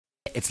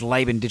It's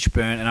Laban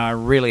Ditchburn, and I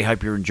really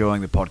hope you're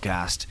enjoying the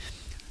podcast.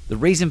 The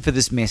reason for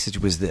this message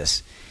was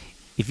this.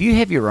 If you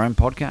have your own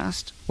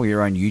podcast or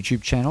your own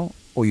YouTube channel,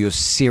 or you're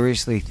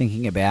seriously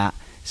thinking about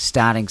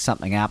starting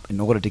something up in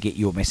order to get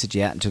your message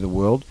out into the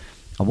world,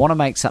 I want to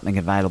make something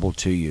available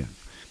to you.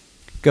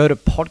 Go to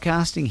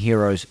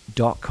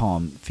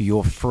podcastingheroes.com for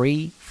your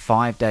free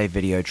 5-day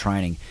video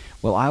training.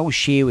 Well, I will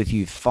share with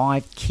you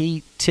 5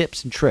 key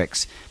tips and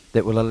tricks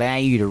that will allow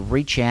you to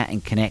reach out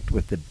and connect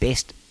with the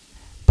best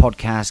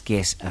podcast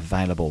guests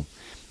available.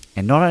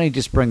 And not only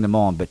just bring them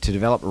on, but to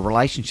develop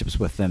relationships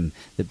with them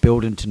that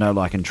build into know,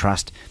 like, and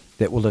trust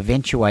that will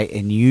eventuate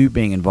in you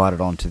being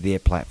invited onto their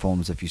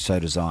platforms if you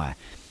so desire.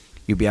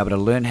 You'll be able to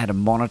learn how to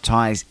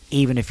monetize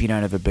even if you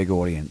don't have a big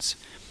audience.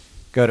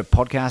 Go to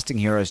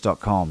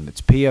podcastingheroes.com. It's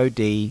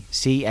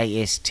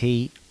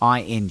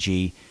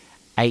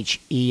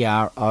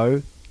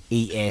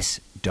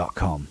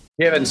podcastingheroes.com.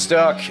 Kevin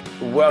Stock,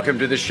 welcome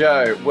to the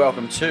show.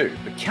 Welcome to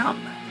Become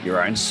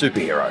Your Own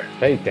Superhero.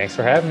 Hey, thanks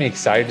for having me.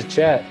 Excited to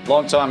chat.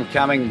 Long time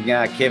coming,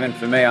 Kevin.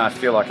 For me, I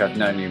feel like I've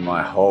known you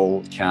my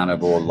whole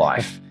carnivore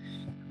life,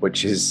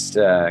 which is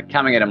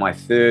coming into my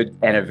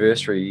 3rd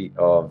anniversary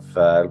of,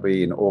 it'll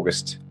be in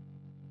August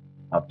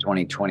of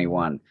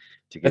 2021.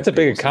 That's a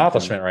big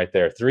accomplishment right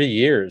there. 3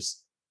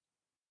 years.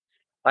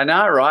 I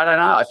know, right? I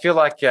know. I feel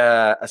like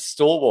a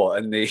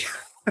stalwart in the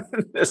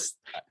this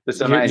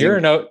amazing.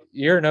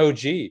 You're an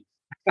OG.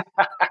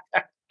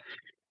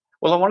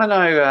 Well, I want to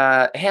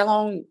know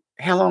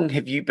how long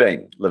have you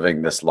been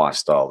living this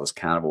lifestyle, this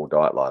carnivore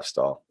diet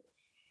lifestyle?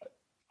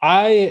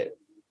 I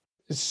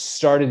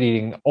started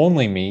eating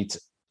only meat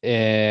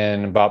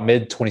in about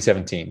mid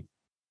 2017.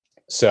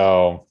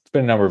 So it's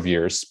been a number of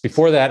years.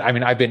 Before that, I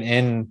mean, I've been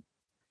in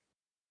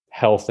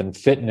health and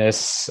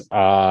fitness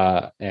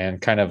and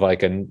kind of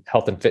like a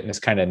health and fitness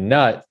kind of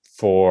nut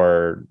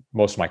for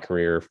most of my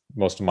career,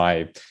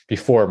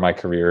 before my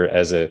career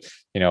as a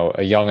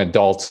young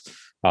adult,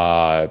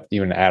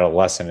 even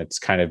adolescent. It's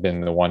kind of been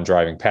the one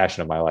driving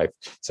passion of my life.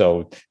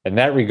 So in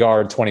that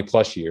regard, 20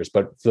 plus years,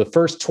 but for the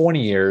first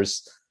 20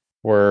 years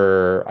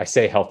were, I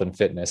say health and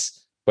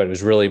fitness, but it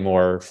was really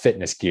more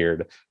fitness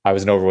geared. I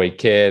was an overweight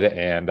kid,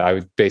 and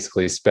I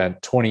basically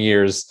spent 20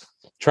 years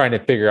trying to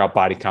figure out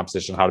body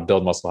composition, how to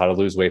build muscle, how to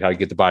lose weight, how to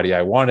get the body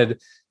I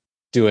wanted,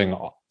 doing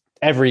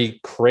every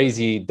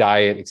crazy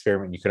diet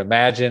experiment you could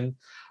imagine.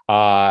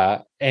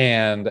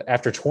 And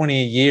after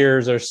 20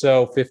 years or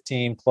so,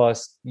 15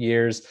 plus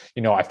years,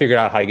 I figured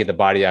out how to get the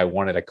body I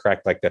wanted. I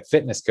cracked like the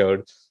fitness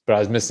code, but I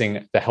was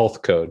missing the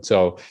health code.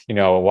 So,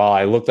 while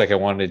I looked like I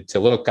wanted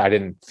to look, I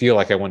didn't feel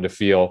like I wanted to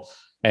feel.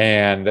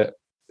 And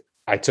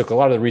I took a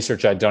lot of the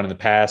research I'd done in the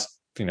past,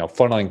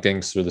 funneling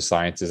things through the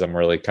sciences. I'm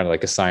really kind of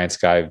like a science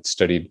guy. I've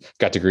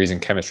got degrees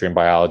in chemistry and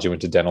biology, went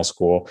to dental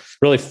school,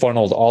 really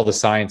funneled all the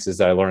sciences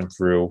that I learned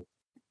through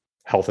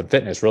health and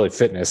fitness, really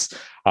fitness.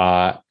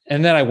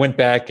 And then I went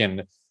back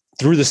and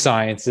through the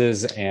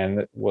sciences,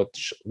 and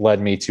which led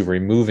me to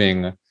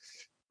removing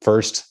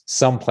first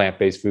some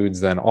plant-based foods,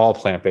 then all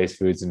plant-based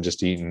foods, and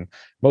just eating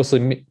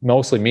mostly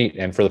meat.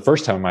 And for the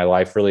first time in my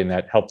life, really in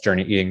that health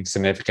journey, eating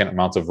significant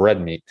amounts of red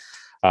meat.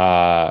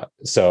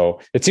 So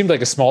it seemed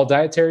like a small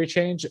dietary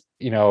change,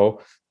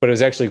 but it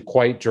was actually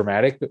quite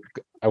dramatic.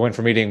 I went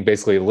from eating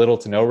basically little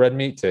to no red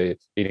meat to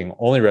eating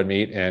only red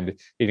meat, and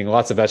eating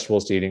lots of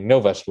vegetables to eating no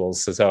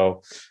vegetables.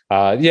 So,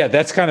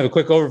 that's kind of a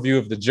quick overview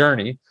of the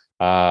journey.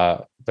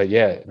 But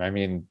yeah, I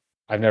mean,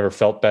 I've never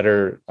felt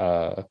better.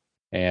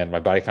 And my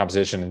body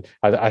composition,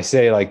 I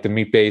say like the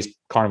meat-based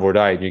carnivore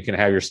diet, you can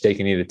have your steak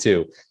and eat it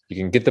too. You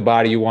can get the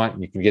body you want,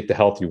 and you can get the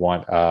health you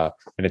want.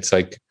 And it's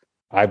like,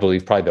 I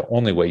believe probably the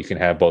only way you can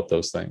have both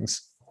those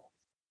things.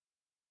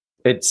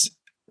 That's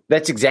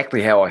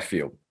exactly how I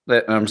feel.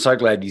 And I'm so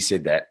glad you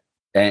said that.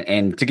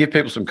 And to give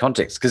people some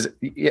context, because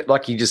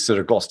like you just sort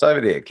of glossed over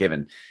there,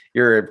 Kevin,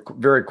 you're a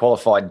very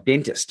qualified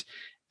dentist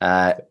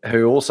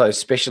who also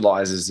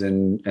specializes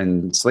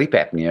in sleep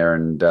apnea,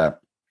 and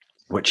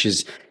which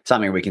is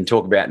something we can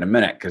talk about in a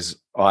minute, because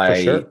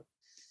I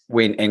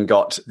went and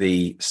got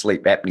the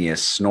sleep apnea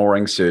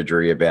snoring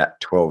surgery about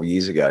 12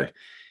 years ago,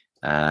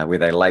 where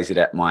they lasered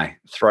out my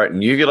throat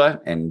and uvula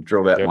and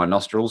drilled out my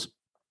nostrils.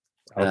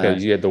 Okay,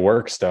 you had the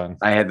works done.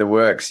 I had the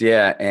works,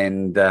 yeah.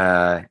 And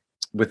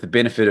with the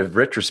benefit of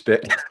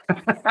retrospect,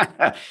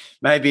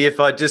 maybe if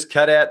I just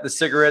cut out the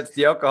cigarettes,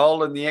 the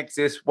alcohol, and the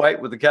excess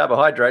weight with the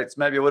carbohydrates,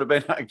 maybe it would have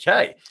been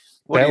okay.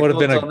 That would have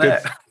been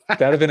that would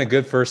have been a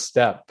good first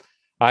step.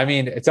 I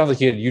mean, it sounds like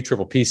you had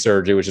UPPP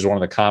surgery, which is one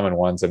of the common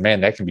ones, and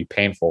man, that can be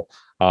painful.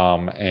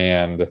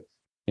 And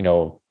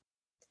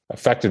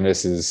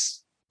effectiveness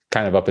is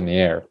kind of up in the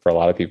air for a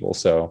lot of people.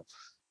 So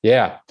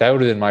yeah, that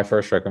would have been my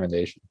first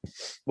recommendation.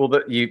 Well,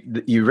 but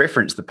you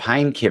referenced the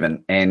pain,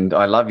 Kevin, and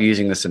I love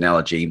using this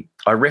analogy.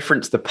 I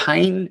reference the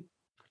pain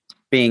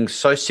being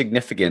so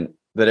significant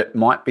that it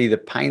might be the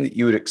pain that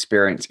you would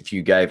experience if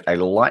you gave a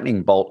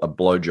lightning bolt a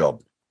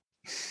blowjob.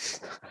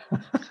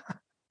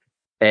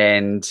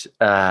 And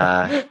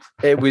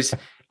it was,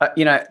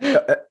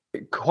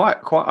 quite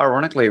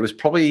ironically, it was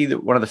probably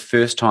one of the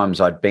first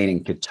times I'd been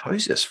in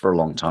ketosis for a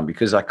long time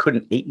because I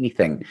couldn't eat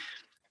anything.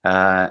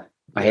 I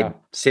had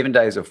 7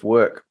 days of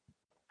work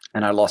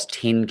and I lost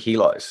 10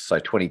 kilos, so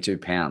 22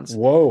 pounds.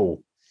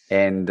 Whoa.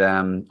 And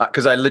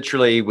because I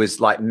literally was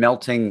like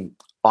melting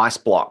ice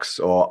blocks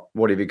or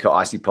whatever you call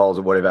icy poles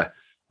or whatever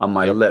on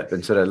my lip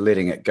and sort of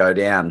letting it go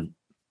down.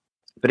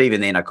 But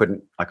even then I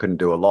couldn't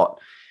do a lot.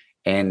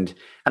 And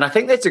I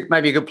think that's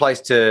maybe a good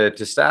place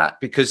to start,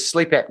 because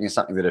sleep apnea is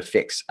something that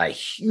affects a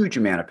huge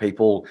amount of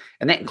people,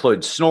 and that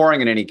includes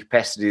snoring in any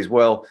capacity as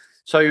well.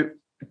 So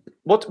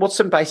what's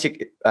some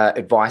basic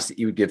advice that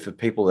you would give for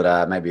people that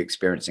are maybe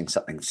experiencing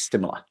something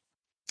similar?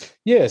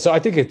 Yeah, so I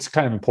think it's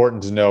kind of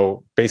important to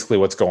know basically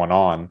what's going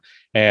on.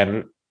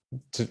 And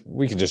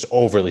we can just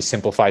overly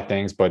simplify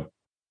things, but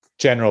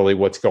generally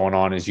what's going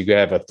on is you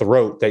have a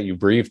throat that you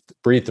breathe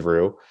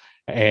through,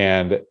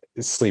 and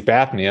sleep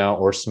apnea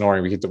or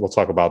snoring, we'll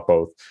talk about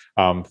both,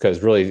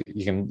 because really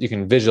you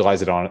can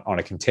visualize it on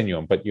a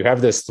continuum. But you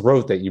have this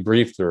throat that you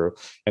breathe through,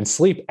 and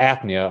sleep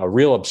apnea, a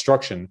real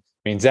obstruction,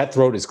 means that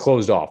throat is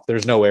closed off.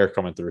 There's no air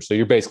coming through, so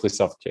you're basically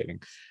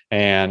suffocating.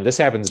 And this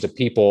happens to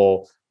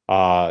people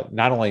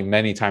not only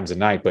many times a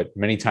night, but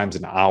many times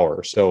an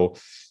hour. So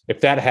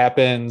if that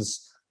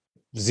happens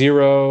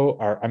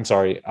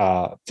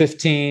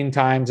 15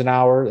 times an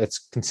hour, that's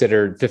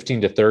considered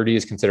 15 to 30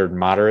 is considered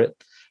moderate.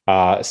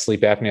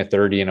 Sleep apnea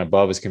 30 and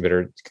above is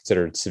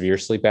considered severe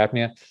sleep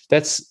apnea.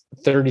 That's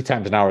 30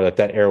 times an hour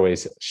that airway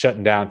is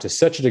shutting down to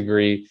such a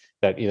degree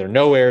that either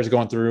no air is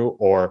going through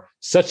or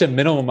such a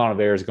minimal amount of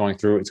air is going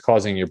through, it's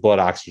causing your blood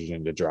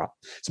oxygen to drop.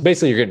 So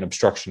basically you're getting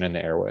obstruction in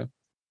the airway.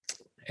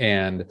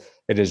 And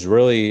it has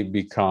really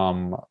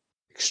become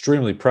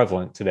extremely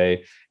prevalent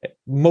today,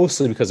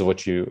 mostly because of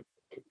what you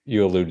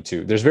alluded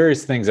to. There's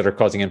various things that are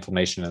causing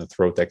inflammation in the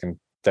throat that can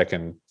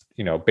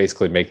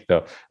basically make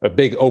a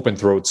big open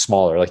throat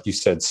smaller. Like you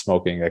said,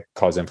 smoking that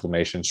cause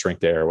inflammation, shrink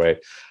the airway.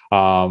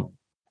 A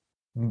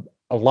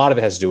lot of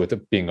it has to do with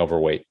it being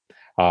overweight.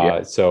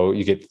 So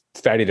you get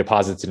fatty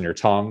deposits in your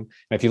tongue.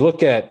 And if you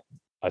look at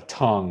a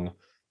tongue,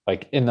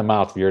 like in the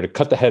mouth, if you were to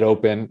cut the head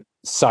open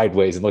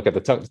sideways and look at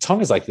the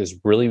tongue is like this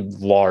really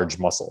large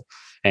muscle,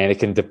 and it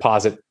can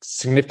deposit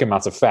significant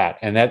amounts of fat,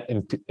 and that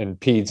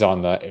impedes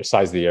on the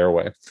size of the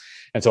airway.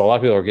 And so a lot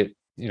of people are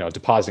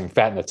depositing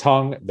fat in the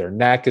tongue. Their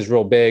neck is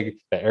real big,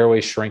 the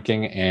airway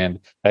shrinking, and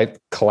that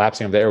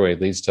collapsing of the airway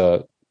leads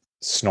to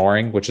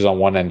snoring, which is on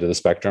one end of the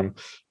spectrum,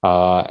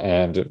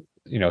 and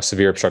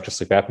severe obstructive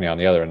sleep apnea on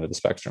the other end of the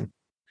spectrum.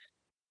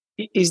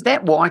 Is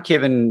that why,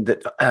 Kevin,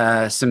 that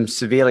some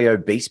severely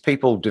obese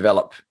people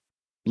develop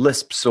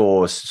lisps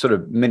or sort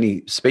of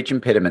mini speech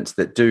impediments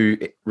that do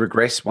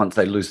regress once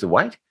they lose the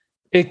weight?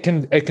 It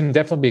can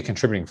definitely be a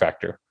contributing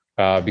factor,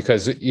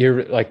 because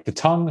you're like, the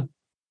tongue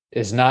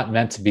is not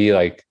meant to be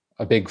like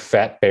a big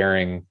fat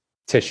bearing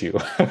tissue.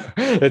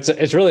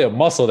 It's really a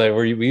muscle that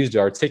we use to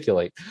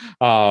articulate.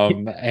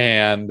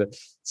 And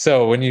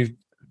so when you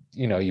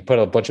put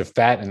a bunch of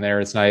fat in there,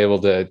 it's not able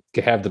to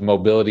have the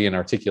mobility and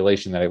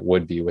articulation that it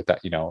would be with that,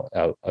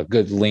 a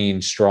good,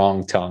 lean,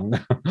 strong tongue.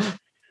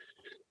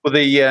 Well,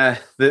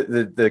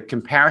 the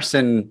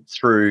comparison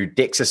through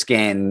DEXA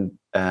scan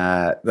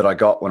that I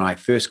got when I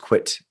first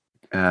quit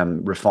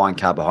refined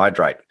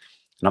carbohydrate,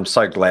 and I'm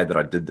so glad that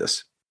I did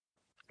this.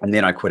 And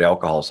then I quit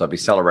alcohol, so I'll be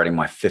celebrating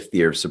my 5th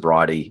year of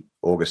sobriety,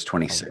 August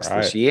 26th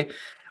this year,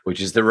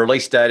 which is the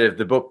release date of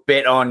the book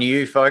Bet on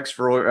You, folks,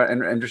 for all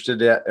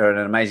interested in an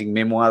amazing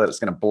memoir that's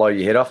going to blow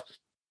your head off.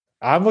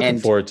 I'm looking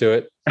forward to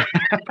it.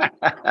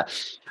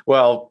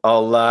 Well,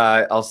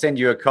 I'll send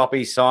you a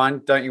copy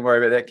signed. Don't you worry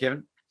about that,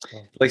 Kevin.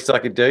 At least I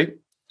could do.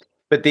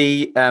 But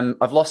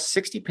I've lost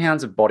 60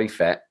 pounds of body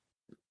fat,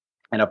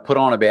 and I've put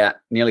on about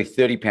nearly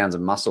 30 pounds of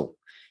muscle.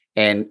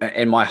 And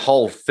my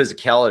whole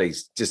physicality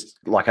is just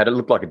like, I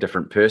look like a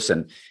different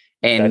person.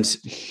 And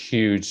that's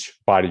huge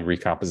body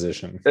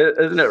recomposition,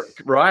 isn't it?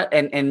 Right.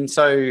 And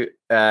so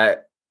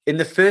in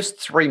the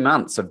first 3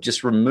 months of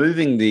just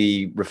removing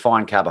the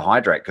refined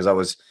carbohydrate, because I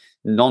was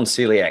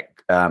non-celiac,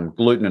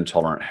 gluten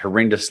intolerant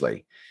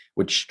horrendously,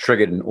 which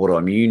triggered an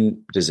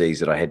autoimmune disease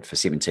that I had for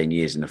 17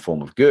 years in the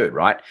form of GERD,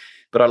 right?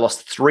 But I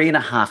lost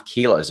 3.5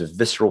 kilos of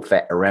visceral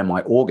fat around my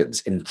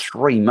organs in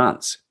 3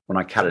 months when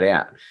I cut it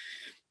out.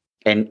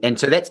 And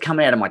so that's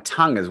coming out of my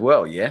tongue as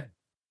well, yeah?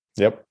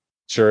 Yep,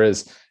 sure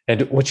is.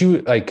 And what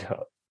you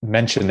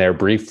mentioned there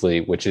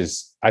briefly, which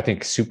is, I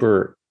think,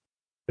 super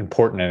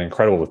important and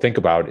incredible to think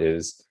about,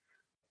 is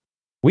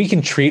we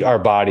can treat our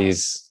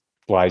bodies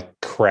like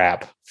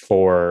crap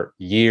for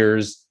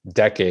years,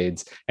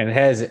 decades, and it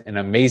has an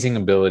amazing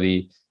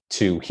ability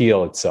to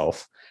heal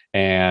itself.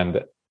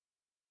 And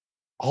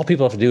all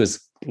people have to do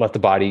is let the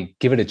body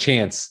give it a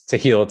chance to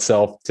heal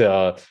itself,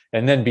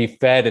 and then be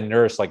fed and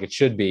nourished like it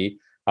should be.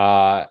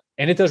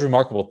 And it does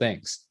remarkable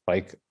things,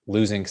 like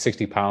losing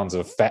 60 pounds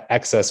of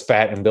excess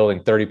fat and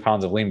building 30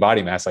 pounds of lean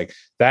body mass. Like,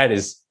 that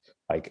is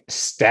like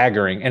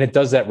staggering. And it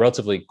does that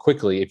relatively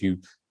quickly if you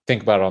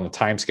think about it on the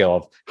time scale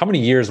of how many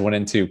years went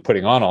into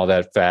putting on all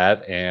that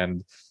fat.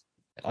 And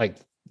like,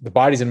 the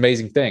body's an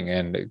amazing thing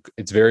and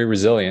it's very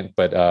resilient.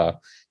 But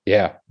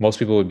yeah, most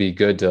people would be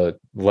good to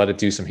let it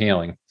do some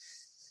healing.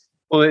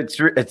 Well, it's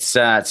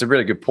a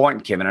really good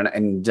point, Kevin,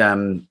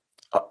 and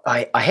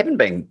I haven't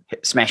been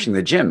smashing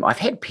the gym. I've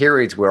had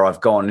periods where I've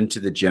gone into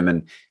the gym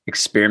and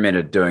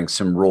experimented doing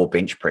some raw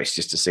bench press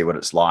just to see what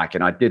it's like,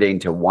 and I did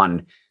enter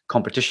one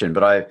competition,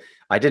 but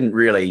I didn't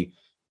really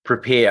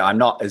prepare. I'm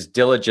not as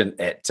diligent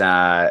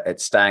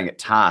at staying at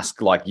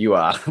task like you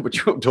are,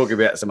 which we'll talk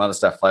about some other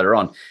stuff later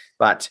on.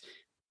 But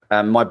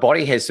my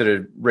body has sort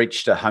of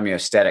reached a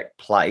homeostatic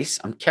place.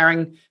 I'm carrying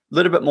a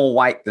little bit more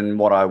weight than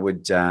what I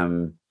would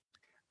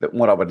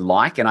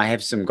like, and I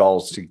have some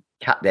goals to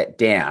cut that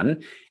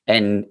down.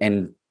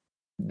 And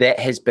that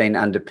has been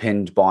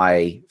underpinned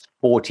by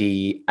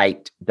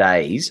 48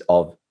 days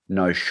of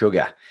no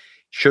sugar.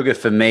 Sugar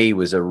for me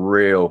was a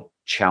real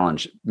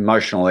challenge.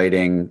 Emotional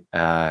eating,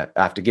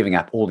 after giving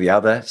up all the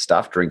other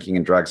stuff, drinking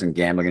and drugs and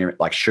gambling, and everything,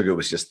 like sugar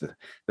was just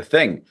the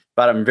thing.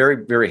 But I'm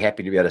very, very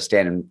happy to be able to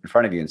stand in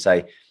front of you and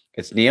say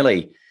it's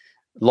nearly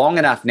long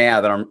enough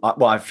now that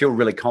I feel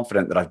really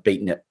confident that I've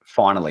beaten it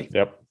finally.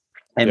 Yep.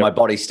 And my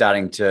body's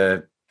starting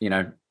to,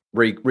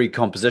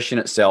 recomposition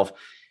itself.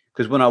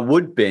 Because when I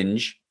would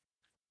binge,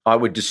 I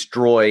would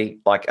destroy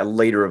like a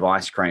liter of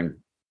ice cream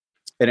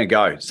in a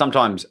go,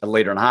 sometimes a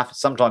liter and a half,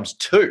 sometimes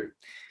two.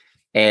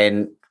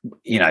 And,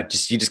 you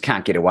just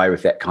can't get away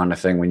with that kind of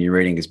thing when you're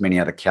eating as many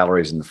other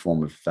calories in the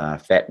form of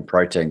fat and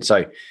protein.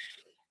 So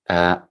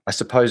I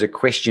suppose a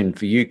question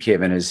for you,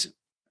 Kevin, is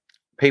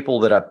people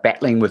that are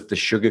battling with the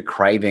sugar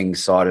craving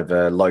side of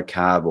a low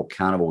carb or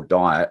carnivore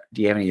diet,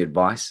 do you have any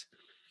advice?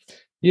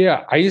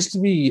 Yeah, I used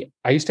to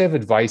have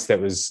advice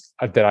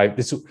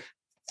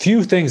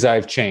few things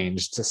I've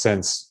changed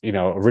since,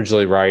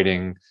 originally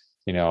writing,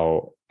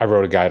 I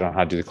wrote a guide on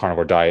how to do the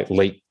carnivore diet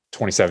late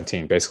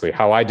 2017, basically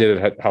how I did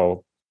it,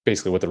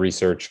 basically with the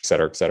research, et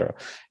cetera, et cetera.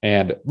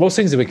 And most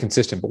things have been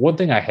consistent, but one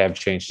thing I have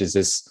changed is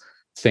this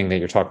thing that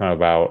you're talking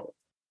about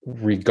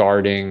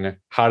regarding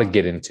how to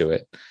get into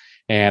it.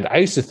 And I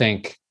used to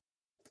think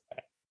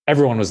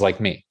everyone was like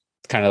me,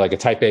 kind of like a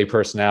type A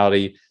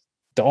personality.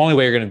 The only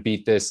way you're going to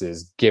beat this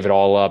is give it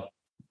all up,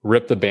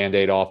 rip the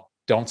Band-Aid off,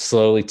 don't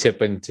slowly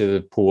tip into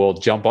the pool,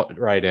 jump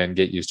right in,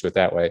 get used to it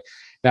that way.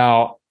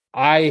 Now,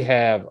 I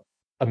have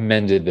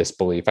amended this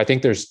belief. I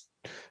think there's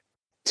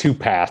two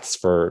paths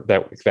for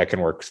that can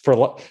work.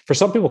 For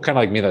some people kind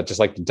of like me that just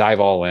like to dive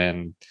all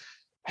in.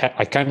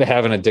 I kind of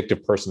have an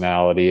addictive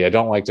personality. I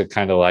don't like to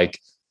kind of like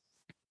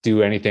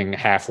do anything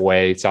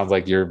halfway. It sounds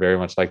like you're very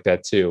much like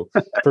that too.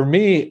 For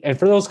me, and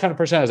for those kind of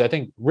personalities, I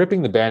think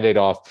ripping the Band-Aid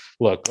off,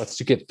 look, let's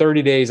get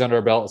 30 days under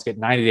our belt. Let's get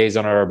 90 days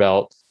under our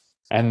belt.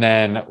 And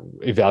then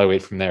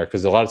evaluate from there,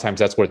 because a lot of times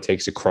that's what it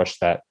takes to crush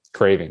that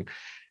craving.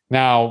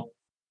 Now,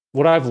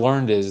 what I've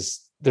learned is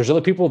there's other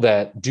people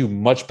that do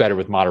much better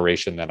with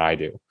moderation than I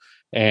do.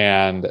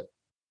 And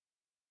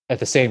at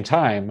the same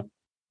time,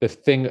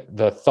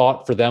 the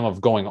thought for them of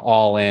going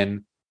all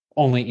in,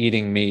 only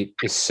eating meat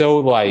is so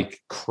like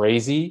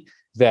crazy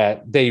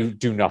that they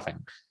do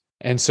nothing.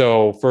 And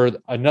so for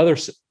another,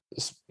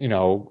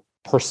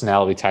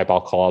 personality type,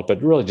 I'll call it,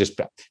 but really just,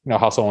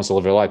 how someone wants to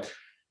live their life,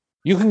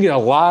 you can get a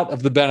lot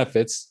of the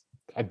benefits,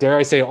 dare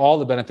I say all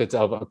the benefits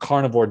of a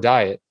carnivore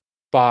diet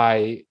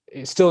by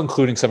still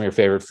including some of your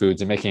favorite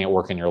foods and making it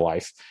work in your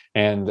life.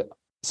 And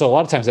so a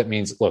lot of times that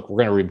means, look,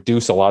 we're going to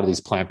reduce a lot of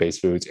these plant-based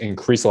foods,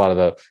 increase a lot of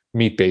the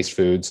meat-based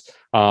foods,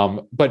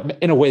 but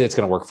in a way that's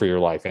going to work for your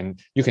life.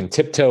 And you can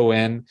tiptoe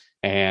in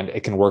and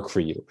it can work for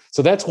you.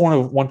 So that's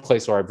one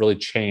place where I've really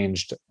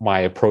changed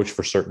my approach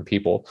for certain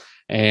people.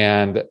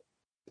 And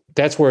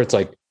that's where it's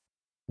like,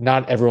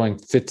 not everyone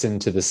fits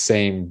into the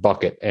same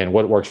bucket, and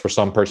what works for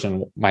some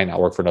person might not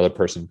work for another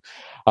person.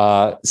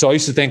 So I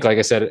used to think, like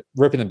I said,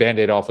 ripping the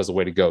Band-Aid off was a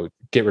way to go.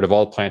 Get rid of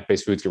all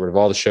plant-based foods, get rid of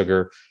all the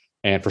sugar.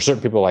 And for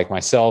certain people like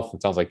myself,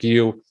 it sounds like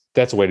you,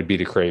 that's a way to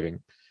beat a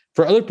craving.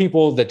 For other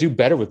people that do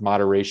better with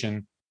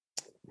moderation,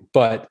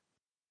 but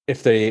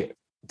if they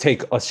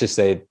let's just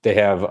say they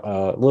have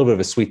a little bit of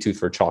a sweet tooth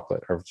for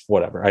chocolate or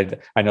whatever.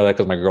 I know that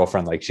because my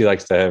girlfriend, like, she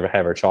likes to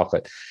have her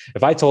chocolate.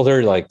 If I told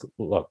her, like,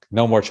 look,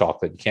 no more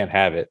chocolate, you can't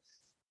have it.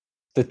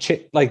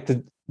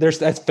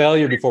 That's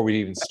failure before we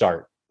even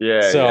start.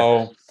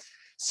 Yeah.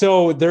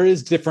 So there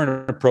is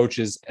different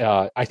approaches.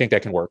 I think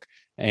that can work.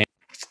 And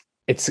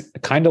it's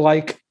kind of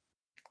like,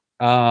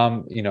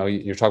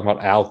 you're talking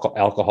about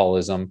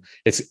alcoholism.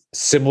 It's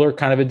similar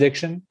kind of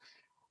addiction,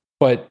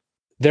 but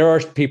there are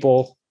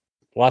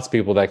lots of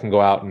people that can go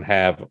out and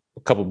have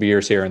a couple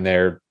beers here and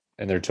there,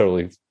 and they're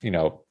totally,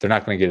 they're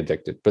not going to get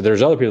addicted. But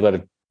there's other people that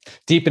are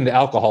deep into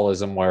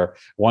alcoholism where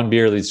one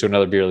beer leads to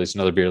another beer, leads to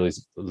another beer,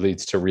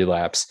 leads to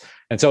relapse.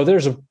 And so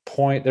there's a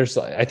point,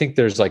 I think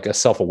there's like a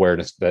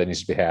self-awareness that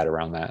needs to be had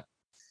around that.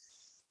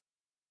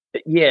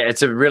 Yeah,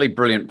 it's a really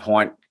brilliant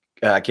point,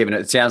 Kevin.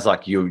 It sounds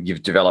like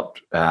you've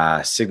developed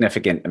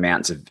significant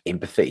amounts of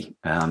empathy,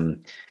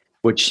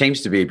 which seems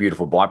to be a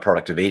beautiful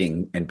byproduct of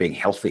eating and being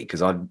healthy,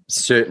 because I've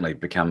certainly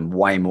become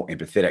way more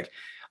empathetic.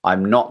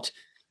 I'm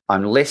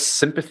less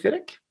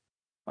sympathetic,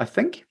 I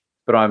think.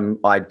 but I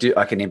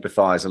can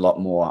empathize a lot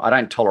more. I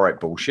don't tolerate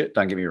bullshit.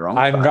 Don't get me wrong.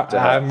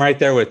 I'm right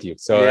there with you.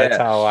 So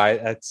yeah.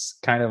 that's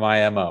kind of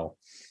my MO.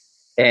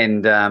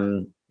 And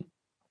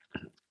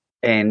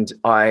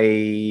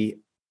I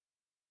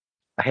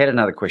had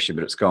another question,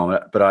 but it's gone.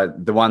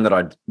 But the one that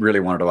I really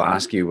wanted to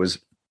ask you was,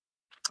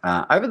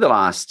 over the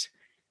last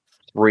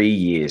 3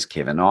 years,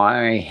 Kevin,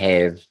 I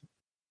have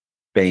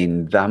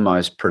been the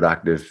most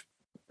productive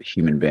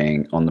human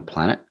being on the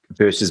planet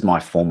versus my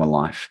former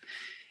life.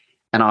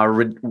 And I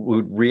would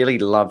really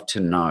love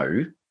to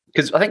know,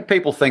 because I think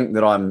people think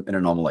that I'm an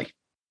anomaly,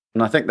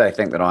 and I think they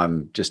think that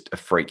I'm just a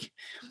freak.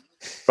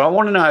 But I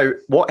want to know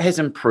what has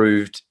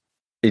improved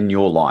in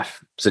your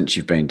life since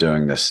you've been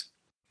doing this.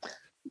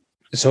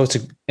 So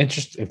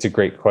it's a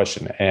great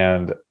question.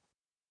 And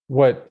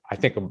what I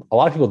think a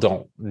lot of people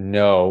don't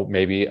know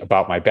maybe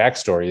about my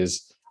backstory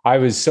is I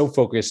was so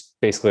focused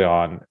basically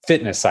on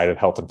fitness side of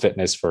health and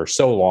fitness for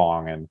so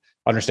long, and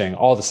understanding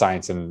all the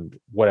science and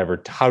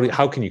whatever.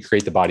 How can you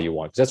create the body you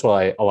want? Because that's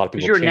what a lot of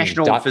people. You're a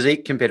national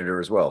physique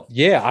competitor as well.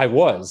 Yeah, I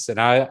was, and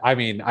I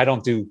mean, I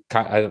don't do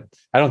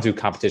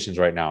competitions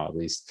right now. At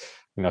least,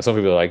 some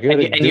people are like,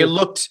 and you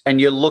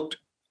looked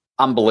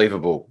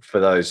unbelievable for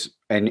those.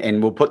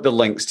 And we'll put the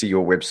links to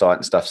your website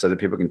and stuff so that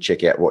people can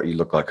check out what you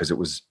look like, because it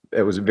was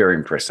very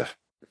impressive.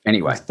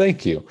 Anyway,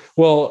 thank you.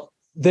 Well,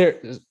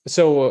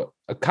 so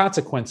a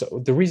consequence.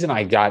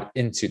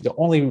 The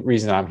only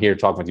reason I'm here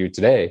talking with you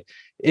today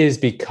is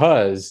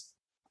because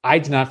I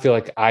did not feel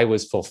like I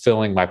was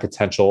fulfilling my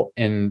potential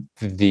in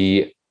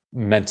the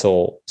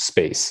mental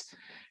space.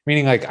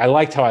 Meaning, like, I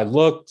liked how I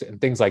looked and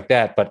things like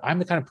that, but I'm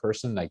the kind of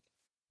person, like,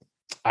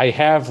 I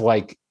have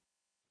like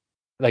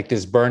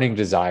this burning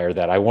desire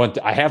that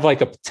I have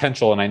like a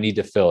potential and I need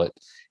to fill it.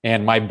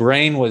 And my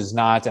brain was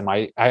not, and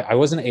I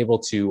wasn't able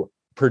to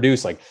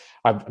produce, like,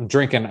 I'm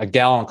drinking a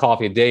gallon of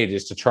coffee a day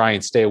just to try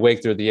and stay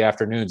awake through the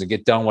afternoons and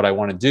get done what I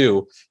want to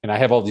do. And I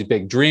have all these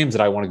big dreams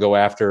that I want to go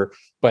after.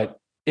 But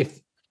if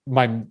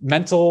my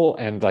mental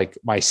and like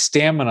my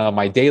stamina,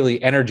 my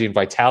daily energy and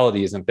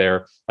vitality isn't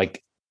there,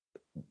 like,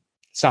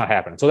 it's not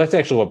happening. So that's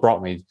actually what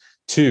brought me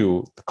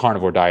to the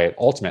carnivore diet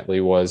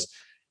ultimately. Was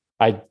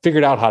I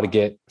figured out how to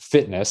get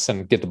fitness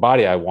and get the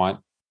body I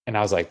want. And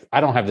I was like,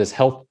 I don't have this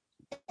health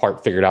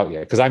part figured out yet,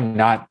 because I'm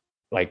not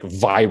like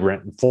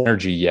vibrant and full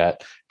energy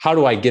yet. How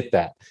do I get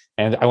that?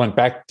 And I went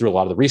back through a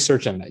lot of the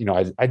research, and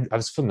I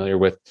was familiar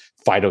with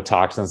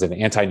phytotoxins and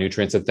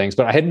anti-nutrients and things,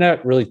 but I had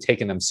not really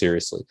taken them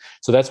seriously.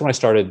 So that's when I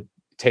started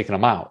taking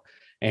them out.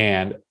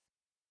 And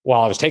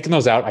while I was taking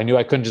those out, I knew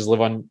I couldn't just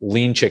live on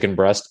lean chicken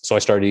breast. So I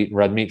started eating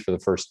red meat for the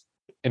first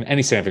in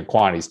any significant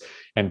quantities.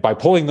 And by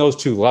pulling those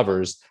two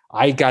levers,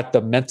 I got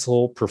the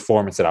mental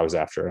performance that I was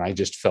after. And I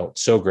just felt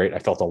so great. I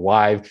felt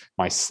alive.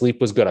 My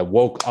sleep was good. I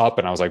woke up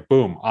and I was like,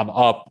 boom, I'm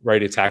up,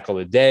 ready to tackle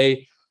the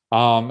day.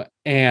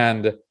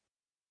 And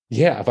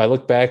yeah, if I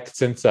look back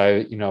since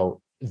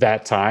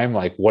that time,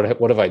 like what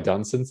have I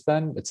done since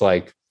then? It's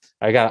like,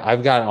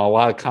 I've gotten a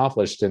lot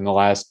accomplished in the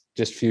last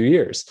just few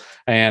years.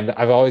 And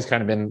I've always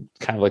kind of been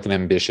like an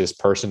ambitious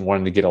person,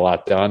 wanting to get a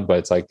lot done, but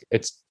it's like,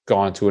 it's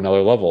gone to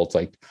another level. It's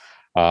like,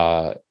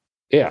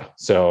 yeah.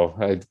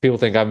 So people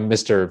think I'm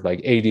Mr.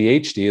 like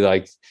ADHD,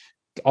 like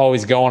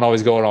always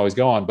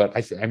going.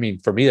 But I mean,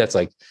 for me, that's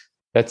like,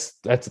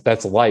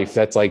 that's life.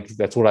 That's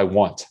what I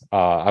want.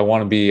 I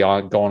want to be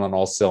going on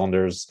all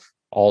cylinders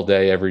all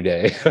day, every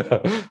day.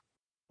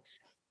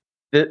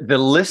 The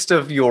list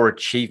of your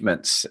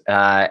achievements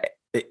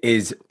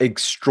is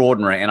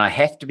extraordinary, and I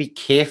have to be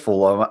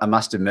careful, I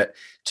must admit,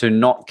 to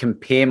not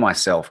compare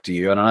myself to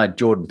you. And I know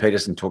Jordan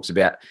Peterson talks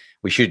about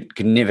we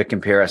can never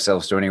compare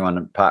ourselves to anyone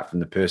apart from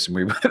the person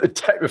we were the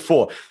day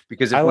before,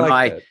 because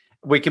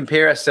we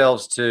compare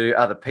ourselves to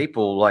other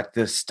people, like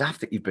the stuff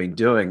that you've been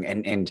doing,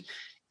 and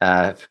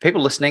for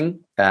people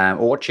listening or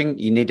watching,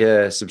 you need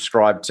to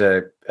subscribe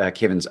to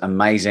Kevin's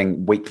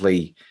amazing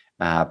weekly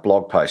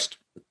blog post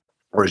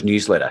or his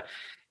newsletter.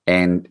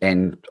 And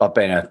I've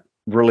been a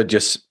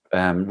religious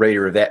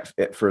reader of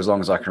that for as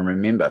long as I can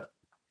remember.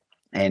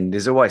 And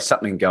there's always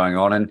something going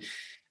on.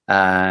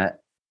 And,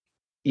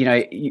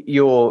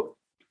 you've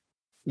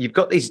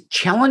got these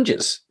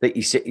challenges that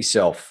you set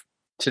yourself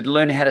to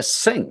learn how to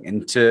sing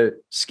and to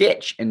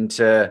sketch and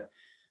to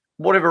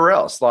whatever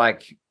else.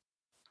 Like,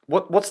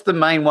 what's the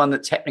main one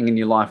that's happening in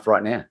your life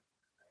right now?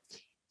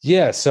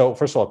 Yeah. So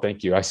first of all,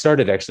 thank you. I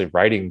started actually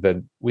writing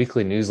the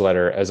weekly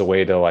newsletter as a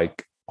way to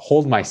like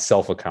hold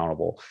myself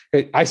accountable.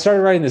 I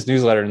started writing this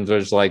newsletter and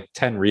there's like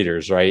 10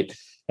 readers, right?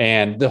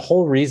 And the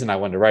whole reason I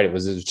wanted to write it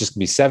was just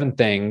gonna be 7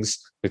 things,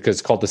 because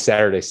it's called the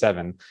Saturday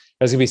 7.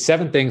 There's gonna be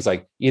 7 things,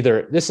 like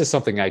either this is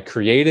something I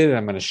created and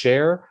I'm going to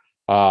share,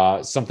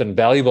 something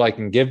valuable I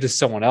can give to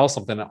someone else,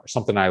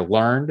 something I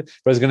learned,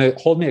 but it's going to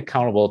hold me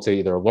accountable to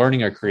either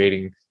learning or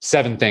creating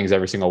 7 things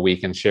every single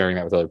week and sharing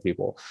that with other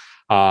people.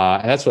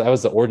 And that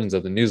was the origins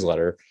of the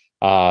newsletter.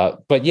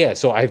 But yeah,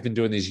 so I've been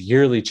doing these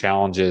yearly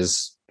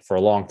challenges for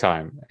a long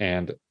time.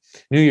 And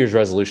New Year's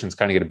resolutions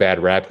kind of get a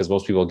bad rap because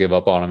most people give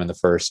up on them in the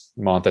first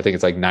month. I think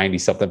it's like 90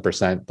 something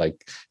percent,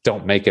 like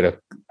don't make it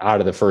out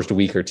of the first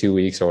week or 2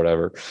 weeks or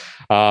whatever.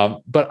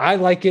 But I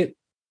like it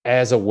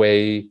as a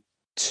way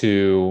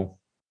to,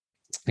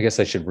 I guess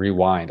I should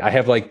rewind. I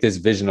have like this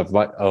vision of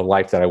a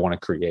life that I want to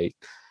create.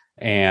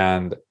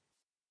 And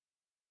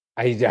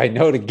I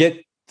know to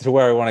get to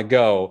where I want to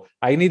go,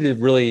 I need to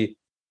really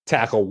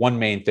tackle one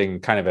main thing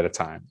kind of at a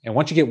time. And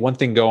once you get one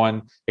thing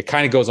going, it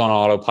kind of goes on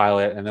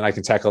autopilot, and then I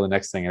can tackle the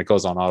next thing and it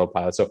goes on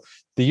autopilot. So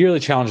the yearly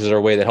challenges are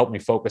a way that help me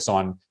focus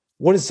on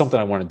what is something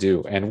I want to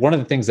do. And one of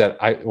the things that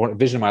I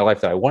vision in my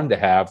life that I wanted to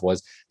have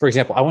was, for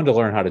example, I wanted to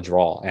learn how to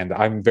draw. And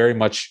I'm very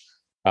much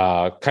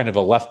kind of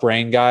a left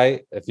brain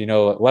guy. If you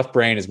know, left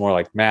brain is more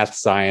like math,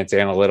 science,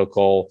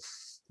 analytical,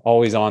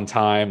 always on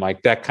time,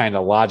 like that kind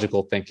of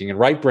logical thinking. And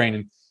right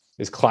brain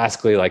is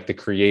classically like the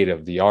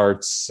creative, the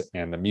arts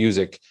and the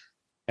music.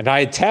 And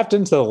I had tapped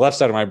into the left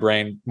side of my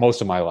brain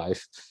most of my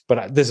life,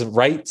 but this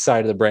right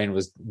side of the brain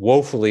was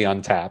woefully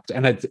untapped.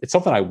 And it's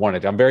something I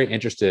wanted. I'm very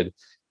interested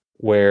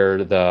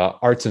where the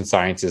arts and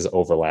sciences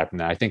overlap.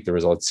 And I think there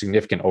was a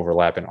significant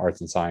overlap in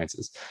arts and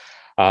sciences.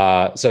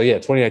 So yeah,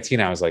 2019,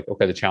 I was like,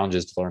 okay, the challenge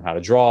is to learn how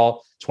to draw.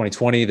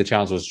 2020, the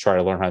challenge was to try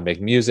to learn how to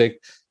make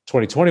music.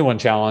 2021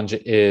 challenge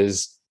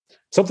is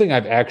something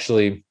I've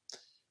actually,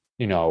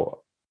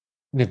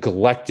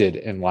 neglected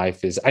in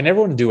life is I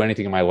never want to do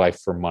anything in my life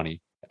for money.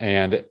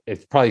 And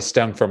it probably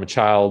stemmed from a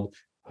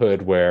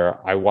childhood where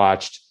I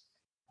watched.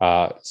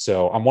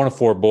 So I'm one of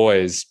 4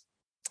 boys,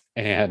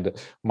 and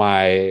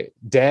my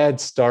dad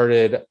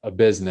started a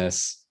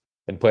business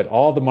and put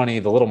all the money,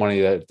 the little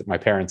money that my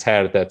parents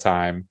had at that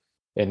time.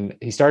 And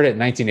he started in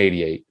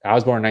 1988. I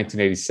was born in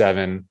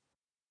 1987.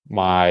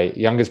 My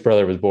youngest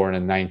brother was born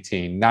in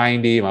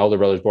 1990. My older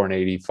brother was born in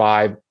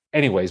 85.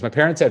 Anyways, my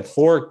parents had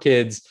 4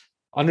 kids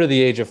under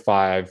the age of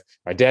 5.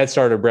 My dad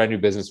started a brand new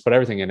business, put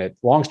everything in it.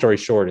 Long story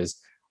short is,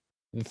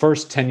 the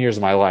first 10 years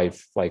of my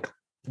life, like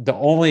the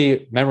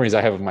only memories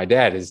I have of my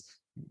dad is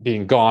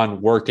being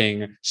gone,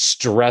 working,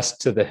 stressed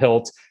to the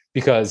hilt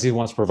because he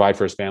wants to provide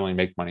for his family and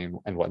make money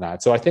and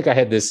whatnot. So I think I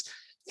had this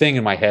thing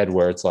in my head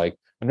where it's like,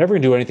 I'm never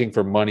going to do anything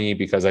for money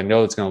because I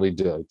know it's going to lead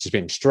to just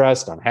being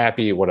stressed,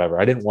 unhappy, whatever.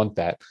 I didn't want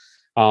that.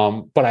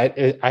 But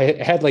I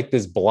had like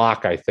this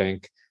block, I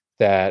think,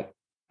 that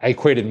I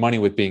equated money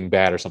with being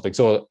bad or something.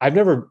 So I've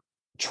never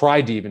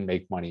tried to even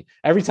make money.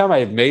 Every time I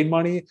have made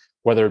money,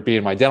 whether it be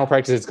in my dental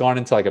practice, it's gone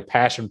into like a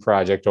passion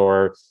project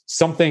or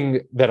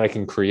something that I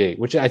can create,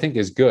 which I think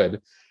is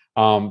good.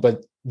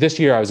 But this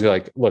year I was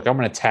like, look, I'm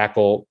going to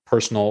tackle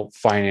personal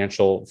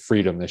financial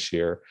freedom this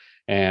year.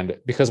 And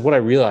because what I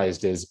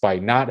realized is by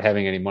not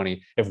having any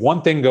money, if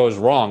one thing goes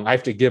wrong, I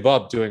have to give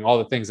up doing all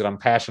the things that I'm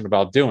passionate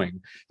about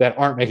doing that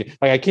aren't making,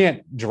 like I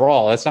can't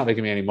draw. That's not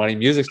making me any money.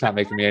 Music's not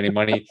making me any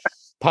money.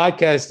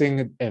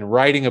 Podcasting and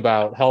writing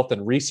about health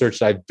and research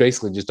that I've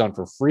basically just done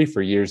for free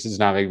for years is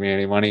not making me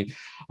any money.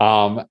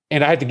 And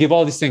I had to give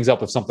all these things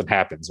up if something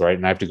happens, right?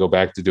 And I have to go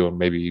back to doing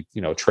maybe,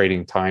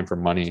 trading time for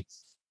money.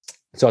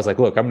 So I was like,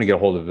 look, I'm going to get a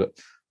hold of the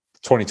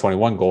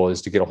 2021 goal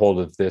is to get a hold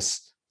of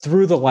this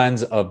through the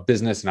lens of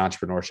business and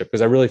entrepreneurship,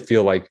 because I really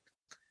feel like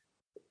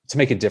to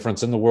make a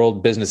difference in the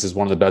world, business is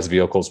one of the best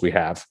vehicles we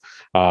have.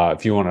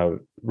 If you want to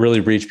really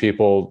reach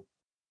people,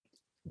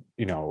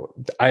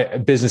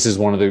 business is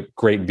one of the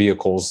great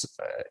vehicles,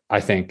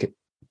 I think,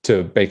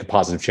 to make a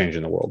positive change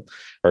in the world,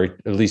 or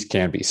at least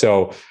can be.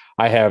 So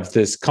I have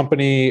this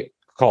company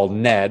called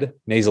NED,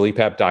 nasal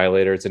EPAP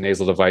dilator. It's a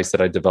nasal device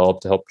that I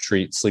developed to help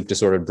treat sleep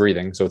disordered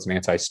breathing. So it's an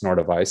anti-snore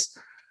device.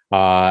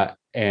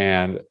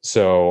 And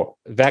so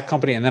that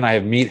company, and then I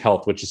have Meat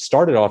Health, which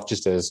started off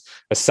just as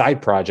a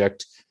side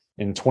project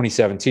in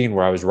 2017,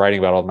 where I was writing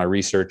about all my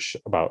research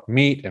about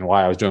meat and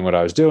why I was doing what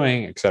I was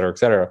doing, et cetera, et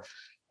cetera.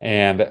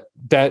 And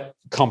that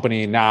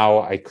company,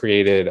 now I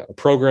created a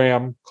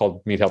program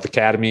called Meat Health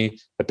Academy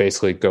that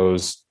basically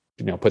goes,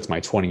 puts my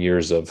 20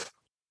 years of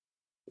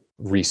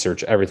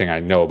research, everything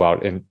I know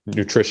about in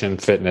nutrition,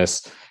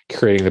 fitness,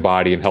 creating the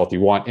body and health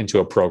you want into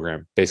a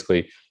program.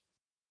 Basically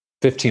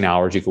 15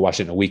 hours, you could watch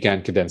it in a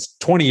weekend, condense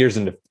 20 years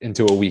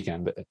into a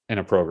weekend in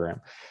a program.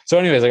 So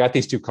anyways, I got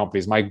these 2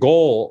 companies. My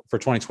goal for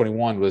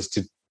 2021 was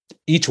to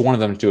each one of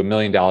them to $1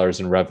 million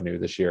in revenue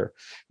this year,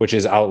 which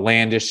is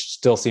outlandish.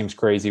 Still seems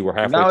crazy. We're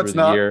halfway through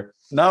the year.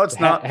 No, it's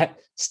not.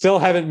 Still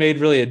haven't made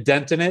really a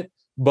dent in it,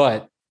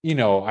 but we're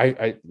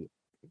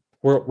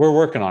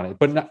working on it.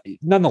 But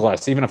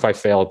nonetheless, even if I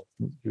fail,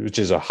 which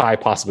is a high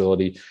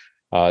possibility,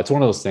 it's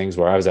one of those things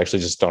where I was actually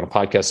just on a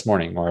podcast this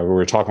morning where we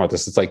were talking about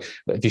this. It's like,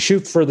 if you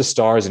shoot for the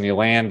stars and you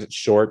land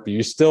short, but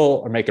you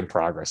still are making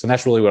progress. And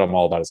that's really what I'm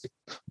all about, is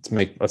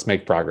let's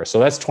make progress. So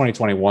that's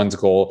 2021's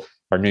goal.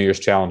 Our New Year's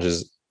challenge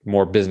is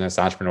more business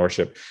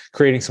entrepreneurship,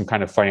 creating some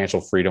kind of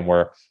financial freedom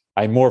where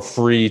I'm more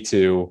free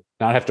to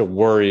not have to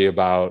worry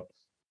about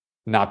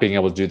not being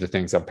able to do the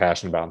things I'm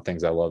passionate about and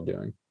things I love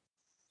doing.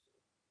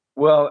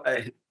 Well,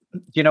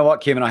 you know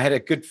what, Kevin, I had a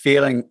good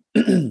feeling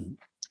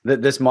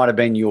that this might have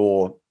been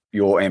your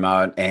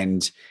MO,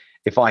 and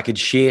if I could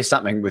share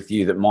something with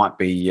you that might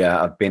be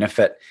a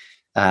benefit,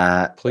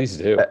 Please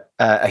do.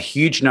 A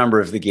huge number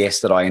of the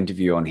guests that I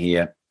interview on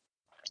here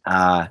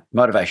are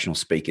motivational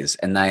speakers,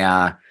 and they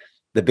are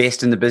the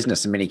best in the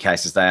business. In many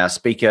cases, they are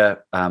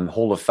speaker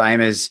Hall of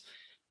Famers.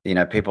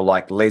 People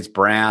like Les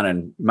Brown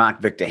and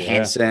Mark Victor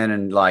Hansen,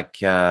 and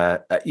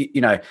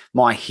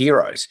my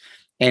heroes.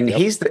 And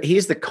here's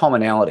the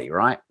commonality,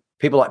 right?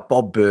 People like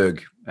Bob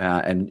Burg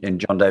and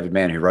John David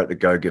Mann, who wrote The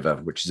Go-Giver,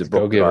 which is a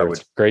book that I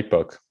would. Great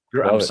book.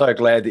 I'm so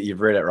glad that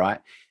you've read it, right?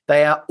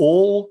 They are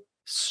all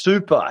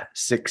super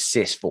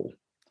successful.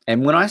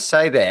 And when I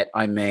say that,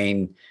 I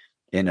mean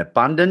in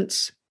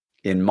abundance,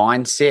 in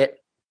mindset,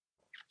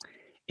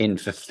 in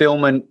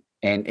fulfillment,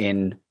 and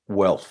in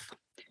wealth.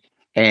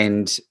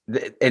 And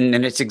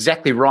it's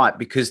exactly right,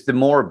 because the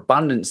more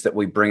abundance that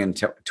we bring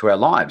into our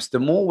lives, the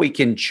more we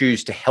can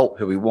choose to help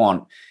who we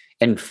want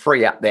and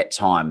free up that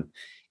time.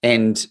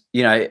 And,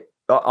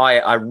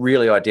 I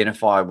really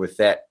identify with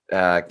that,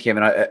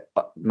 Kevin.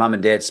 Mum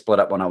and dad split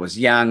up when I was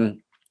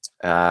young.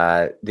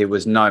 There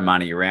was no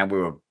money around. We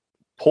were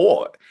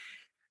poor,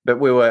 but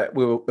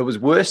it was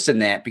worse than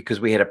that, because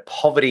we had a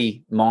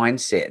poverty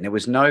mindset and there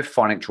was no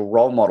financial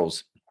role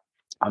models.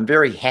 I'm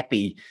very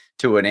happy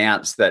to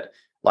announce that,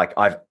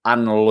 I've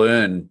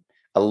unlearned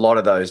a lot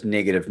of those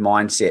negative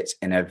mindsets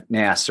and have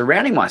now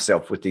surrounding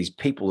myself with these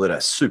people that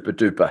are super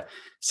duper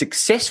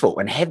successful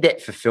and have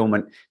that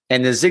fulfillment.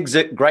 And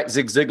the great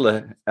Zig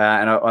Ziglar,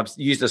 and I've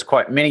used this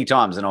quote many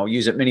times, and I'll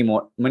use it many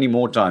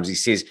more times. He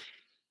says,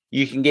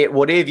 "You can get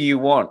whatever you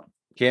want,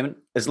 Kevin,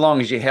 as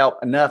long as you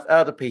help enough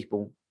other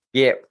people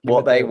get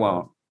what they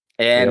want."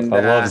 And I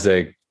love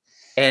Zig.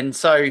 And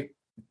so,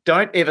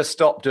 don't ever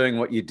stop doing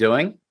what you're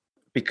doing,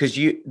 because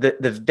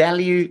the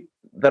value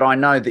that I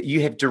know that you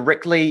have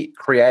directly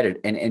created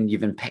and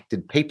you've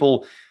impacted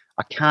people.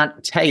 I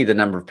can't tell you the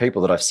number of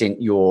people that I've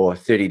sent your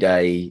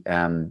 30-day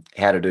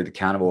How to Do the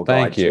Carnivore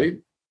Guide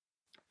to.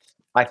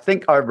 I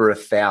think over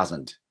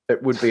 1,000.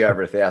 It would be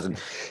over 1,000.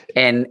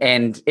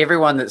 And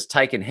everyone that's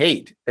taken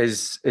heed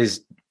is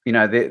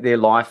their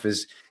life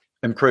has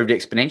improved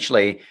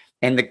exponentially.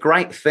 And the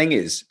great thing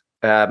is,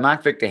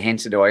 Mark Victor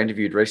Hansen, who I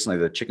interviewed recently,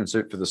 the Chicken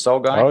Soup for the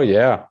Soul guy. Oh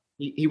yeah.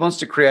 He wants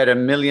to create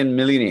 1 million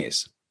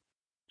millionaires.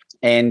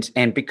 And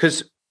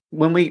because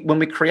when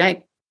we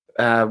create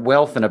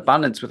wealth and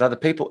abundance with other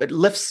people, it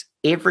lifts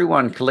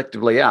everyone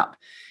collectively up.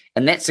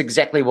 And that's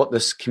exactly what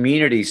this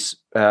community's,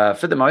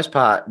 for the most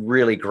part,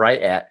 really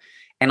great at.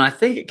 And I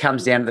think it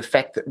comes down to the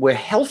fact that we're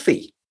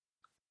healthy.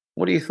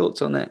 What are your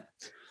thoughts on that?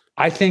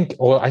 I think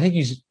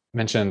you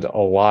mentioned a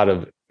lot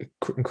of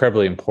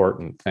incredibly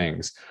important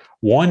things.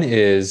 One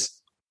is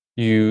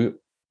you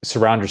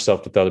surround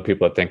yourself with other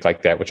people that think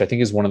like that, which I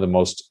think is one of the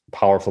most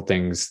powerful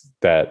things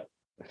that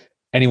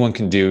anyone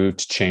can do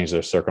to change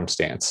their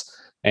circumstance.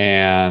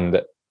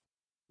 And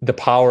the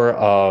power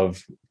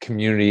of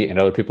community and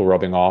other people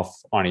rubbing off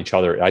on each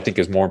other, I think,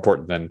 is more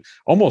important than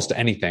almost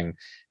anything.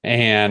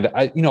 And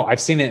I've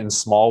seen it in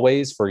small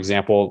ways. For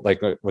example,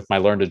 like with my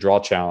Learn to Draw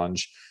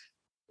challenge,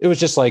 it was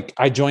just like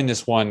I joined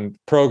this one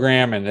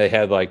program and they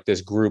had like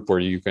this group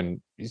where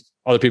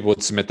other people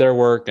would submit their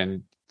work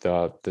and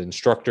the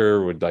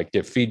instructor would like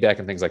give feedback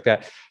and things like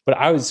that. But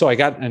I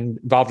got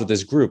involved with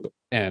this group,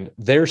 and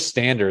their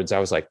standards, I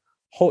was like,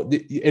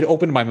 it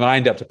opened my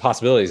mind up to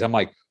possibilities. I'm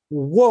like,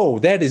 whoa,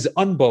 that is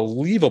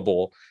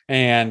unbelievable.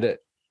 And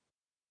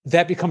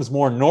that becomes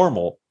more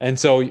normal. And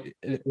so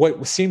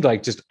what seemed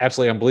like just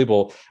absolutely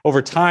unbelievable,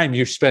 over time,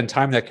 you spend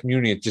time in that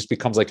community, it just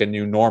becomes like a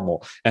new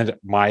normal. And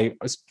my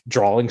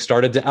drawing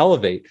started to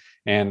elevate.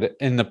 And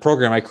in the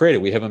program I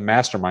created, we have a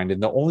mastermind.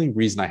 And the only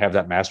reason I have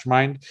that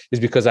mastermind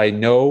is because I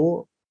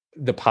know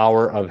the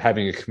power of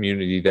having a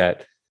community,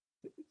 that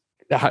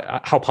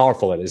how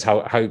powerful it is,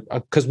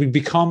 because we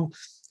become,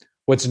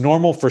 what's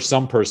normal for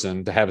some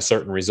person to have a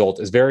certain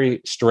result is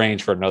very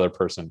strange for another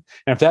person.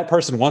 And if that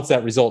person wants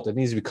that result, it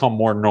needs to become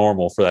more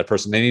normal for that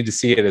person. They need to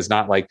see it as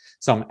not like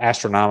some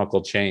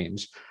astronomical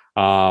change.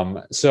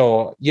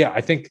 So yeah,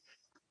 I think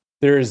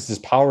there is this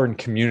power in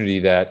community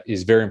that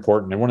is very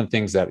important. And one of the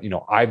things that,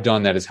 I've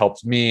done that has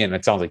helped me, and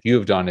it sounds like you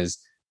have done, is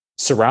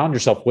surround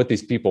yourself with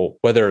these people,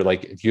 whether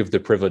like if you have the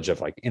privilege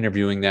of like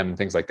interviewing them and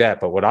things like that.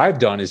 But what I've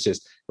done is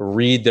just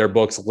read their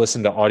books,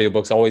 listen to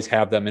audiobooks, always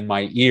have them in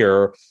my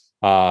ear,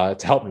 to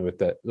help me with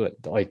that,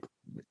 like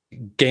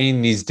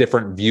gain these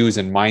different views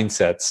and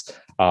mindsets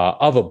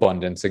of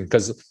abundance. And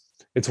because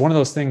it's one of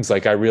those things,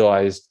 like I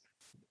realized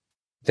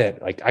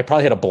that like I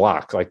probably had a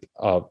block, like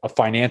a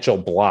financial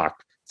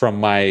block from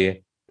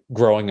my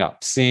growing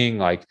up, seeing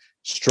like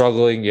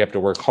struggling, you have to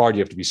work hard,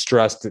 you have to be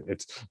stressed,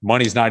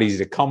 money's not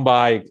easy to come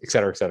by, et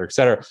cetera, et cetera, et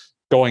cetera.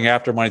 Going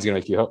after money is going to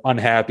make you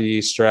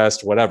unhappy,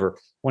 stressed, whatever.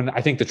 When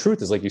I think the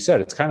truth is, like you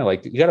said, it's kind of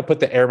like you got to put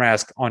the air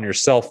mask on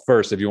yourself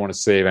first if you want to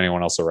save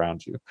anyone else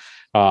around you.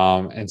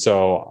 And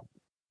so,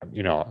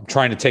 I'm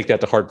trying to take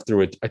that to heart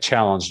through a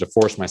challenge to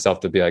force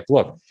myself to be like,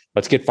 look,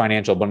 let's get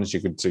financial abundance.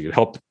 So you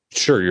help,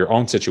 sure, your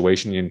own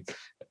situation,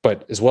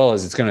 but as well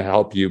as it's going to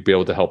help you be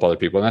able to help other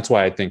people. And that's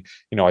why I think,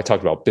 I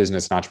talked about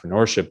business and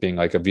entrepreneurship being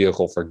like a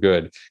vehicle for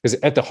good, because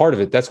at the heart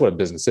of it, that's what a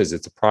business is.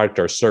 It's a product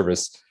or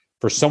service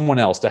for someone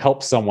else, to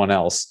help someone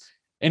else.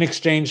 in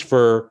exchange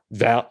for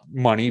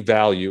money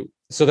value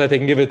so that they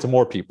can give it to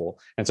more people.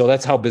 And so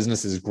that's how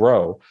businesses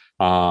grow.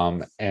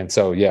 And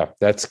so, yeah,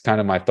 that's kind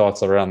of my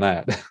thoughts around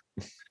that.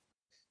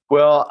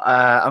 Well,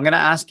 I'm going to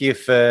ask you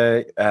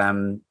for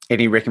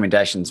any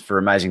recommendations for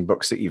amazing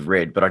books that you've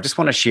read, but I just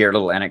want to share a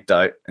little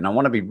anecdote, and I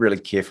want to be really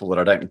careful that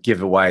I don't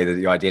give away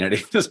the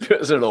identity of this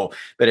person at all,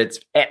 but it's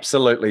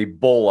absolutely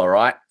baller,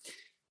 right?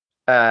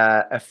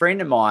 A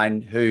friend of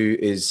mine who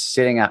is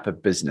setting up a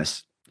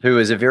business, who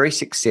is a very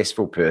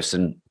successful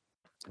person,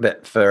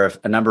 but for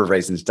a number of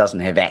reasons doesn't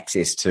have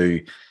access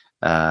to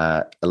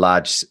a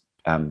large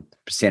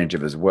percentage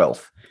of his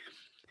wealth,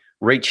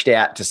 reached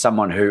out to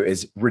someone who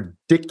is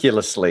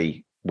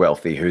ridiculously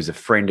wealthy, who's a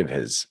friend of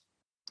his,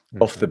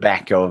 off the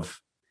back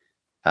of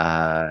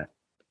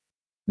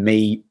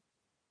me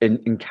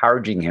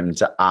encouraging him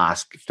to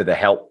ask for the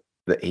help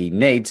that he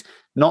needs,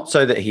 not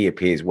so that he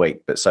appears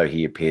weak, but so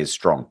he appears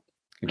strong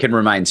and can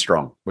remain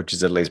strong, which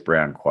is a Les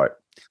Brown quote.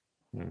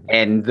 Mm-hmm.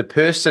 And the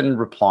person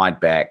replied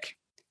back,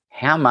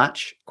 "How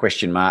much? ?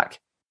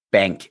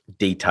 Bank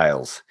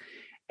details."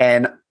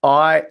 And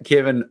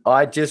Kevin,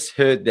 I just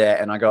heard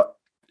that and I got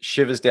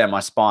shivers down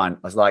my spine. I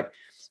was like,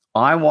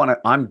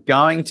 I'm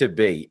going to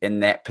be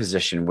in that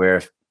position where,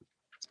 if,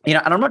 and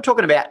I'm not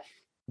talking about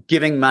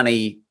giving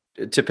money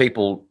to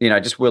people,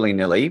 just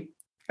willy-nilly.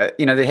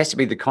 There has to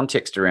be the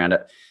context around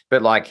it.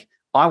 But like,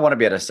 I want to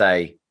be able to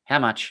say, how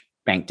much?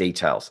 Bank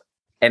details.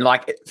 And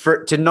like, for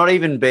it to not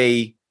even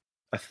be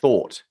a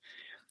thought.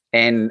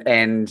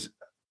 And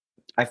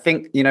I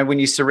think, when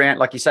you surround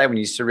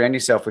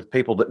yourself with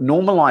people that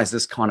normalize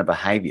this kind of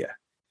behavior,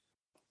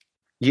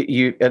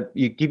 you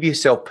give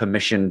yourself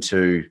permission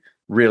to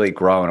really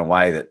grow in a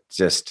way that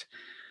just,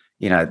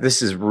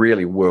 this is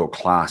really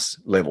world-class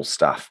level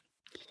stuff.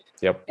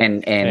 Yep.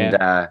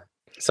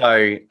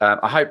 So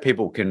I hope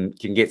people can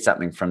get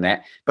something from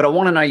that. But I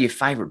want to know your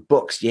favorite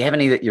books. Do you have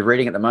any that you're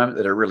reading at the moment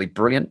that are really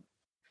brilliant?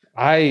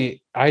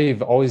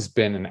 I've always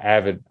been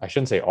I've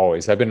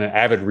been an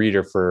avid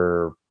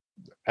reader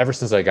ever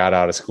since I got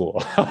out of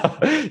school.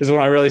 Is when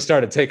I really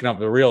started taking up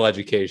the real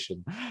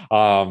education.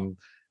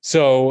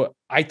 So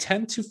I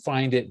tend to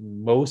find it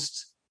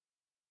most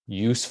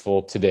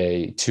useful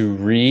today to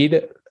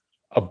read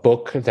a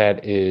book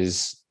that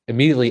is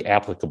immediately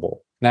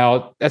applicable.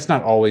 Now, that's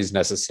not always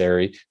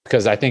necessary,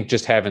 because I think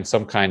just having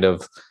some kind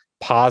of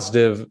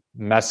positive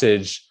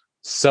message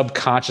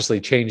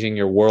subconsciously changing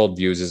your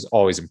worldviews is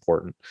always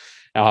important.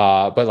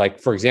 But like,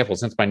 for example,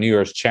 since my New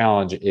Year's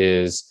challenge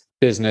is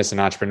business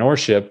and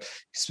entrepreneurship,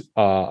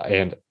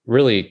 and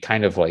really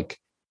kind of like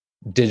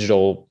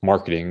digital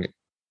marketing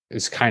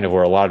is kind of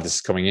where a lot of this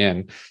is coming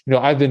in.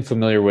 I've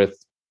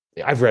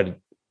read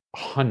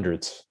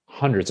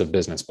hundreds of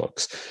business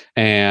books,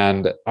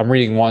 and I'm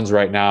reading ones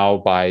right now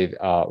by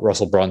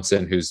Russell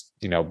Brunson, who's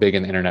big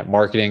in internet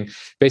marketing.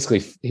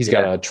 Basically, he's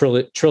got a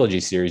trilogy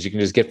series you can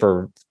just get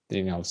for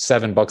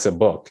 $7 a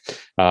book,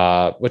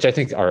 which I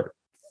think are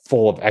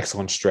full of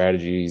excellent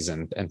strategies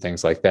and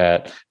things like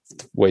that,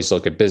 ways to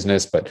look at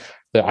business. But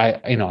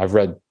I've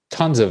read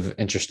tons of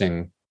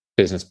interesting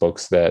business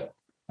books that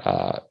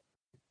I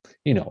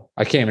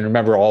can't even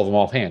remember all of them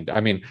offhand. I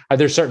mean,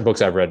 there's certain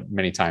books I've read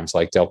many times,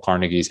 like Dale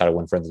Carnegie's How to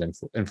Win Friends and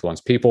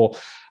Influence People,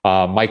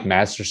 Mike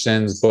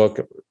Masterson's book,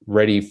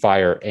 Ready,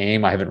 Fire,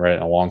 Aim. I haven't read it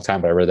in a long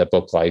time, but I read that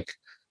book like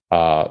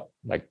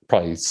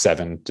probably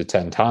 7 to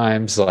 10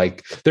 times.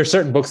 Like, there's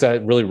certain books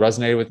that really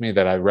resonated with me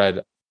that I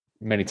read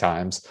many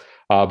times.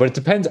 But it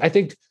depends. I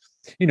think,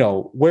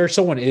 where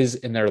someone is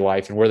in their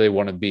life and where they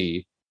want to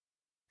be.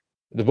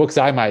 The books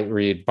I might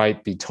read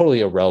might be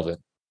totally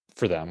irrelevant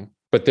for them,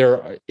 but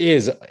there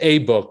is a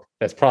book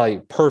that's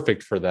probably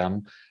perfect for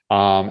them.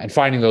 And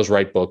finding those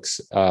right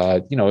books,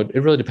 it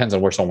really depends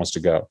on where someone wants to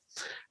go.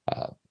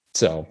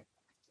 So,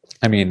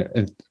 I mean,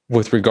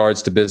 with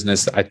regards to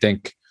business, I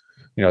think,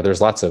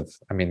 there's lots of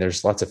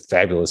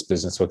fabulous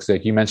business books.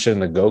 Like you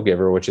mentioned, The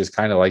Go-Giver, which is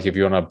kind of like, if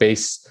you want to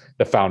base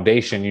the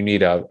foundation, you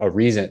need a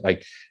reason.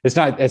 Like, it's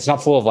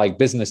not full of like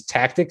business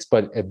tactics,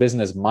 but a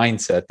business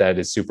mindset that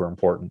is super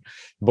important.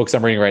 The books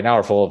I'm reading right now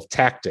are full of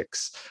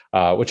tactics,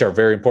 which are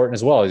very important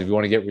as well, if you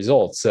want to get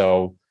results.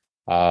 So,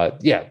 I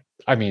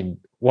mean,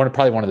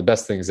 probably one of the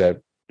best things that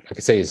I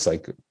could say is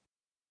like,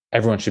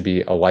 everyone should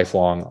be a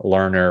lifelong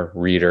learner,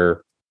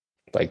 reader.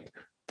 Like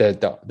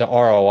the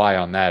ROI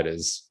on that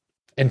is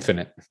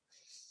infinite.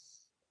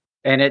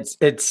 And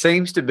it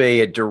seems to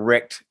be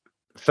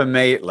for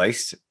me at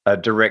least, a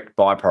direct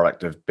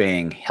byproduct of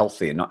being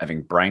healthy and not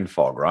having brain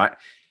fog, right?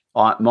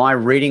 My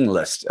reading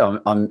list,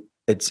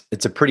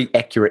 it's a pretty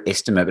accurate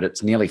estimate, but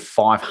it's nearly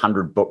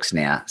 500 books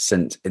now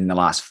in the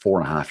last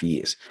 4.5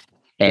 years.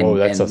 And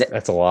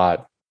that's a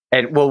lot.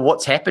 And well,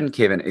 what's happened,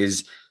 Kevin,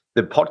 is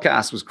the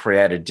podcast was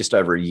created just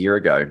over a year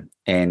ago,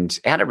 and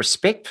out of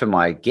respect for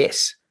my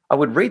guests, I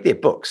would read their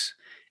books.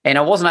 And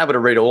I wasn't able to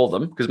read all of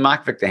them because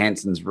Mark Victor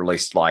Hansen's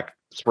released like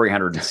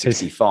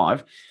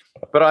 365,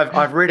 but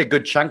I've read a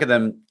good chunk of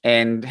them,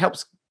 and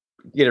helps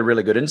get a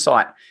really good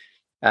insight.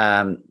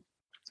 And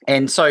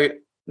so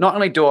not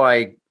only do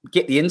I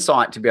get the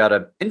insight to be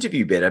able to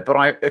interview better, but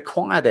I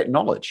acquire that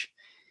knowledge.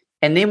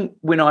 And then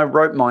when I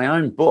wrote my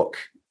own book,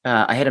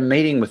 I had a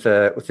meeting with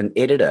an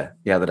editor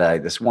the other day,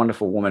 this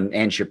wonderful woman,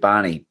 Anne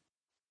Shabani,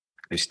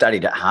 who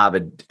studied at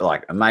Harvard,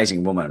 like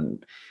amazing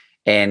woman.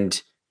 And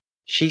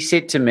she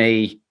said to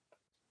me,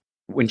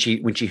 when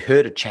she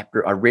heard a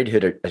chapter, I read her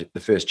the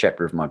first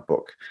chapter of my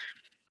book,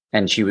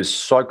 and she was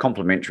so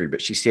complimentary,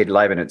 but she said,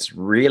 Laban, it's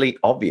really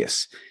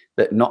obvious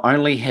that not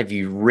only have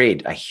you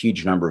read a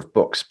huge number of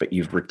books, but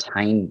you've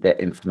retained that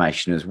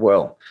information as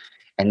well.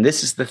 And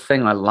this is the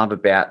thing I love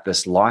about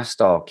this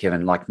lifestyle,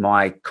 Kevin, like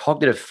my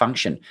cognitive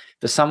function.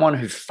 For someone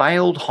who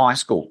failed high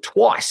school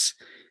twice,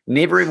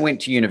 never even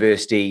went to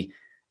university,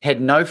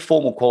 had no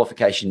formal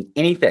qualification,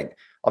 anything,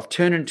 I've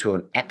turned into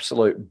an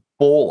absolute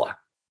baller.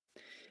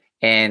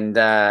 And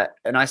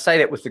I say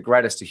that with the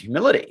greatest of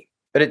humility,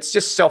 but it's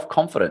just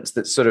self-confidence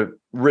that's sort of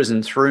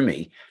risen through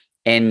me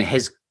and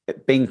has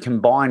been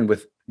combined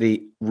with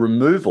the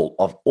removal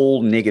of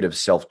all negative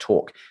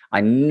self-talk.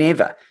 I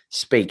never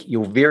speak.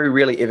 You'll very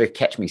rarely ever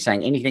catch me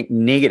saying anything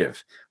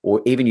negative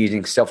or even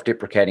using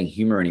self-deprecating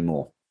humor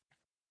anymore.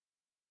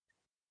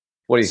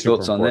 What are your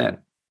thoughts on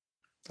that?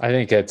 I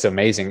think it's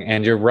amazing.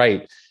 And you're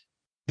right.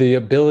 The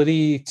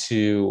ability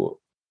to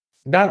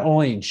not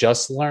only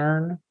just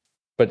learn,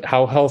 but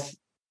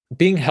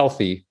being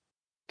healthy,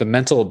 the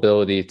mental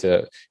ability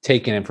to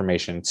take in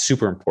information,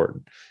 super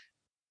important.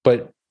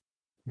 But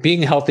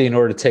being healthy in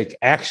order to take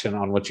action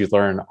on what you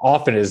learn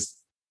often is,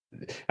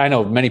 I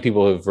know many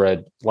people who've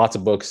read lots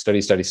of books,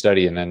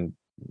 study, and then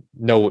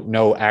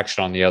no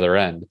action on the other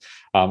end.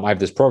 I have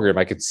this program.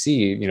 I could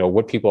see,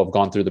 what people have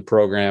gone through the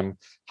program,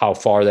 how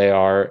far they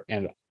are,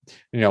 and,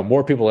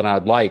 more people than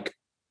I'd like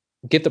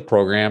get the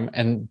program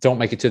and don't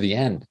make it to the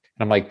end.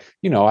 And I'm like,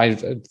 I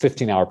have a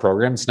 15-hour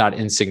program. It's not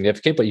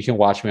insignificant, but you can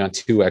watch me on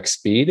 2x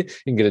speed.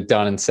 You can get it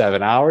done in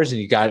 7 hours.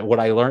 And you got what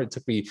I learned. It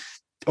took me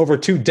over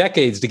 2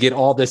 decades to get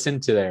all this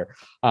into there.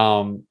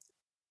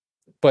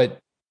 But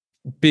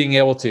being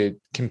able to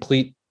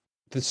complete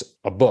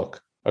a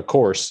book, a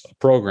course, a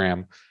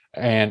program,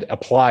 and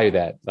apply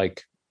that,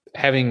 like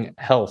having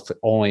health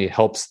only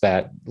helps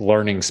that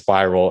learning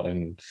spiral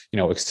and,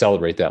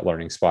 accelerate that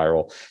learning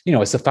spiral.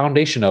 It's the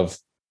foundation of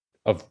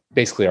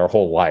basically our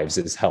whole lives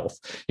is health,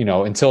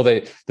 until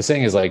the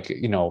saying is like,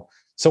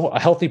 so a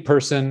healthy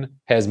person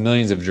has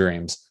millions of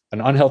dreams.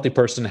 An unhealthy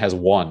person has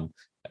one.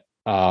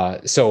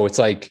 So it's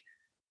like,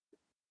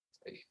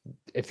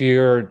 if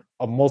you're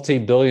a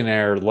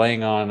multi-billionaire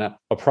laying on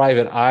a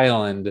private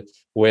island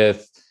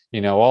with,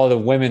 all the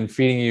women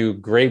feeding you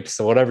grapes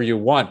or whatever you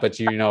want, but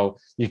you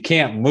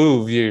can't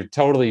move, you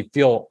totally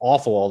feel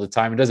awful all the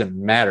time. It doesn't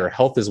matter.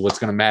 Health is what's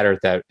going to matter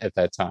at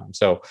that time.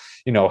 So,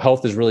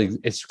 health is really,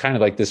 it's kind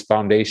of like this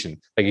foundation.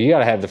 Like you got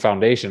to have the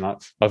foundation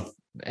of,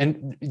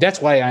 and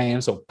that's why I am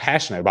so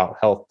passionate about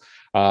health,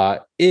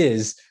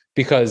 is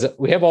because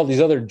we have all these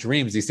other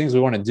dreams, these things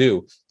we want to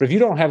do. But if you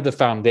don't have the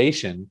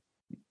foundation,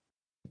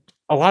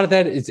 a lot of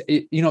that is,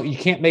 you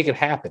can't make it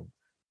happen.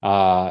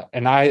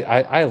 And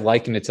I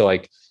liken it to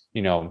like,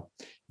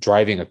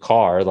 driving a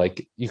car.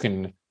 Like you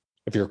can,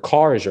 if your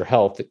car is your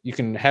health, you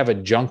can have a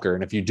junker.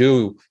 And if you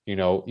do,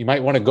 you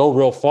might want to go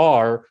real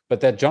far,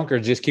 but that junker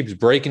just keeps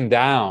breaking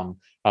down.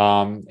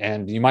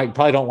 And you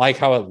probably don't like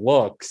how it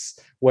looks.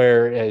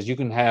 Whereas you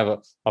can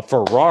have a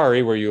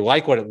Ferrari where you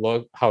like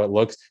how it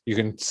looks. You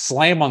can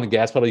slam on the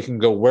gas pedal. You can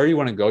go where you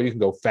want to go. You can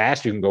go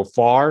fast. You can go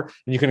far,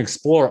 and you can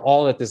explore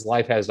all that this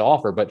life has to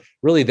offer. But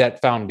really,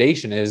 that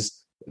foundation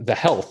is the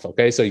health.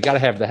 Okay, so you got to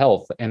have the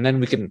health, and then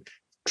we can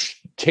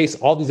chase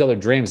all these other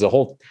dreams. The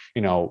whole,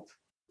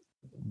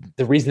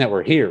 the reason that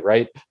we're here,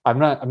 right? I'm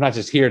not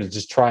just here to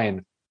just try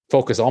and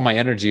focus all my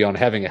energy on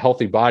having a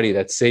healthy body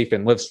that's safe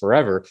and lives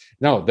forever.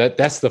 No,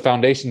 that's the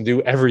foundation to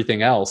do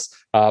everything else.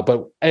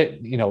 But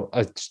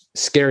a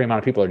scary amount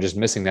of people are just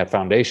missing that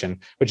foundation,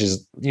 which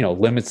is,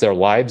 limits their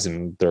lives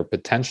and their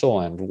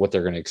potential and what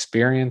they're going to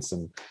experience.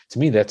 And to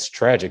me, that's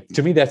tragic.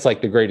 To me, that's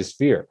like the greatest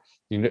fear.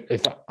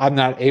 If I'm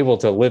not able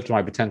to live to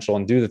my potential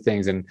and do the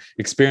things and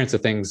experience the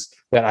things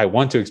that I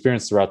want to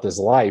experience throughout this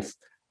life,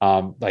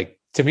 like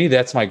to me,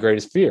 that's my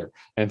greatest fear.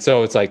 And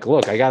so it's like,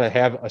 look, I got to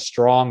have a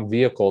strong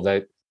vehicle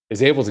that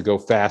is able to go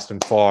fast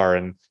and far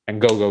and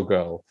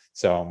go.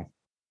 So,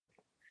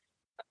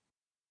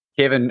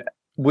 Kevin,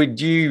 would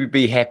you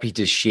be happy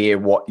to share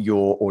what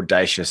your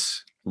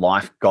audacious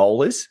life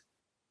goal is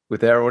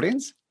with our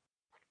audience?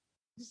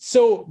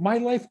 So my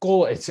life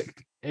goal, it's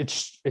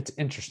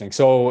interesting.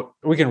 So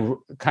we can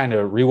kind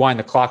of rewind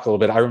the clock a little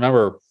bit. I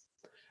remember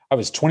I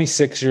was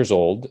 26 years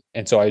old.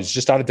 And so I was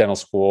just out of dental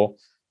school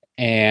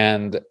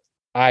and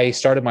I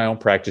started my own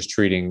practice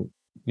treating,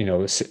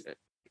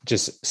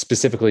 just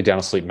specifically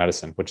dental sleep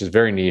medicine, which is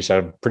very niche.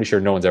 I'm pretty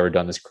sure no one's ever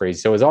done this crazy.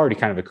 So it was already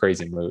kind of a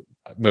crazy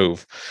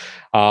move.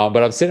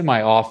 But I'm sitting in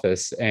my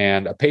office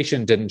and a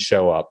patient didn't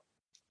show up.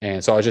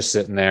 And so I was just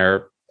sitting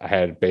there. I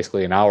had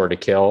basically an hour to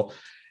kill.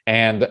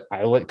 And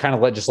I let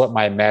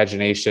my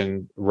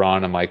imagination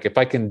run. I'm like, if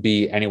I can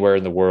be anywhere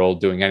in the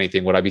world doing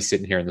anything, would I be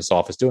sitting here in this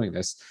office doing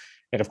this?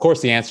 And of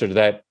course, the answer to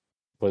that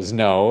was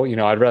no.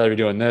 I'd rather be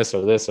doing this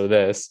or this or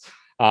this.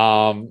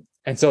 And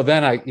so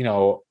then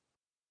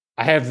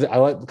I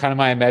let kind of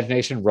my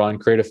imagination run,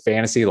 create a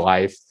fantasy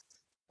life.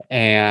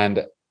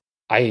 And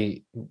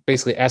I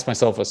basically asked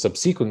myself a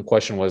subsequent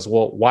question was,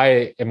 well,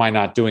 why am I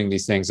not doing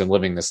these things and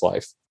living this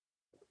life?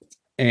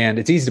 And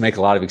it's easy to make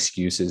a lot of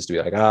excuses to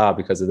be like,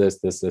 because of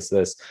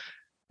this.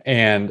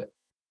 And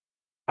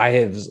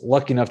I was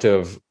lucky enough to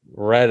have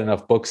read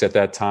enough books at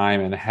that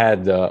time and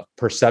had the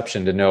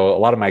perception to know a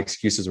lot of my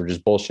excuses were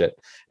just bullshit.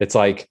 It's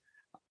like,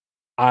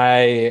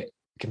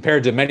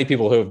 compared to many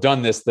people who have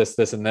done this,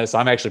 and this,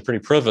 I'm actually pretty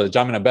privileged.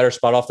 I'm in a better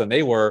spot off than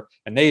they were,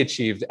 and they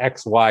achieved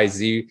X, Y,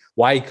 Z.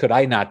 Why could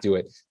I not do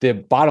it? The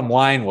bottom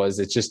line was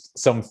it's just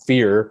some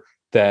fear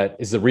that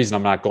is the reason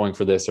I'm not going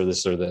for this or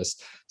this or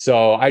this.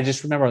 So I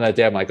just remember on that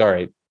day, I'm like, all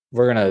right,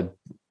 we're going to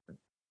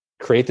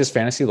create this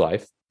fantasy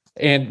life.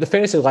 And the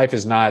fantasy life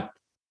is not,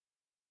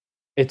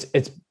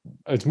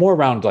 it's more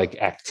around like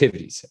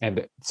activities.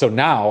 And so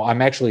now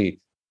I'm actually,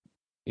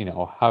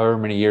 however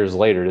many years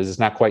later, this is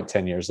not quite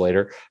 10 years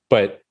later,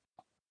 but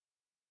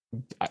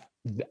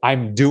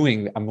I'm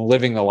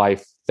living the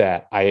life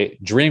that I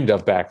dreamed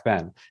of back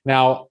then.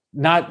 Now,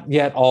 not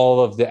yet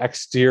all of the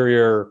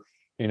exterior,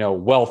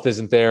 wealth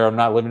isn't there. I'm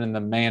not living in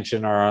the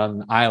mansion or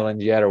on an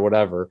island yet or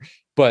whatever,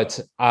 but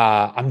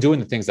I'm doing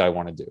the things that I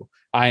want to do.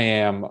 I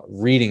am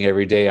reading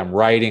every day. I'm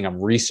writing,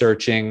 I'm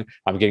researching,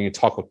 I'm getting to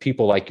talk with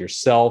people like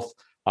yourself.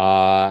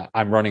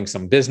 I'm running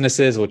some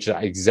businesses, which is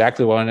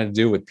exactly what I wanted to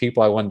do with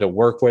people I wanted to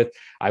work with.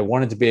 I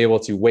wanted to be able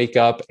to wake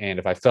up, and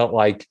if I felt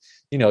like,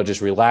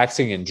 just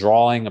relaxing and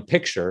drawing a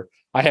picture,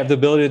 I have the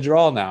ability to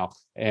draw now.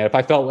 And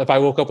if I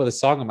woke up with a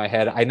song in my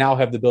head, I now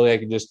have the ability, I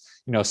can just,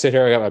 sit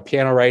here, I got my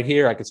piano right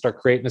here, I can start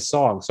creating a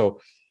song.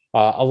 So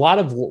a lot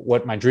of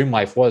what my dream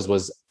life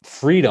was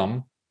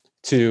freedom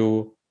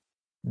to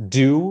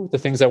do the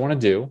things I want to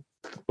do,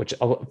 which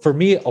for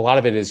me, a lot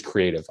of it is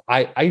creative.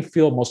 I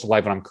feel most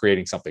alive when I'm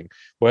creating something,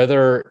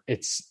 whether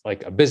it's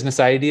like a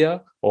business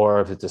idea, or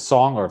if it's a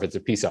song, or if it's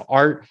a piece of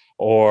art,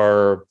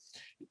 or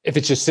if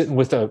it's just sitting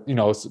with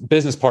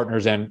business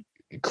partners and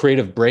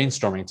creative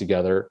brainstorming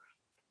together.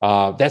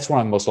 That's when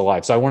I'm most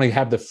alive. So I want to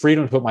have the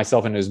freedom to put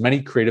myself into as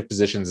many creative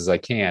positions as I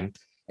can,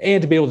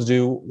 and to be able to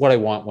do what I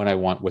want when I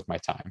want with my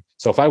time.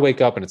 So if I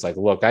wake up and it's like,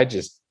 look, I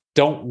just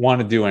don't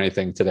want to do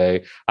anything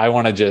today. I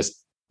want to just,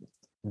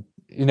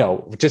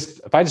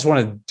 if I just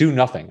want to do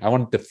nothing, I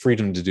want the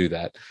freedom to do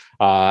that.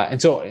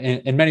 And so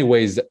in many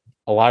ways,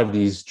 a lot of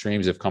these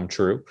dreams have come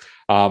true.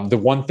 The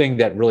one thing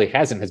that really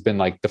hasn't has been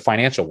like the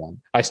financial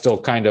one. I still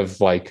kind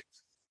of like,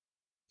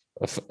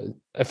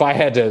 if I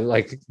had to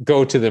like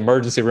go to the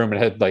emergency room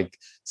and had like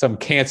some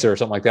cancer or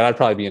something like that, I'd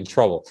probably be in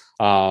trouble.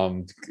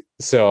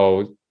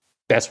 So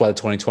that's why the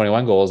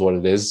 2021 goal is what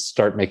it is.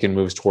 Start making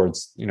moves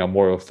towards,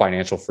 more of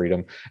financial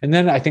freedom. And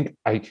then I think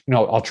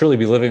I'll truly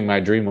be living my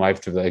dream life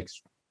to like,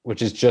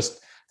 which is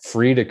just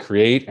free to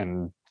create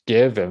and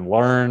give and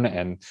learn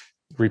and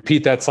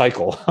repeat that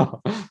cycle.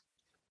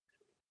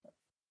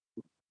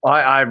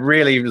 I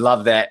really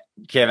love that,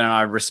 Kevin, and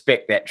I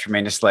respect that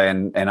tremendously,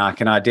 and I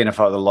can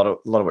identify with a lot of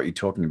what you're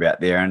talking about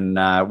there.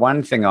 And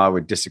one thing I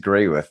would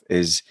disagree with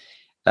is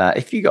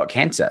if you got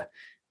cancer,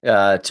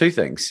 two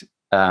things,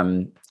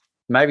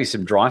 maybe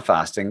some dry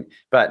fasting,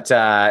 but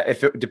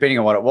depending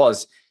on what it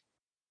was,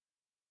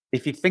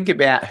 if you think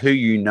about who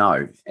you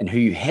know and who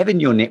you have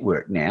in your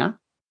network now,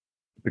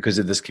 because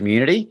of this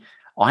community,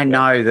 I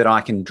know that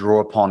I can draw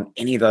upon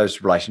any of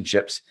those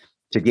relationships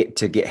to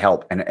get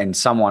help, and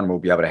someone will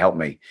be able to help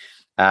me.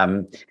 I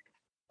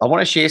want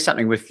to share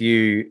something with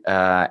you,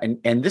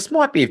 and this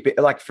might be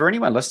like for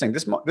anyone listening,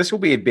 this will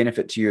be a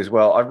benefit to you as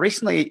well. I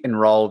recently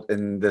enrolled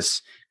in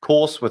this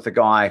course with a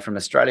guy from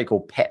Australia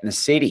called Pat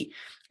Mesiti,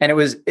 and it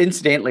was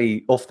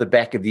incidentally off the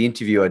back of the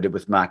interview I did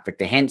with Mark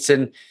Victor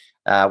Hansen.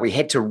 We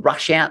had to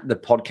rush out the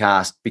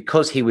podcast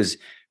because he was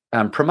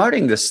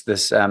promoting this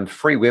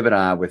free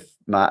webinar with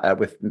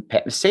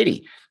Pat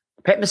Mesiti.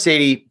 Pat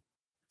Mesiti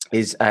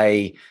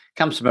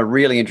comes from a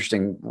really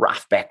interesting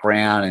rough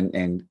background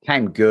and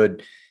came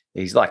good.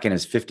 He's like in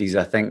his 50s,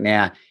 I think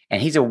now,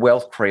 and he's a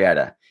wealth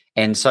creator.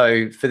 And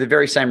so for the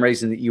very same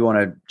reason that you want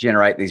to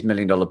generate these $1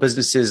 million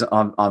businesses,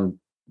 I'm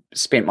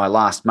spent my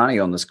last money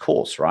on this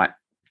course, right?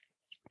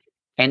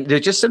 And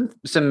there's just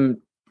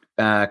some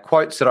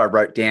quotes that I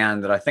wrote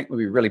down that I think would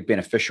be really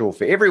beneficial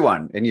for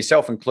everyone, and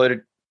yourself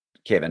included,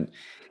 Kevin.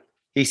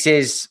 He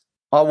says,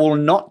 I will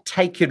not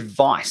take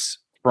advice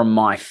from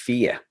my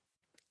fear.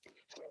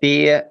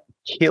 Fear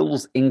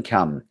kills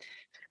income.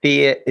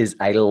 Fear is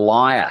a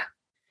liar.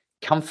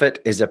 Comfort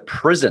is a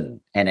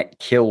prison, and it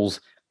kills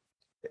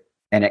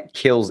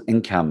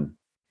income.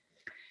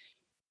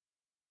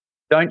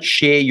 Don't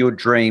share your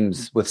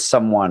dreams with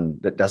someone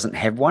that doesn't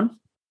have one.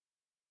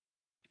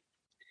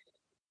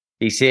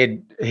 He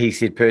said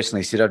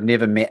personally, I've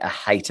never met a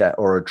hater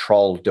or a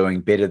troll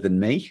doing better than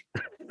me,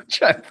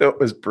 which I thought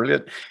was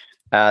brilliant.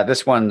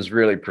 This one's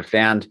really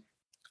profound.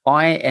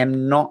 I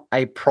am not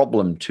a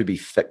problem to be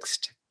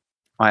fixed.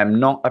 I am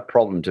not a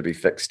problem to be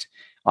fixed.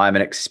 I am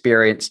an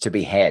experience to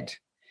be had.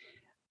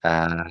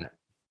 And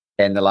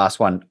the last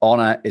one,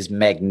 honor is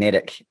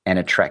magnetic and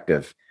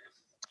attractive.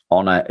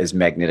 Honor is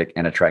magnetic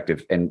and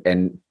attractive.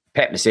 And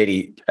Pat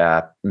Mesiti,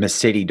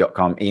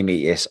 Mesiti.com,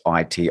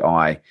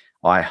 MESITI.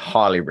 I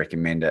highly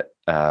recommend it.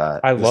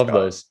 I love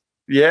those.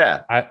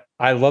 Yeah.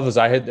 I love those.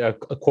 I had a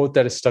quote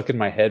that has stuck in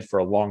my head for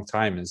a long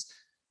time is,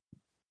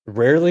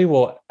 rarely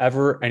will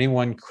ever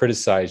anyone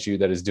criticize you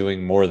that is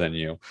doing more than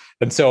you.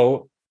 And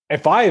so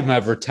if I am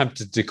ever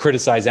tempted to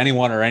criticize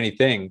anyone or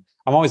anything,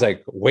 I'm always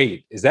like,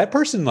 wait, is that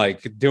person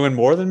like doing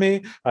more than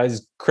me? I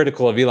was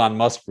critical of Elon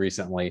Musk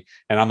recently,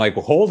 and I'm like,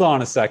 well, hold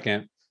on a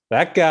second.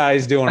 That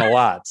guy's doing a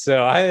lot.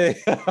 So I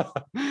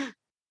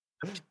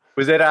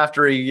was that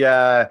after he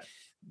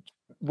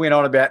went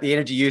on about the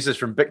energy uses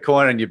from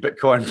Bitcoin and your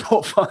Bitcoin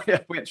portfolio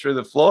went through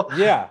the floor?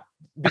 Yeah,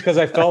 because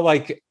I felt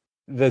like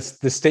the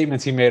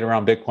statements he made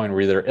around Bitcoin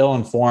were either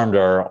ill-informed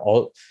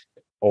or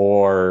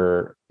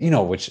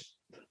which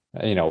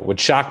would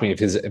shock me if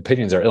his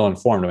opinions are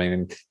ill-informed. I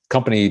mean, the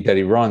company that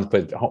he runs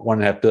put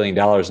 $1.5 billion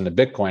into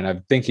Bitcoin.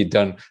 I think he'd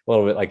done a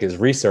little bit like his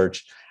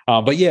research.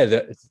 But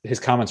yeah,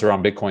 his comments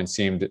around Bitcoin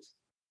seemed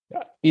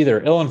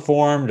either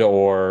ill-informed,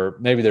 or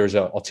maybe there's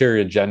an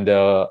ulterior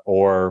agenda,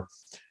 or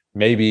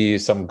maybe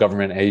some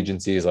government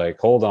agencies like,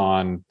 hold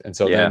on. And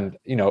so then,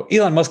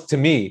 Elon Musk to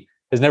me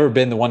has never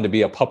been the one to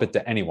be a puppet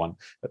to anyone.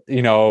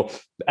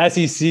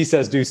 SEC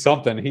says do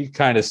something, he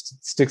kind of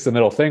sticks the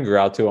middle finger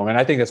out to him. And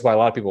I think that's why a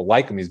lot of people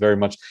like him. He's very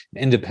much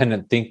an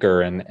independent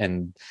thinker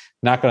and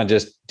not going to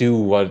just do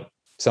what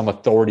some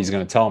authority is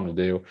going to tell him to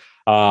do.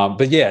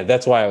 But yeah,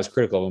 that's why I was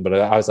critical of him. But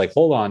I was like,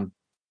 hold on,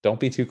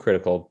 don't be too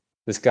critical.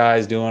 This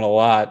guy's doing a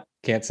lot.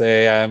 Can't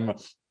say I'm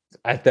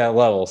at that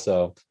level.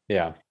 So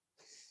yeah.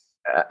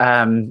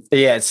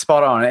 It's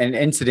spot on. And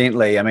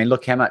incidentally, I mean,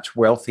 look how much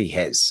wealth he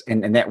has,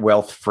 and that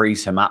wealth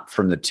frees him up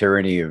from the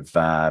tyranny of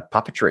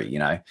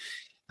puppetry.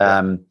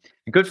 A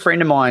good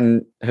friend of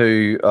mine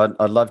who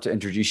I'd love to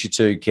introduce you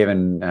to,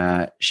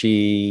 Kevin,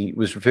 she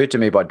was referred to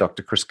me by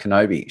Dr. Chris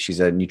Kenobi. She's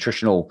a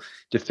nutritional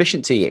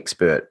deficiency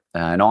expert,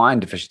 an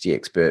iron deficiency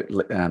expert,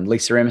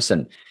 Lisa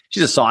Emerson.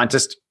 She's a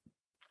scientist,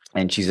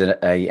 and she's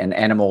an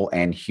animal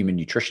and human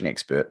nutrition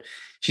expert.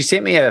 She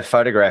sent me a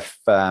photograph.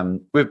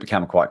 We've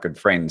become quite good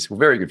friends. We're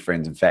very good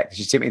friends, in fact.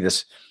 She sent me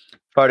this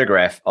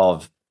photograph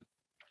of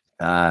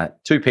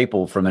two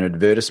people from an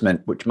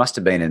advertisement, which must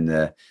have been in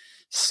the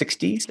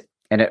 60s.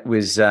 And it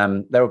was,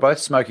 they were both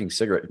smoking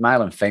cigarettes,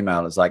 male and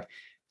female. It's like,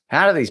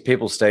 how do these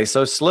people stay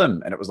so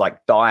slim? And it was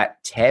like Diet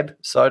Tab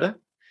soda.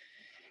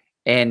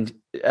 And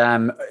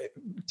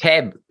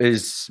Tab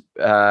is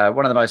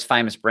one of the most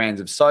famous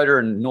brands of soda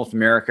in North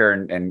America.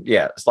 And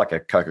yeah, it's like a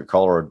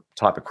Coca-Cola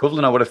type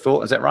equivalent, I would have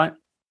thought. Is that right?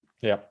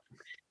 Yeah.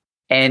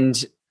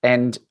 And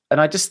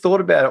I just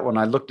thought about it when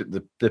I looked at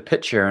the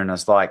picture, and I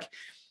was like,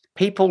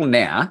 people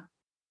now,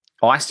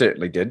 I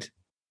certainly did,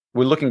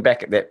 we're looking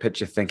back at that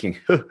picture thinking,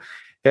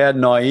 how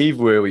naive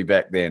were we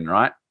back then,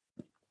 right?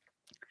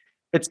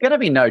 It's going to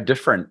be no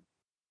different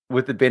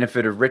with the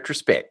benefit of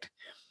retrospect.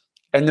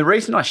 And the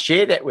reason I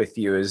share that with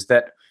you is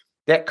that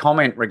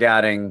comment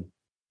regarding,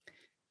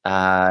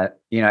 our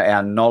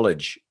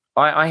knowledge.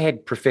 I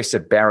had Professor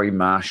Barry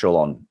Marshall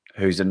on,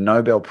 who's a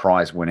Nobel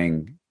Prize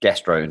winning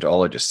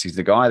gastroenterologist. He's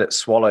the guy that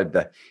swallowed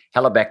the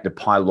Helicobacter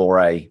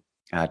pylori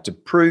to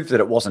prove that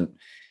it wasn't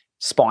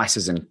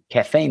spices and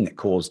caffeine that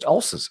caused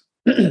ulcers.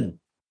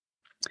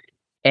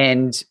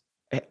 And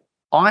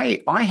I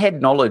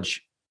had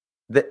knowledge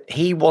that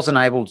he wasn't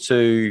able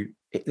to,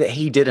 that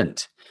he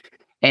didn't.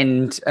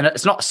 And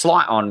it's not a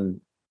slight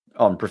on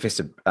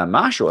Professor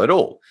Marshall at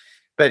all,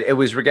 but it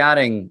was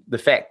regarding the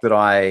fact that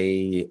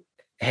I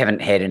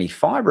haven't had any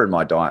fiber in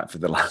my diet for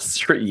the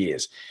last 3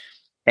 years.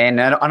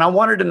 And I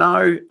wanted to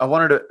know,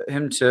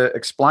 him to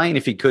explain,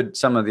 if he could,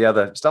 some of the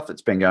other stuff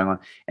that's been going on.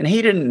 And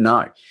he didn't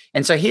know.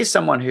 And so here's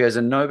someone who has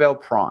a Nobel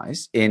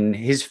Prize in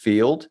his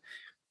field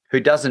who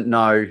doesn't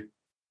know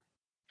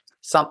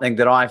something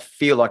that I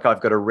feel like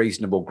I've got a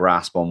reasonable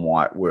grasp on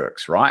why it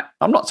works, right?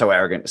 I'm not so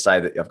arrogant to say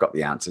that I've got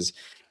the answers,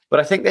 but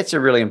I think that's a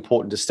really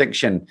important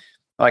distinction.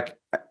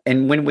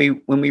 And when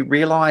we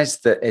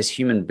realize that as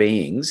human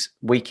beings,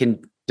 we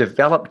can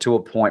develop to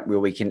a point where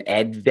we can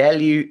add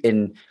value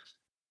in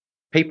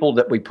people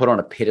that we put on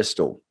a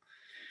pedestal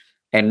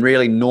and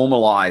really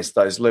normalize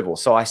those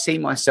levels. So I see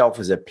myself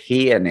as a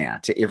peer now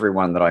to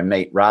everyone that I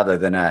meet, rather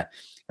than a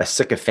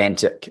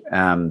sycophantic,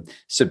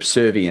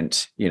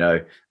 subservient,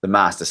 the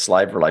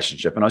master-slave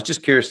relationship. And I was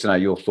just curious to know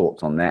your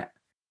thoughts on that.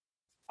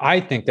 I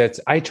think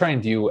I try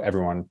and view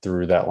everyone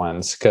through that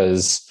lens,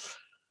 because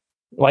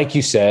like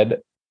you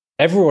said,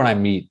 everyone I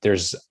meet,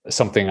 there's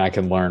something I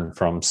can learn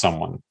from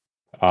someone.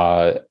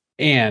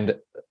 And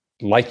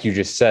like you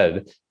just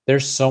said,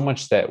 there's so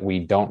much that we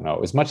don't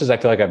know. As much as I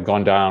feel like I've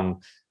gone down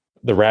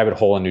the rabbit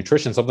hole in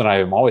nutrition, something I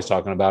am always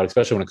talking about,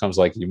 especially when it comes,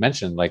 like you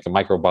mentioned, like a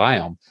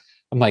microbiome.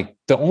 I'm like,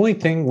 the only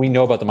thing we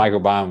know about the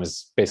microbiome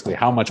is basically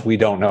how much we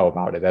don't know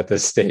about it at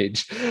this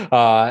stage.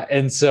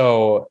 And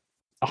so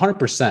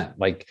 100%,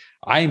 like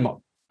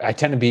I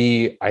tend to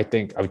be, I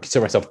think I would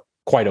consider myself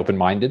quite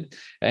open-minded,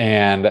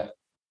 and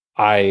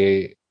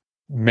I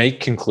make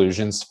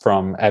conclusions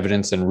from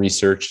evidence and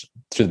research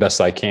to the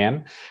best I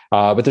can.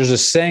 But there's a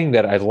saying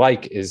that I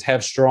like is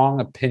have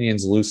strong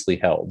opinions loosely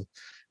held.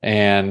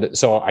 And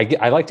so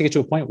I like to get to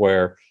a point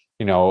where,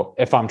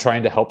 if I'm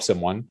trying to help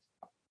someone,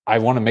 I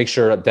want to make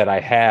sure that I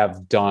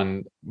have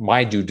done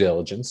my due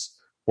diligence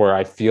where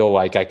I feel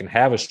like I can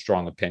have a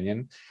strong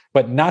opinion,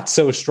 but not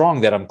so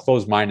strong that I'm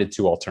closed-minded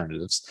to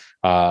alternatives.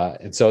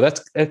 And so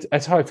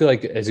that's how I feel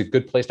like is a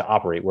good place to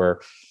operate,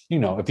 where,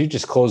 if you're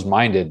just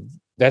closed-minded,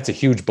 that's a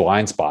huge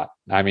blind spot.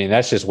 I mean,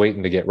 that's just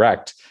waiting to get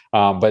wrecked.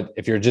 But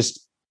if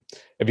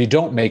you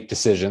don't make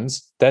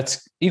decisions,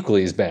 that's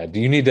equally as bad.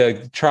 You need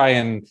to try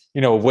and,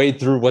 wade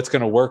through what's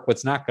going to work,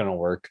 what's not going to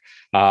work.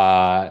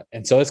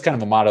 And so it's kind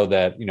of a motto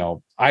that,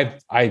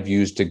 I've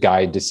used to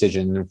guide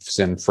decisions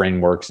and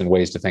frameworks and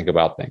ways to think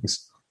about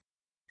things.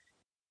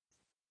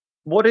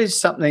 What is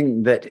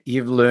something that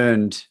you've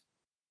learned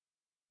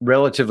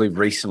relatively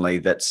recently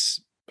that's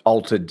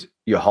altered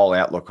your whole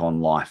outlook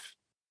on life,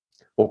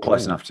 or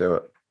close enough to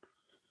it?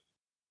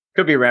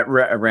 Could be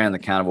around the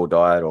carnivore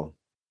diet, or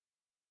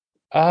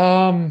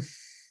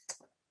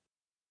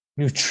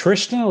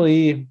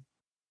nutritionally,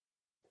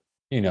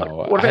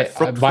 what about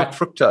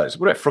fructose?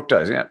 What about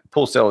fructose? Yeah,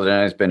 Paul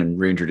Saladino has been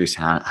reintroduced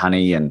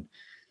honey, and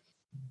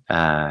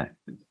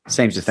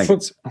seems to think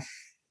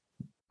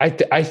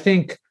I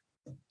think.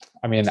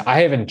 I mean, I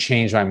haven't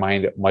changed my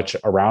mind much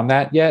around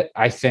that yet.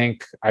 I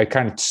think I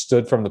kind of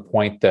stood from the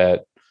point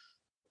that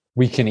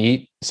we can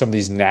eat some of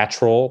these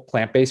natural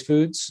plant-based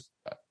foods.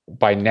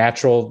 By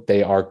natural,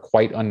 they are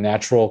quite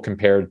unnatural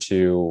compared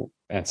to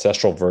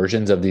ancestral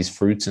versions of these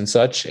fruits and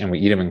such, and we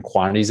eat them in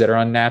quantities that are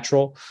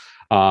unnatural.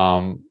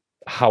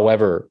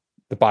 However,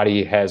 the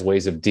body has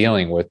ways of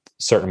dealing with a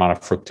certain amount of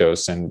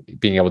fructose and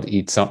being able to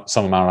eat some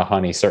amount of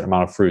honey, certain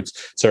amount of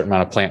fruits, certain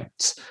amount of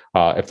plants,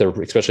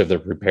 especially if they're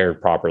prepared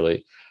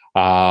properly.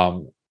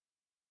 But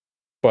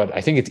I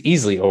think it's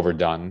easily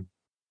overdone.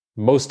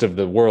 Most of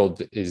the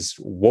world is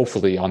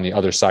woefully on the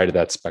other side of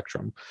that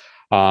spectrum.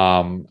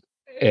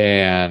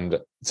 And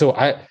so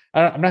I'm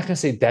not going to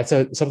say that's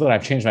something that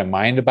I've changed my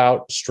mind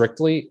about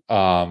strictly.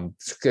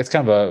 It's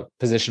kind of a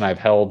position I've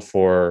held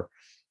for,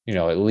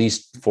 at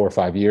least 4 or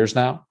 5 years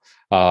now.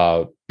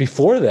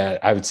 Before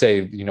that, I would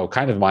say,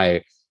 kind of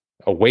my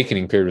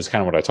awakening period was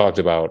kind of what I talked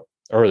about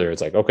earlier.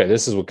 It's like, okay,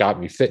 this is what got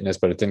me fitness,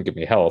 but it didn't get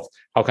me health.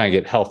 How can I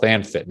get health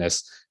and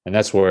fitness? And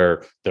that's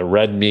where the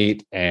red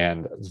meat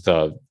and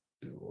the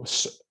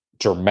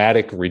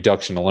dramatic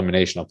reduction,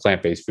 elimination of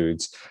plant-based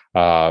foods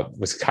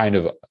was kind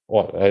of,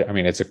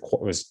 it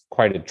was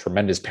quite a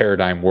tremendous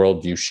paradigm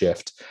worldview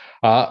shift.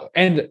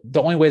 And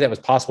the only way that was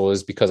possible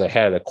is because I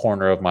had a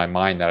corner of my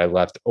mind that I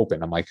left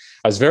open. I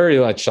was very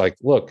much like,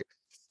 look,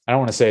 I don't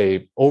want to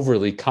say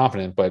overly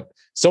confident, but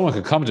someone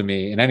could come to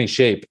me in any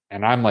shape.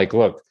 And I'm like,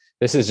 look,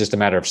 this is just a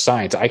matter of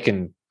science.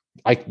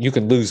 You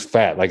can lose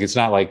fat. Like, it's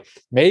not like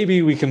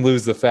maybe we can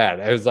lose the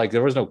fat. It was like,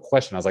 there was no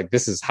question. I was like,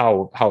 this is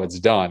how it's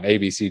done, A,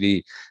 B, C,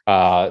 D.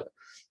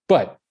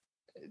 But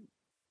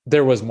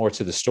there was more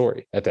to the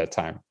story at that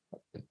time,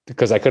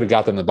 because I could have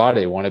got them the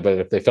body they wanted, but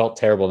if they felt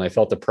terrible and they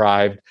felt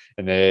deprived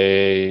and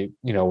they,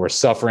 were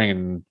suffering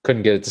and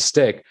couldn't get it to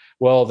stick,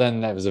 well,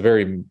 then that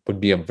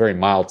would be a very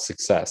mild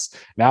success.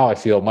 Now I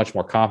feel much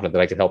more confident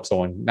that I could help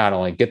someone not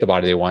only get the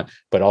body they want,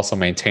 but also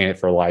maintain it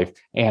for life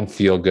and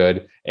feel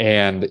good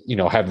and,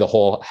 have the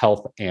whole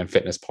health and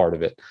fitness part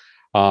of it.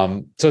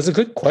 So it's a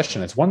good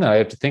question. It's one that I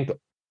have to think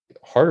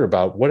harder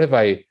about. What have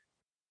I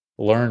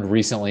learned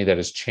recently that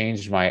has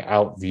changed my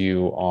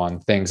outview on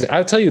things?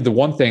 I'll tell you the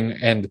one thing,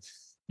 and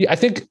I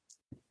think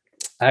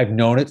I've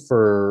known it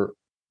for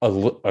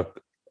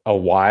a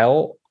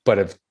while, but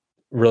I've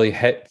really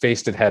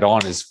faced it head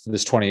on is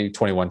this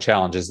 2021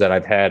 challenge, is that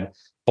I've had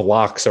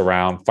blocks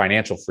around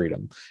financial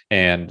freedom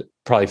and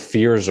probably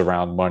fears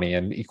around money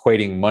and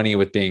equating money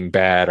with being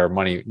bad, or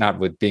money not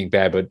with being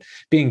bad, but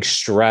being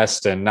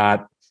stressed and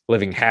not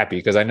living happy.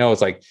 Because I know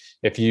it's like,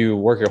 if you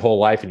work your whole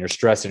life and you're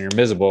stressed and you're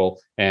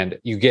miserable and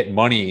you get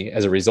money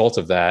as a result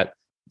of that,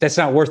 that's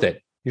not worth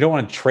it. You don't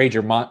want to trade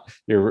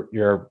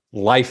your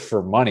life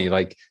for money.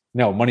 Like,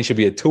 no, money should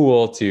be a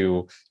tool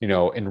to,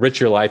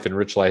 enrich your life,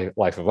 enrich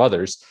life of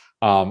others.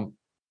 So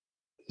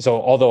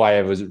although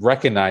I was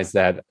recognized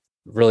that,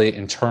 really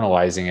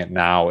internalizing it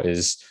now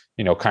is,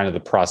 kind of the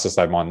process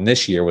I'm on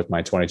this year with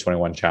my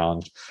 2021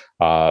 challenge.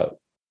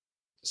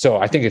 So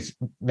I think it's,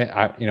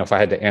 if I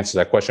had to answer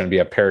that question, it'd be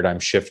a paradigm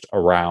shift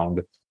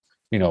around,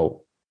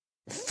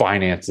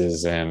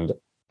 finances and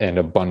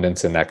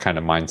abundance and that kind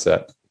of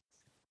mindset.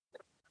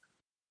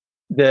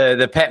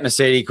 The Pat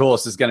Mesiti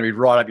course is going to be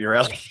right up your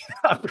alley.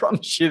 I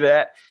promise you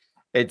that.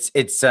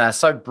 It's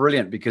so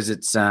brilliant because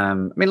it's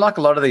like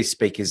a lot of these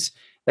speakers,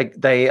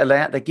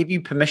 they give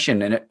you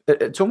permission, and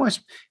it's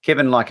almost,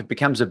 Kevin, like it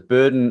becomes a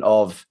burden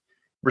of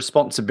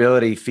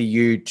responsibility for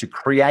you to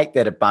create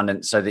that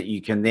abundance so that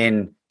you can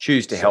then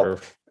choose to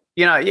help.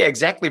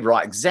 Exactly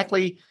right,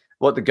 exactly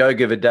what the Go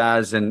Giver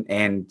does, and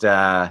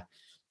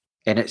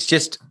it's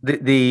just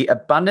the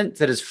abundance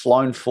that has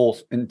flown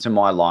forth into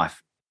my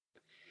life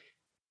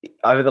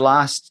over the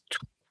last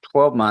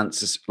 12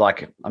 months. Is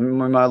like,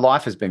 my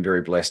life has been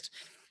very blessed,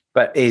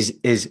 but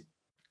is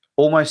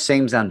almost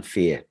seems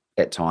unfair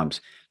at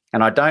times.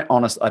 And I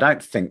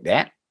don't think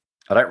that.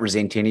 I don't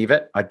resent any of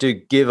it. I do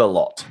give a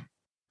lot,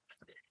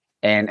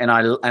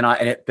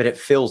 but it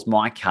fills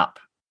my cup.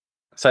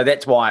 So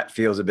that's why it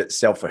feels a bit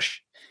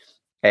selfish.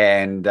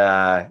 And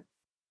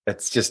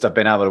it's just, I've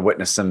been able to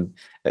witness some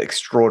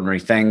extraordinary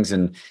things.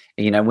 And,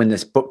 when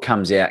this book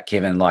comes out,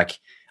 Kevin, like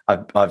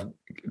I've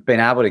been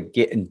able to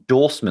get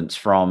endorsements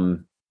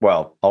from,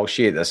 well, I'll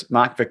share this.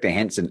 Mark Victor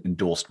Hansen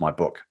endorsed my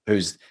book,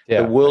 who's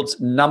the world's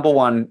number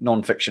one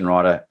nonfiction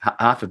writer,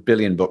 500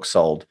 million books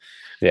sold.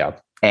 Yeah.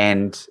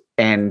 And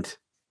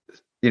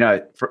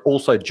for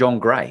also John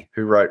Gray,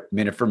 who wrote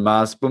Men Are From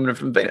Mars, Women Are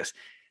From Venus.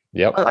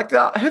 Yep. Like,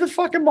 who the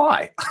fuck am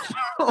I?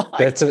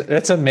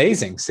 That's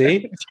amazing.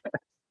 See?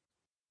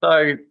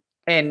 So,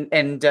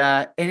 and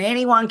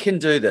anyone can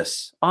do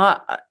this. I'm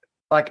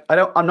not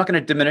going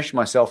to diminish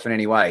myself in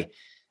any way,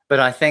 but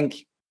I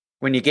think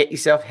when you get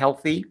yourself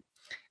healthy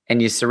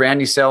and you surround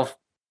yourself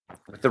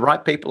with the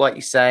right people, like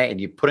you say, and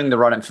you're putting the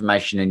right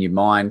information in your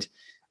mind,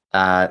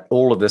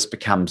 all of this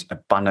becomes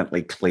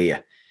abundantly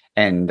clear,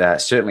 and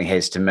certainly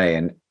has to me.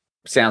 And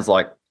sounds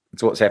like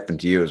it's what's happened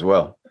to you as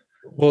well.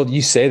 Well,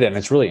 you say that, and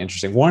it's really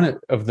interesting. One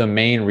of the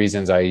main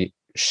reasons I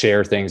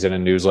share things in a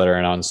newsletter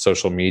and on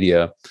social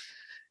media,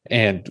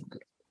 and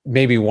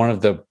maybe one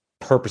of the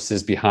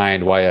purposes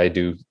behind why I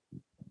do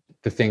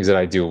the things that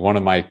I do, one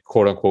of my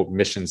quote unquote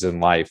missions in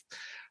life,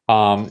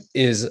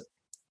 is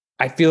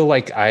I feel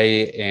like I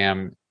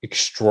am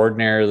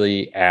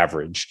extraordinarily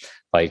average.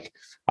 Like,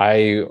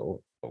 I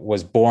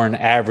was born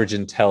average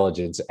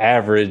intelligence,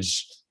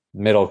 average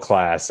middle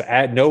class,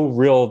 no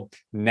real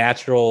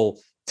natural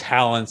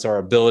talents or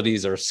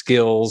abilities or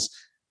skills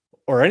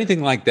or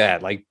anything like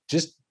that. Like,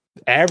 just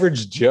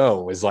average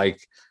Joe is like,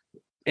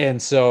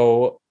 and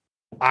so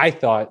I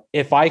thought,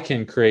 if I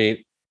can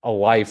create a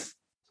life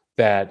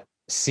that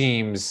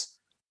seems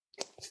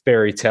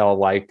fairy tale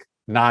like,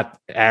 not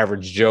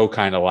average Joe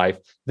kind of life,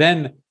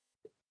 then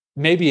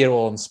maybe it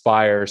will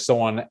inspire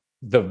someone,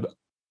 the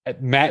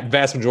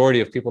vast majority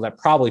of people that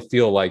probably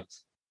feel like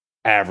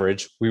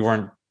average. We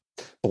weren't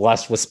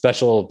blessed with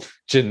special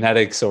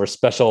genetics or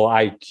special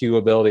IQ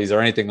abilities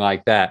or anything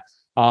like that.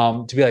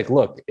 To be like,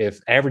 look, if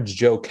average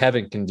Joe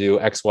Kevin can do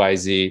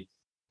XYZ,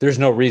 there's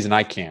no reason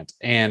I can't.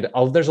 And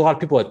there's a lot of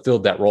people that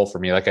filled that role for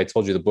me. Like I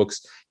told you, the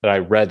books that I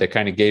read that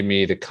kind of gave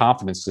me the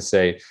confidence to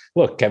say,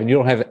 look, Kevin, you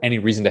don't have any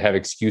reason to have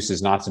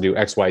excuses not to do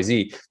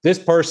XYZ. This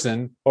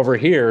person over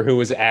here who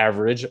is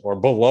average or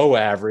below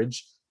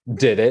average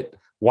did it.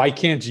 Why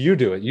can't you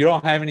do it? You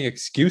don't have any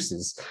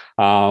excuses.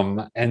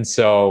 And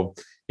so,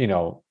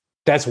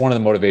 that's one of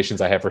the motivations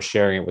I have for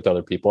sharing it with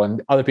other people.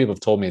 And other people have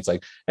told me, it's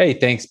like, hey,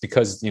 thanks,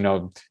 because,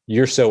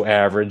 you're so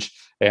average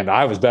and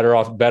I was better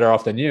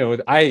off than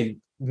you. I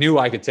knew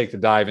I could take the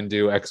dive and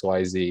do X,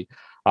 Y, Z.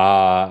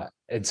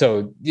 And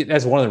so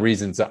that's one of the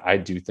reasons that I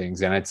do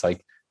things. And it's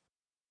like,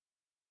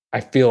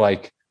 I feel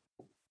like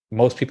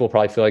most people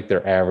probably feel like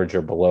they're average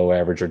or below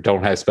average or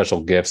don't have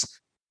special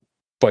gifts,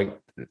 but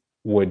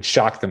would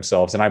shock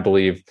themselves. And I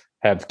believe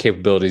have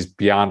capabilities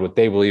beyond what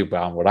they believe,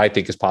 beyond what I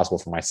think is possible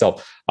for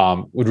myself,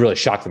 would really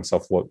shock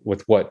themselves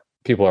with what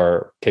people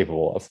are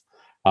capable of.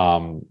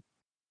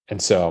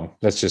 And so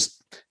that's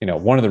just,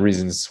 one of the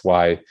reasons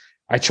why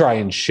I try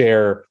and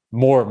share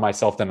more of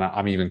myself than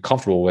I'm even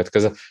comfortable with,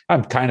 because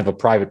I'm kind of a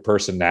private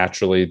person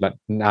naturally, but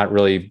not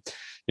really,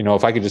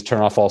 if I could just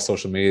turn off all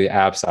social media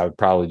apps, I would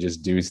probably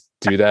just do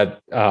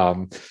that.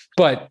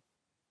 But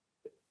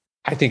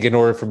I think in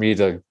order for me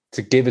to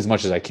give as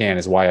much as I can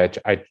is why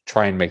I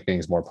try and make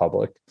things more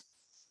public.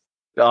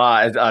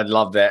 I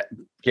love that,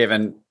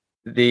 Kevin.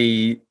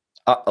 The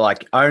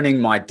like owning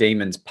my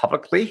demons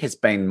publicly has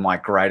been my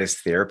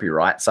greatest therapy,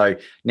 right? So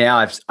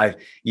now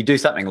you do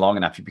something long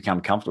enough, you become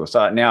comfortable.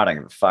 So now I don't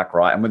give a fuck,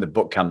 right? And when the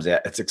book comes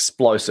out, it's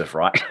explosive,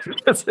 right?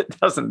 Because it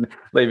doesn't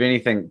leave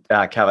anything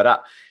covered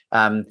up.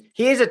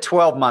 Here's a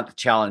 12-month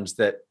challenge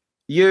that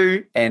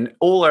you and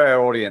all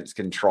our audience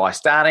can try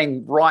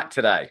starting right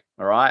today,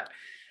 all right?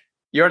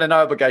 You're under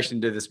no obligation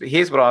to do this, but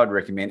here's what I would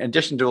recommend. In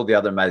addition to all the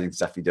other amazing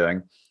stuff you're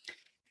doing,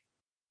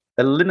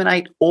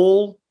 eliminate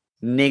all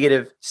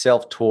negative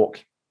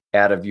self-talk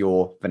out of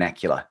your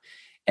vernacular.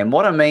 And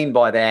what I mean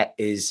by that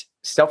is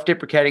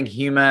self-deprecating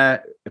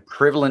humor,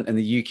 prevalent in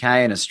the UK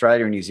and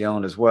Australia and New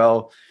Zealand as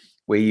well,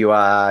 where you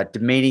are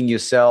demeaning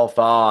yourself.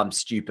 Oh, I'm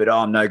stupid. Oh,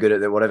 I'm no good at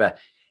that, whatever.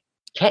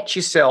 Catch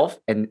yourself,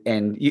 and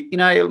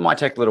it might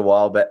take a little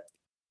while, but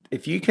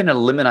if you can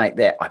eliminate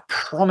that, I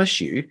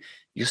promise you,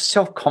 your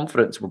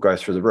self-confidence will go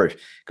through the roof,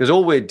 because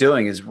all we're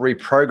doing is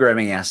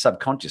reprogramming our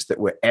subconscious that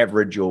we're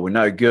average or we're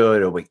no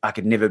good, or I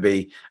could never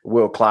be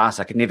world-class.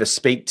 I could never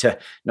speak to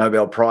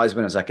Nobel Prize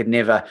winners. I could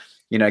never,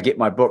 get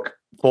my book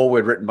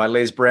Forward written by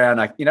Les Brown.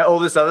 All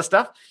this other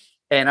stuff.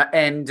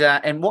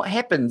 And what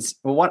happens,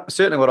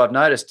 certainly what I've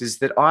noticed is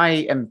that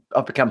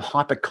I've become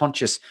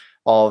hyper-conscious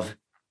of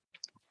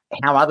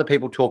how other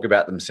people talk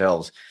about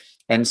themselves.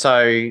 And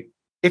so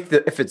if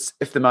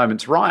the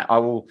moment's right, I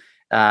will,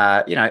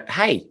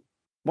 hey,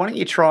 why don't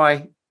you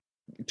try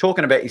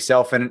talking about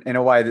yourself in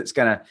a way that's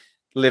going to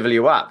level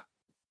you up,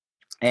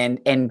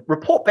 and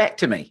report back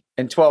to me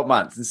in 12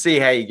 months and see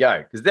how you go,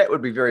 because that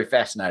would be very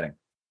fascinating.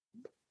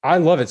 I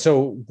love it.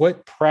 So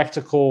what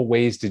practical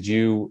ways did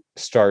you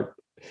start?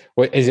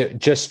 What is it?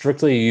 Just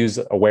strictly use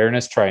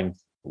awareness, try and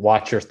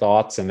watch your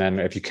thoughts. And then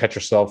if you catch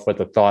yourself with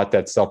a thought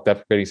that's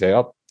self-deprecating, say,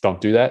 oh,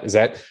 don't do that. Is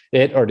that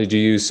it? Or did you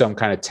use some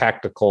kind of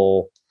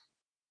tactical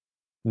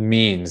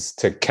means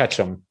to catch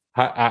them?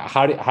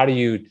 How do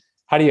you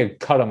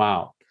cut them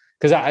out?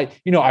 Because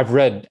I've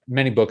read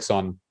many books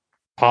on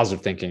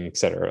positive thinking, et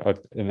cetera,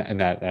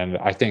 and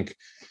I think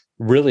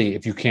really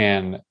if you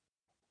can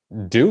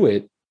do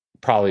it,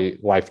 probably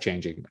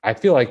life-changing. I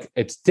feel like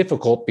it's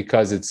difficult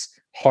because it's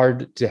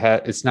hard to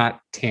have, it's not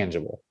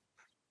tangible.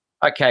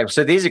 Okay,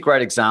 so there's a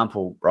great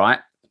example, right?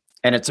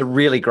 And it's a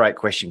really great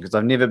question because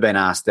I've never been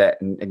asked that,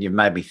 and you've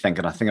made me think,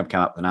 and I think I've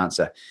come up with an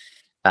answer.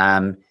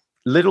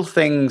 Little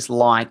things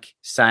like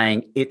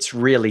saying it's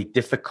really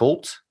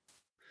difficult.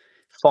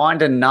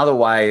 Find another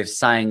way of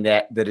saying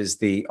that is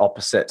the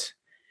opposite.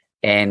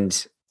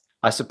 And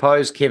I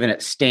suppose, Kevin,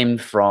 it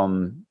stemmed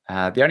from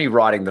the only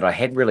writing that I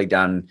had really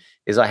done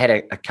is I had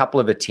a couple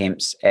of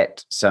attempts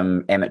at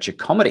some amateur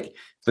comedy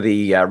for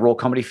the Raw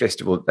Comedy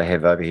Festival that they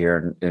have over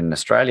here in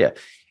Australia.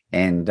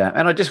 And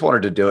I just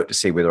wanted to do it to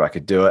see whether I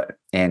could do it.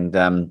 And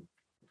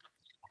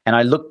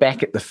I look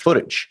back at the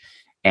footage,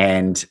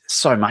 and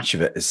so much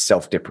of it is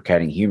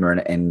self-deprecating humor,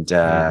 and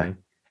that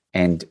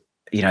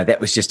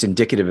was just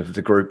indicative of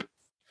the group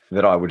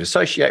that I would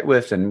associate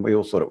with, and we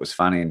all thought it was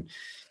funny,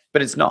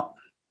 but it's not.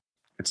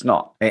 It's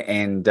not,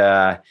 and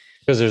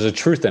because there's a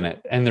truth in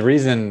it, and the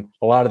reason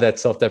a lot of that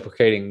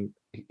self-deprecating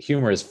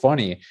humor is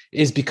funny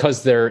is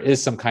because there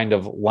is some kind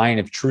of line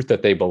of truth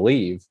that they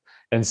believe,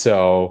 and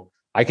so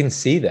I can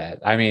see that.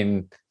 I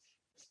mean,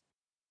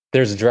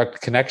 there's a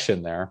direct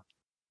connection there.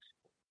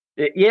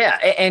 Yeah,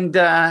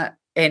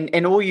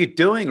 and all you're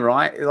doing,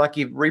 right? Like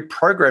you're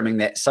reprogramming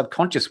that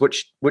subconscious,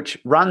 which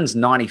runs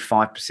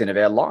 95% of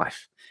our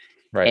life,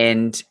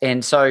 right?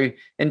 And so,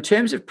 in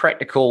terms of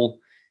practical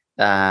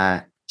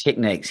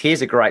techniques,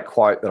 here's a great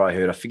quote that I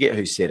heard. I forget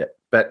who said it,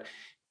 but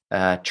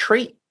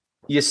treat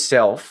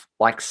yourself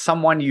like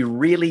someone you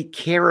really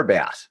care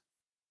about,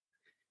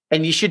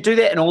 and you should do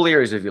that in all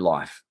areas of your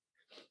life.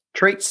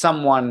 Treat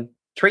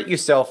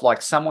yourself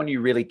like someone you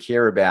really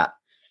care about.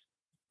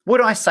 Would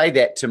I say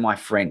that to my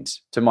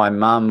friends, to my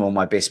mum or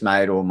my best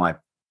mate or my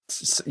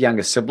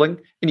younger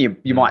sibling? And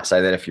you might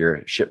say that if you're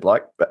a shit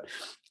bloke, but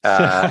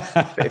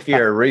if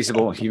you're a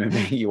reasonable human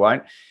being, you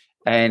won't.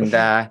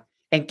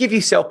 And give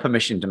yourself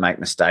permission to make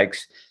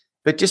mistakes,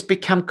 but just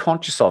become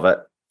conscious of it.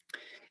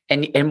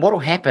 And what will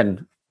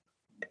happen,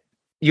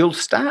 you'll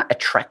start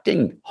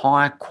attracting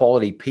higher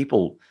quality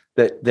people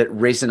that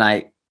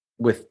resonate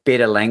with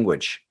better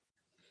language.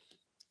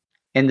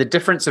 And the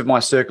difference of my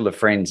circle of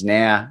friends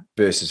now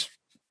versus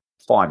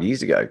 5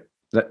 years ago,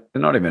 that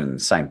they're not even in the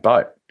same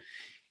boat.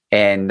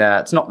 And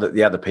it's not that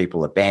the other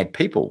people are bad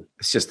people.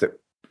 It's just that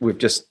we've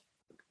just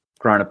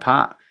grown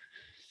apart.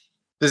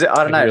 I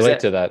don't know. I can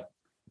relate to that.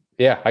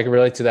 Yeah, I can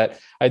relate to that.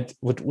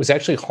 What was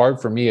actually hard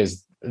for me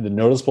is the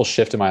noticeable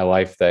shift in my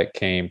life that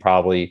came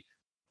probably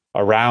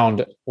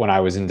around when I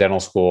was in dental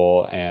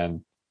school,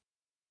 and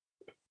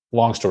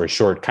long story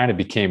short, kind of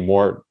became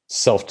more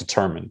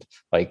self-determined.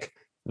 Like,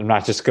 I'm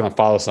not just going to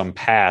follow some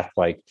path,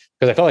 like,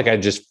 because I felt like I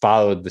just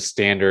followed the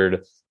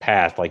standard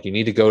path. Like, you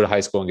need to go to high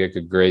school and get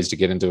good grades to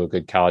get into a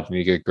good college. You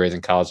need to get grades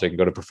in college so you can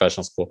go to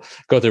professional school.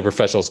 Go through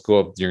professional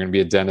school. You're going to be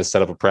a dentist,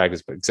 set up a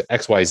practice, but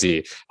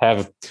XYZ.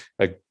 Have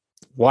a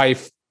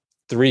wife,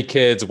 3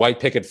 kids, white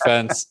picket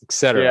fence,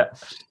 etc. Yeah.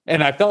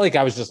 And I felt like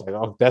I was just like,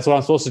 oh, that's what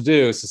I'm supposed to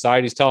do.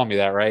 Society's telling me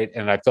that, right?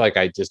 And I feel like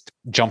I just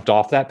jumped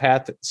off that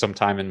path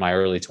sometime in my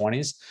early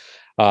 20s.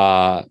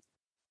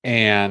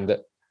 And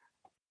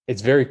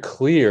it's very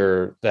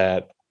clear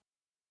that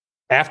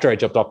after I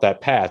jumped off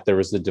that path, there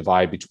was the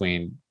divide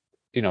between,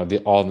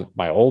 all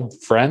my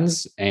old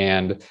friends.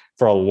 And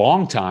for a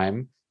long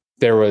time,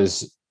 there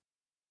was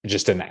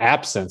just an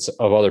absence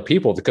of other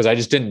people because I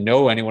just didn't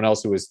know anyone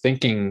else who was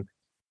thinking,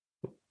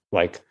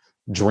 like,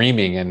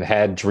 dreaming and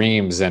had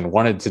dreams and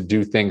wanted to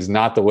do things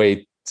not the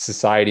way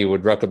society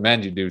would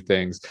recommend you do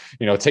things,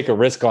 take a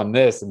risk on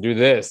this and do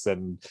this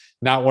and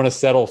not want to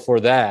settle for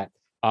that.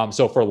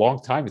 So for a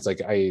long time, it's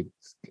like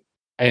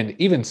and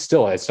even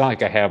still, it's not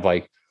like I have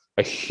like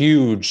a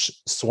huge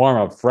swarm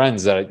of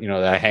friends that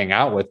I hang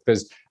out with,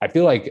 because I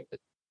feel like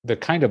the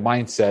kind of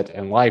mindset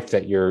and life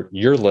that you're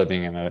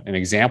living in an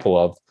example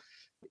of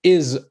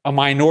is a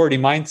minority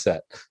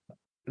mindset.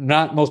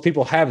 Not most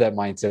people have that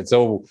mindset,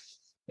 so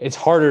it's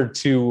harder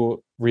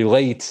to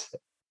relate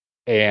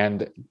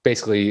and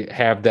basically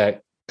have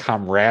that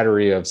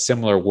camaraderie of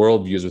similar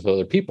worldviews with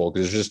other people,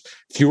 because there's just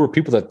fewer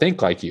people that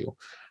think like you.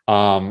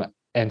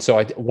 And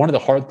so one of the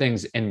hard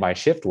things in my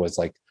shift was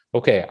like,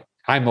 okay,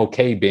 I'm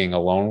okay being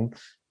alone.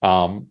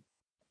 And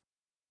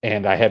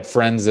I had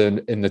friends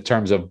in the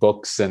terms of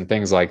books and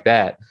things like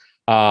that.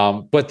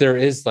 But there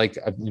is like,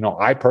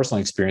 I personally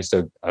experienced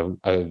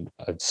a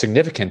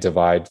significant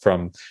divide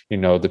from,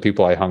 the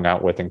people I hung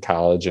out with in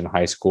college and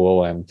high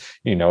school and,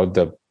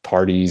 the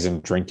parties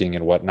and drinking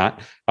and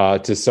whatnot,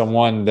 to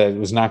someone that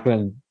was not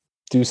going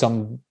to do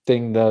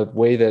something the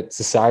way that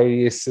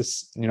society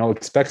is,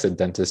 expects a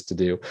dentist to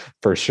do,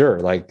 for sure.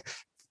 Like,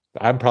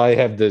 I probably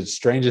have the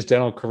strangest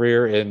dental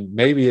career in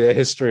maybe the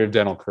history of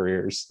dental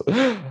careers.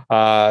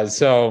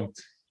 So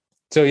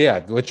yeah,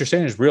 what you're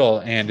saying is real,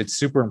 and it's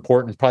super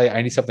important. Probably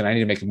I need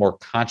to make a more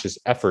conscious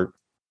effort,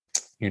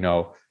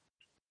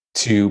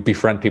 to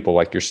befriend people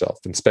like yourself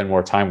and spend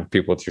more time with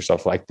people with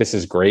yourself. Like, this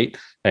is great.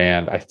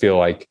 And I feel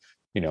like,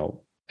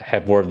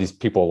 have more of these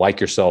people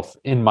like yourself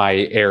in my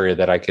area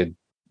that I could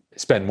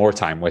spend more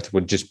time with,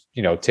 would just,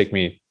 take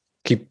me,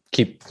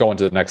 keep going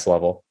to the next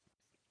level.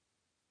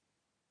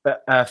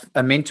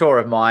 A mentor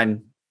of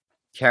mine,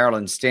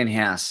 Carolyn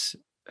Stenhouse,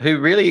 who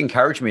really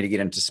encouraged me to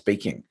get into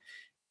speaking,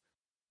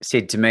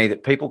 said to me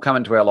that people come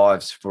into our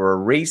lives for a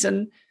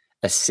reason,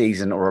 a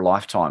season, or a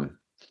lifetime,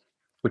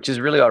 which is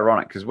really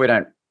ironic because we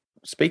don't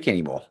speak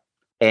anymore.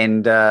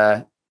 And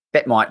that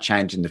might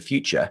change in the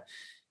future.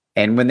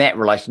 And when that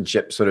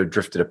relationship sort of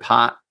drifted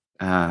apart,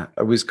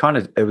 it was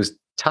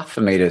tough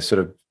for me to sort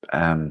of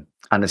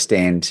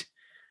understand,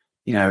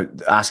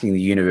 asking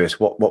the universe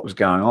what was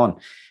going on.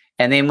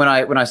 And then when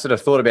I sort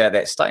of thought about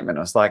that statement,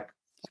 I was like,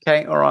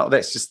 okay, all right, well,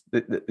 that's just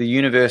the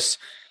universe,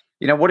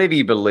 whatever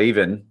you believe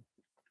in.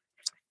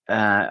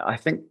 I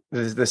think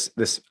there's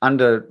this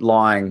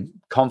underlying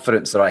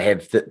confidence that I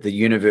have that the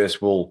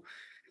universe will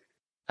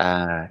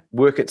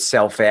work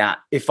itself out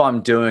if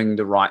I'm doing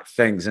the right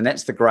things. And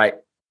that's the great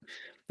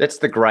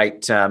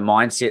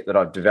mindset that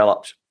I've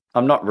developed.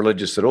 I'm not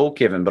religious at all,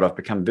 Kevin, but I've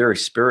become very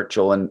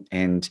spiritual,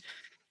 and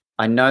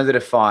I know that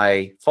if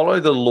I follow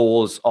the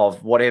laws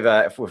of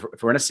whatever, if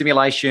we're in a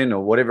simulation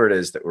or whatever it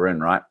is that we're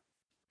in, right,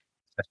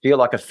 I feel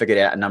like I've figured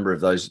out a number of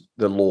the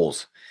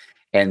laws,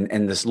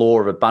 and this law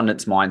of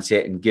abundance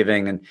mindset and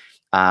giving and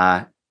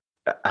are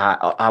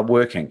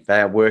working.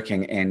 They are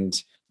working, and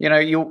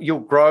you'll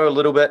grow a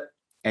little bit,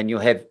 and you'll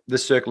have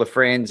this circle of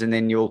friends, and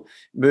then you'll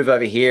move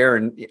over here,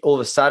 and all of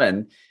a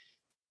sudden,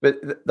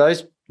 but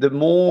the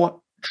more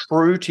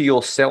true to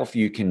yourself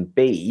you can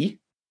be,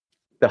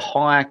 the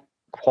higher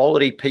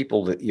quality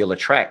people that you'll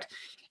attract.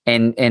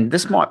 And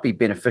this might be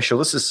beneficial.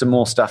 This is some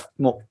more stuff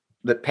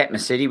that Pat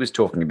Massetti was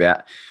talking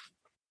about.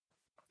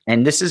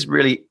 And this is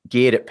really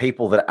geared at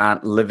people that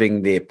aren't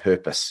living their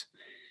purpose.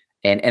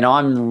 And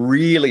I'm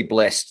really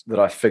blessed that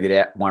I figured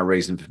out my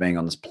reason for being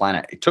on this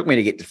planet. It took me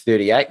to get to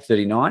 38,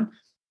 39.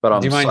 But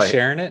do you mind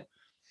sharing it?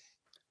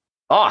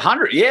 Oh,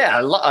 100. Yeah.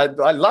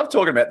 I love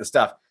talking about the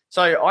stuff.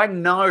 So I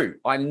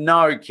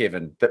know,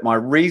 Kevin, that my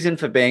reason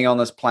for being on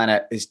this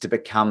planet is to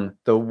become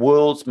the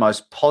world's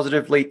most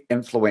positively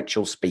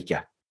influential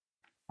speaker.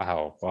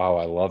 Wow.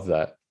 I love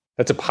that.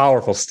 That's a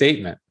powerful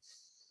statement.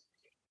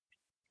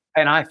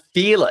 And I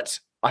feel it.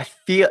 I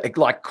feel it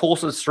like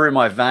courses through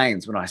my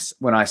veins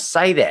when I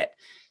say that.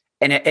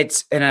 And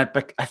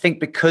I think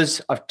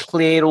because I've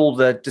cleared all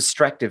the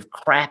distractive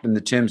crap in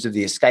the terms of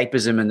the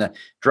escapism and the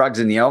drugs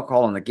and the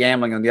alcohol and the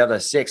gambling and the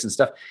other sex and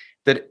stuff,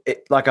 that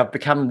I've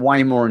become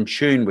way more in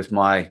tune with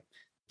my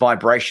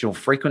vibrational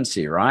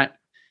frequency, right?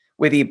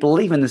 Whether you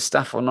believe in this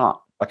stuff or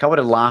not. Like, I would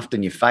have laughed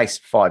in your face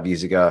 5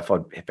 years ago if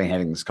I'd been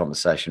having this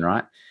conversation,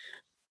 right?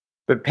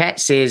 But Pat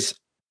says,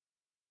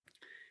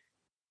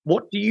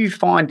 what do you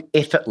find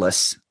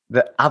effortless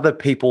that other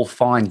people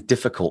find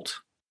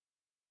difficult?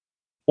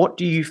 What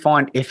do you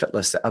find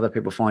effortless that other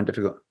people find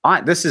difficult?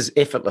 This is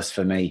effortless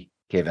for me,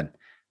 Kevin.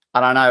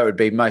 And I know it would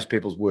be most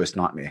people's worst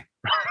nightmare.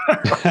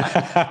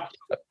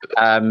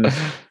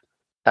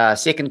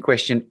 Second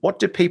question, what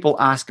do people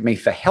ask me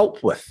for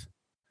help with?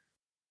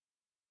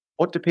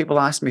 What do people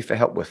ask me for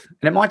help with?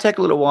 And it might take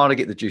a little while to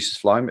get the juices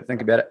flowing, but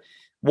think about it.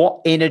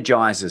 What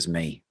energizes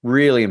me?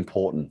 Really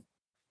important.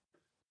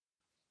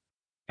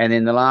 And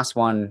then the last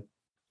one,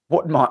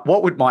 what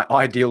would my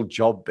ideal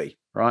job be,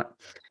 right?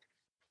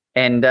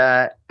 And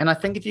I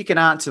think if you can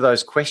answer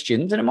those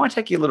questions, and it might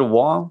take you a little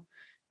while,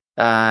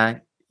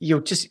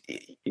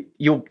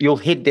 you'll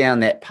head down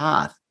that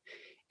path.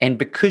 And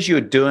because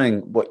you're doing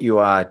what you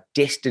are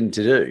destined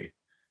to do,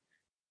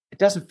 it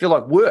doesn't feel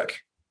like work.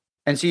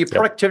 And so your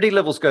productivity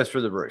levels go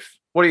through the roof.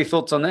 What are your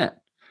thoughts on that?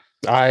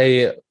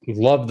 I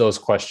love those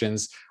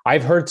questions.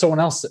 I've heard someone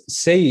else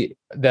say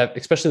that,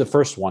 especially the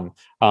first one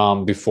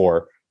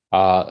before.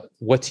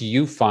 What do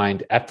you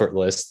find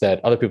effortless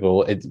that other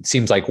people, it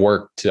seems like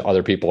work to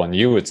other people, and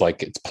you, it's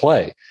like it's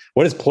play.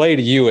 What is play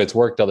to you? It's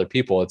work to other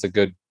people. It's a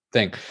good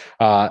thing.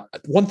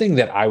 One thing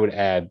that I would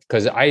add,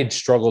 because I had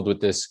struggled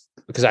with this,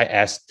 because I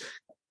asked,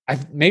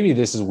 maybe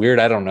this is weird,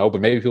 I don't know, but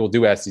maybe people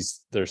do ask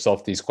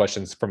themselves these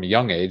questions from a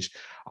young age.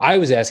 I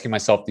was asking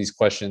myself these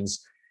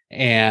questions,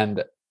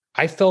 and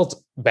I felt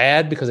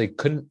bad because I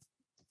couldn't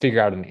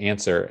figure out an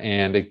answer.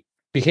 And it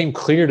became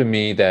clear to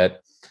me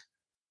that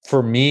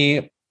for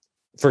me,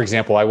 for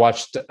example, I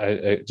watched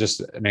just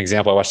an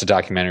example. I watched a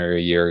documentary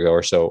a year ago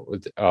or so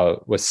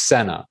with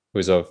Senna,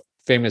 who's a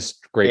famous,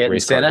 great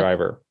race car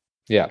driver.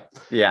 Yeah.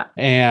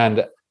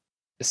 And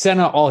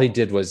Senna, all he wanted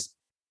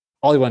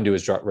to do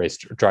was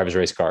drive his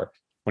race car.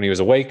 When he was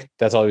awake,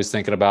 that's all he was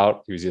thinking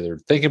about. He was either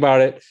thinking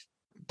about it,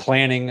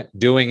 planning,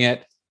 doing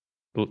it,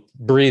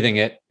 breathing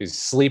it. He was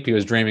asleep, he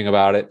was dreaming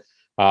about it.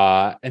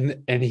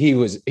 And he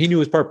knew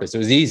his purpose. It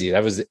was easy.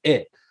 That was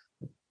it.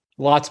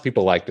 Lots of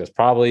people like this.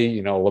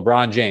 Probably,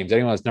 LeBron James,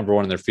 anyone that's number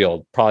one in their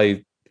field,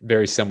 probably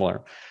very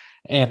similar.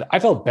 And I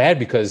felt bad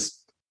because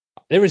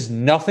there was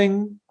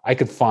nothing I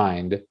could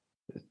find.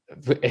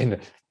 And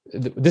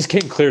this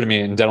came clear to me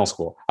in dental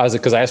school.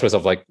 Because I asked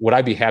myself, like, would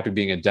I be happy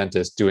being a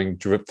dentist doing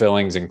drip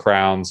fillings and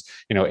crowns,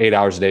 8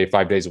 hours a day,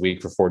 5 days a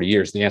week for 40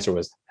 years? The answer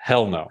was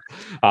hell no.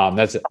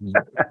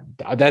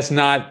 That's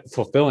not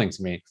fulfilling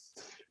to me.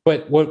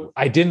 But what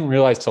I didn't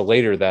realize till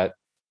later that,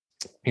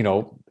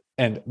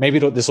 and maybe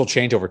this will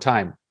change over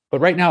time, but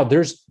right now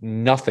there's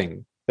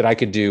nothing that I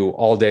could do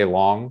all day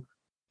long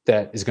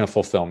that is going to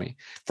fulfill me.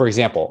 For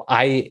example,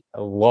 I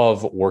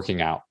love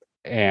working out,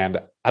 and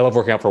I love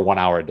working out for 1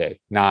 hour a day,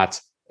 not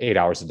 8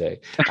 hours a day.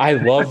 I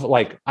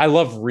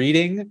love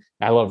reading.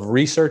 I love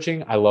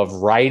researching. I love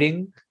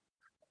writing.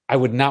 I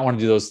would not want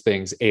to do those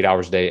things 8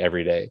 hours a day,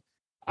 every day.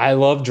 I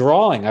love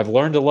drawing. I've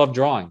learned to love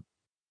drawing.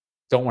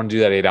 Don't want to do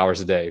that 8 hours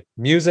a day.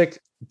 Music,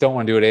 don't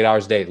want to do it 8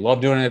 hours a day.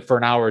 Love doing it for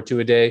an hour or two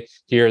a day,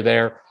 here or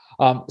there.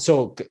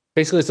 So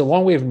basically, it's a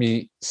long way of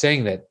me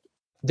saying that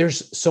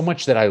there's so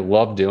much that I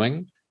love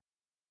doing,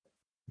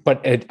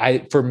 but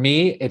for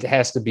me, it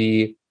has to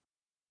be,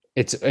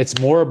 it's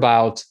more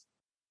about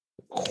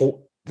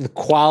the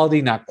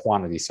quality, not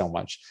quantity so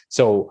much.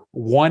 So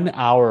 1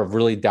 hour of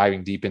really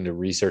diving deep into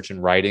research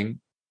and writing,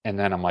 and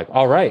then I'm like,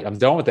 all right, I'm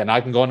done with that. Now I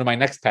can go into my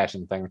next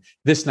passion thing,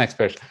 this next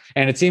passion.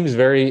 And it seems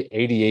very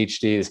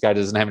ADHD. This guy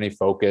doesn't have any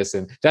focus.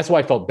 And that's why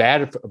I felt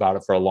bad about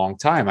it for a long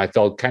time. I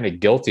felt kind of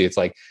guilty. It's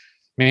like,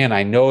 man,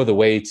 I know the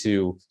way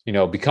to,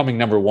 becoming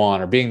number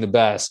one or being the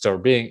best or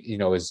being,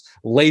 is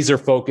laser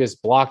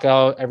focused, block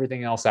out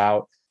everything else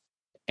out.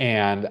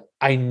 And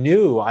I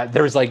knew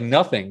there was like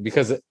nothing,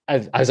 because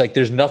I was like,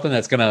 there's nothing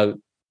that's going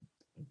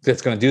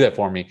to do that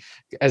for me.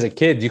 As a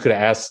kid, you could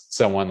have asked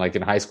someone like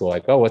in high school,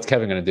 like, oh, what's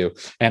Kevin going to do?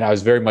 And I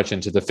was very much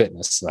into the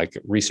fitness, like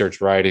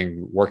research,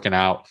 writing, working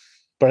out,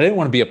 but I didn't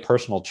want to be a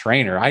personal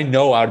trainer. I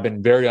know I would have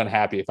been very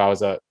unhappy if I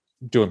was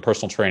doing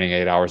personal training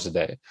 8 hours a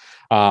day.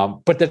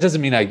 But that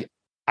doesn't mean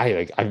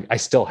I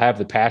still have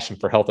the passion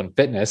for health and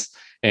fitness,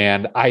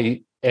 and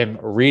I am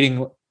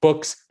reading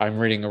books. I'm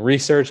reading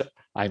research.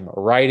 I'm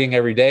writing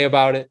every day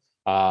about it.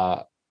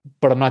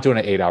 But I'm not doing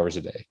it 8 hours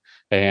a day.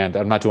 And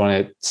I'm not doing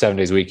it 7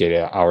 days a week,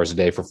 8 hours a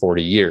day for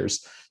 40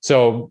 years.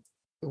 So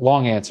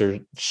long answer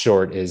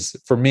short is,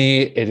 for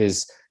me, it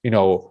is,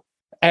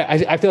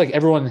 I feel like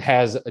everyone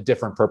has a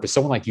different purpose.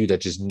 Someone like you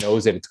that just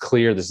knows that it's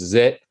clear, this is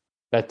it.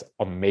 That's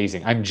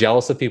amazing. I'm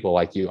jealous of people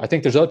like you. I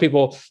think there's other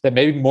people that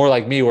may be more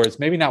like me, where it's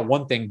maybe not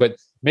one thing, but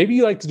maybe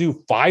you like to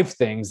do 5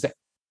 things,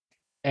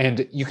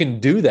 and you can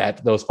do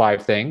those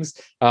 5 things.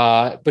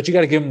 But you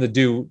got to give them the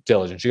due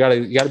diligence. You got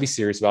to be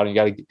serious about it. You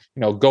got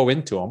to, go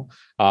into them.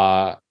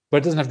 But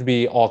it doesn't have to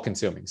be all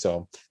consuming.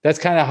 So that's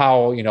kind of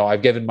how,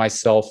 I've given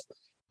myself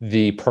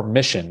the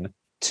permission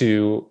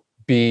to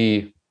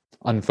be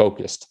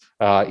unfocused.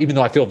 Even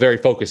though I feel very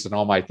focused on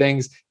all my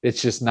things,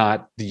 it's just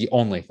not the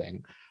only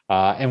thing.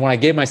 And when I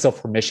gave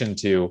myself permission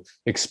to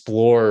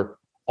explore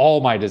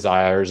all my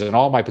desires and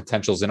all my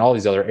potentials in all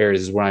these other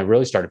areas, is when I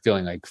really started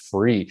feeling like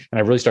free. And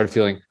I really started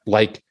feeling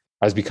like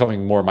I was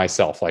becoming more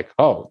myself. Like,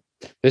 oh,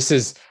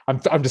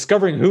 I'm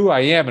discovering who I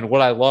am and what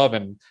I love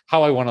and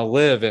how I want to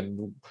live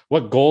and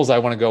what goals I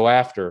want to go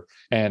after.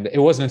 And it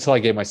wasn't until I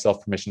gave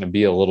myself permission to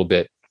be a little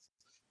bit,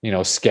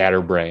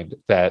 scatterbrained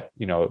that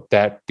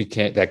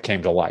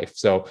came to life.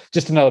 So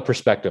just another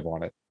perspective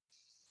on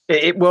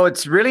it. Well,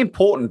 it's really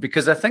important,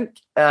 because I think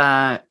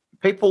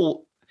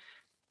people,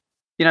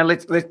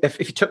 if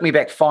you took me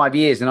back 5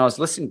 years and I was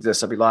listening to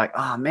this, I'd be like,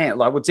 oh man,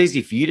 like, what's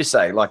easy for you to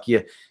say, like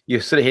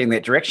you're sort of heading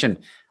that direction.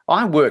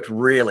 I worked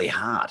really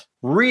hard,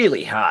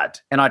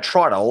 and I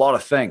tried a lot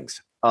of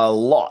things, a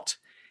lot.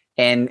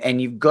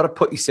 And you've got to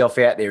put yourself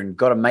out there and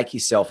got to make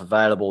yourself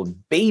available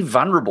and be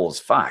vulnerable as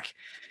fuck,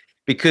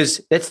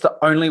 because that's the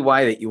only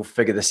way that you'll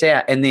figure this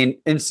out. And then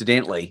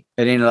incidentally,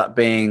 it ended up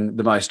being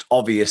the most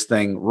obvious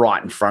thing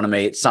right in front of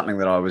me. It's something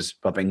that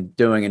I've been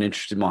doing and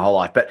interested in my whole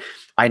life, but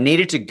I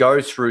needed to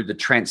go through the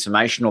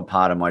transformational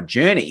part of my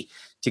journey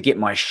to get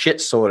my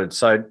shit sorted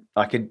so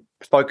I could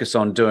focus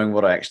on doing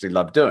what I actually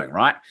love doing,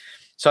 right?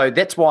 So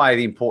that's why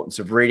the importance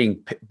of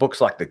reading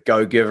books like The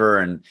Go-Giver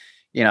and,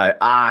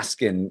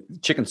 Ask and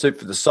Chicken Soup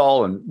for the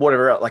Soul and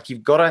whatever else. Like,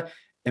 you've got to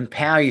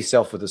empower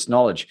yourself with this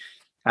knowledge.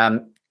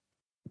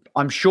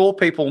 I'm sure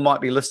people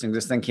might be listening to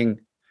this thinking,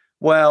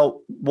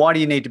 well, why do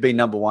you need to be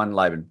number one,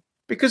 Laban?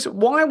 Because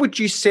why would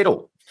you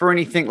settle for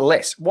anything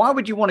less? Why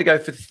would you want to go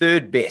for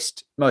third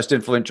best, most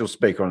influential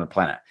speaker on the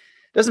planet?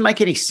 It doesn't make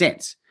any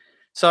sense.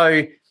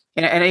 So,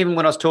 and even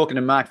when I was talking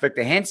to Mark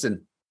Victor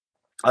Hansen,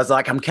 I was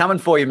like, I'm coming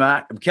for you,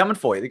 Mark. I'm coming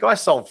for you. The guy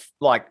sold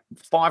like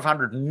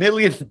 500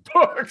 million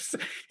books.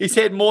 He's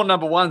had more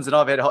number ones than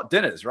I've had hot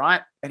dinners,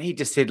 right? And he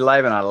just said,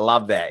 Laban, I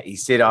love that. He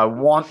said, I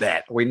want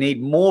that. We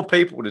need more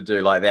people to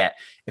do like that.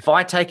 If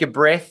I take a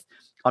breath,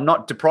 I'm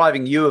not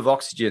depriving you of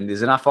oxygen.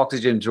 There's enough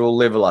oxygen to all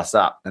level us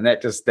up. And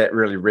that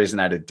really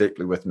resonated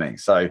deeply with me.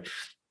 So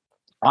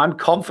I'm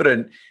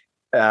confident,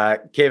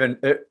 Kevin,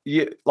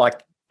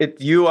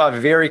 You are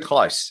very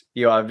close.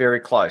 You are very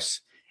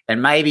close.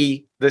 And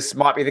maybe this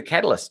might be the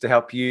catalyst to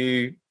help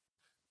you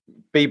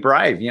be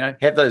brave,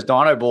 have those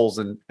dino balls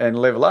and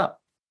level up.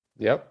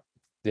 Yep,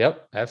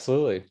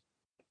 absolutely.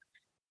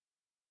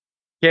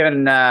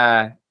 Kevin,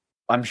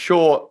 I'm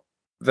sure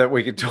that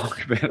we could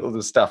talk about all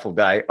this stuff all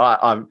day.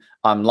 I'm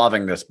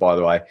loving this, by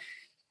the way,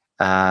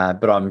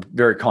 but I'm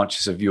very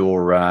conscious of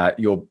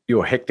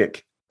your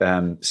hectic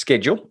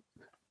schedule.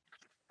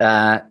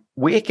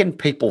 Where can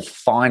people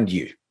find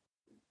you?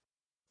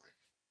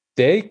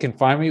 They can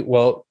find me.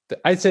 Well,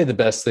 I'd say the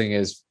best thing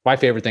is, my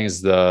favorite thing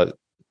is the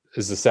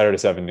Saturday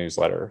 7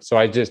 newsletter. So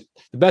the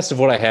best of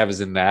what I have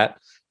is in that.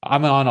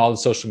 I'm on all the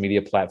social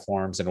media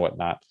platforms and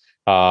whatnot.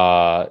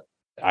 I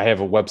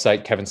have a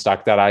website,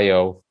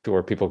 kevinstock.io,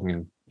 where people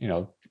can,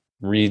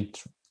 read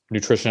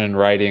nutrition and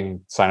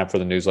writing, sign up for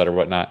the newsletter,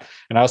 whatnot.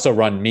 And I also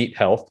run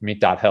meat.health.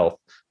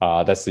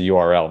 That's the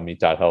URL,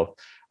 meat.health,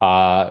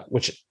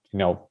 which,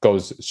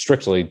 goes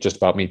strictly just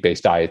about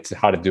meat-based diets,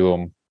 how to do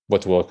them,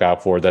 what to look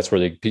out for. That's where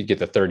they get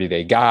the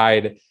 30-day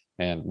guide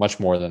and much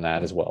more than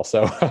that as well.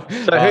 So,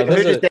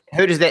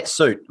 who does that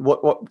suit?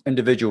 What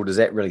individual does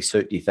that really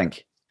suit, do you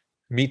think?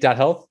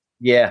 Meat.health?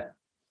 Yeah.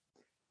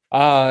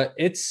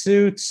 It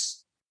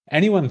suits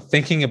anyone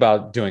thinking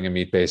about doing a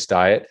meat-based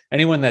diet,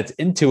 anyone that's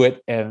into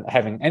it and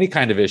having any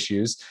kind of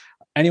issues,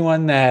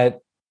 anyone that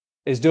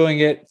is doing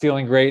it,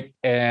 feeling great,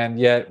 and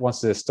yet wants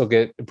to still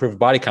get improved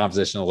body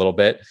composition a little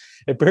bit.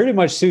 It pretty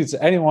much suits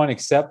anyone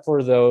except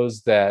for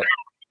those that,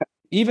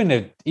 even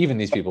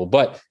these people,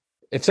 but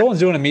if someone's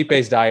doing a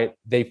meat-based diet,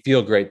 they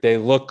feel great, they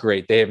look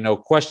great, they have no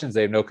questions,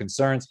 they have no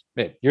concerns.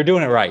 Man, you're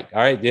doing it right.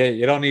 All right.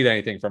 You don't need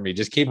anything from me.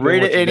 Just keep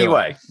doing it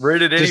anyway.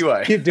 Read it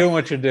anyway. Keep doing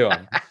what you're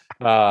doing.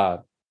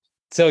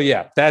 So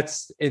yeah,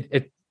 that's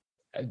it.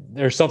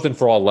 There's something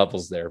for all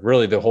levels there.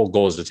 Really, the whole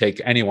goal is to take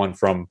anyone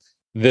from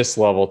this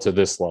level to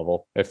this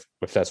level, if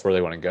that's where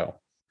they want to go.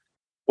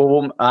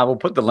 Well, we'll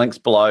put the links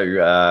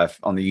below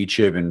on the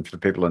YouTube and for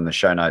people in the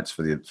show notes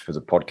for the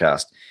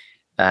podcast.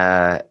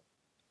 I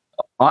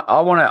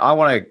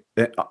want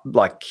to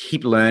like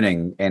keep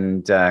learning,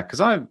 and because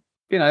I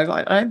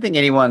don't think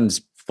anyone's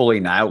fully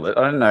nailed it.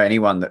 I don't know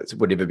anyone that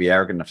would ever be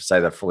arrogant enough to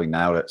say they've fully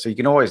nailed it. So you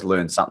can always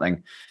learn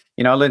something.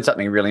 I learned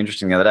something really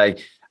interesting the other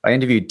day. I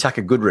interviewed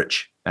Tucker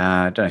Goodrich.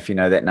 I don't know if you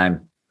know that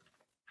name.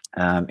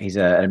 He's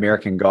an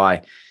American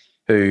guy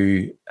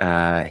who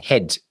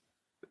had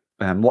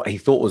what he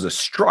thought was a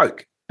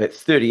stroke at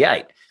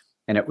 38,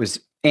 and it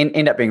was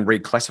end up being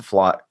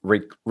reclassified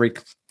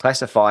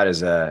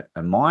as a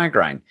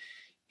migraine.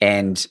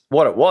 And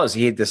what it was,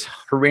 he had this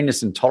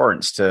horrendous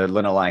intolerance to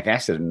linoleic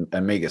acid and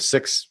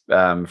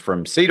omega-6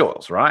 from seed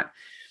oils, right?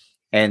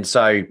 And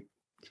so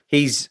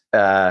he's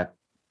got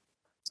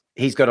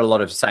a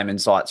lot of same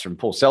insights from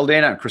Paul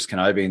Saldana and Chris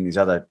Kenobi and these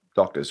other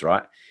doctors,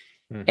 right?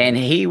 Mm-hmm. And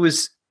he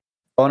was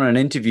on an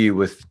interview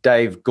with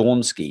Dave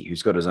Gornsky,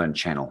 who's got his own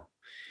channel.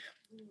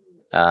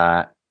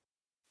 And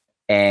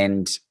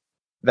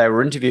they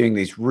were interviewing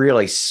these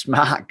really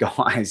smart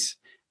guys,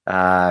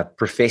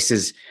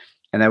 professors,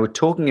 and they were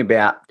talking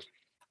about,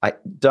 I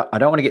don't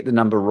want to get the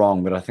number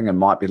wrong, but I think it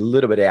might be a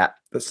little bit out.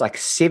 It's like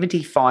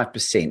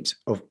 75%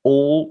 of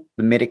all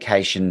the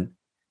medication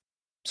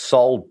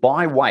sold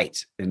by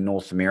weight in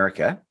North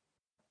America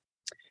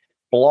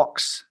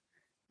blocks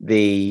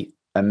the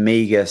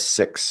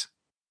omega-6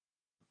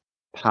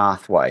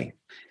 pathway.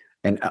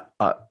 And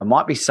I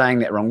might be saying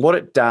that wrong. What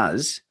it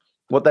does,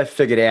 what they've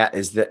figured out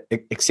is that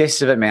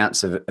excessive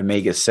amounts of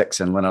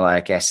omega-6 and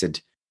linoleic acid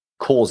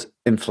cause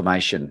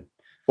inflammation,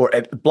 or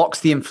it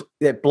blocks the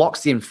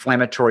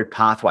inflammatory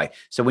pathway.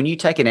 So when you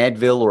take an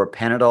Advil or a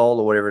Panadol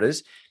or whatever it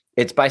is,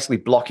 it's basically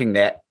blocking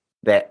that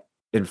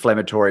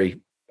inflammatory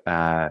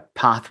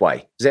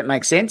pathway. Does that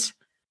make sense?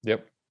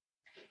 Yep.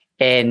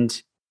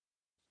 And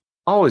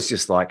I was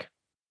just like,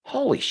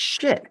 holy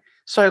shit.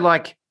 So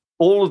like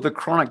all of the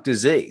chronic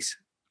disease,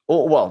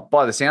 or well,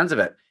 by the sounds of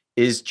it,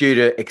 is due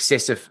to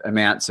excessive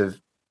amounts of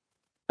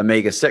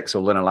omega-6 or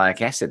linoleic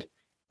acid,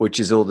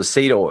 which is all the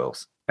seed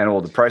oils and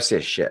all the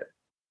processed shit.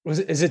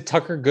 Is it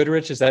Tucker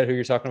Goodrich? Is that who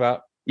you're talking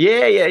about?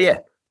 Yeah.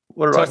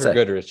 What did I say? Tucker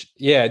Goodrich.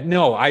 Yeah,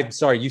 no, I'm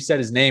sorry. You said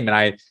his name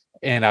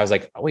and I was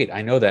like, oh, wait,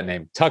 I know that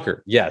name.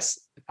 Tucker. Yes.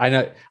 I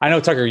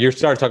know Tucker. You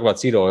started talking about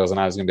seed oils, and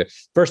I was going to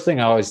first thing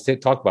I always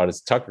talk about is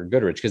Tucker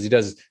Goodrich, because he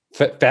does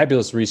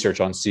fabulous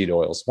research on seed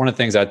oils. One of the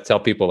things I tell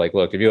people, like,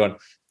 look, if you want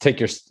to take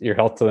your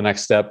health to the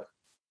next step,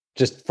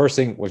 just first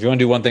thing, if you want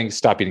to do one thing,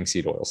 stop eating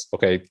seed oils.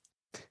 Okay,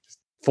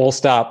 full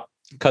stop.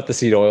 Cut the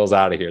seed oils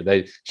out of here.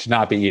 They should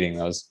not be eating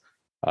those.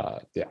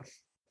 Yeah,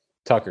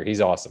 Tucker,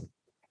 he's awesome.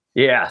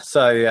 Yeah,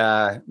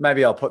 so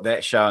maybe I'll put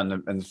that show in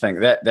the thing.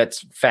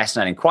 That's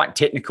fascinating, quite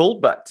technical,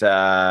 but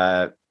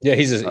yeah,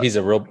 he's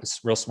a real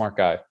smart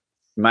guy.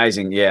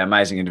 Amazing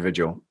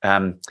individual.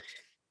 Do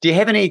you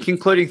have any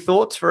concluding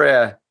thoughts for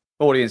our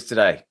audience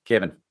today,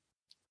 Kevin?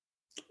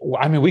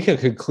 I mean, we could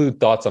conclude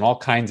thoughts on all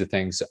kinds of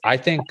things. I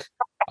think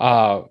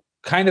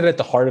kind of at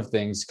the heart of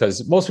things,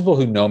 because most people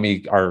who know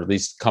me, or at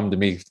least come to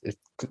me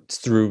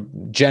through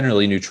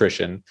generally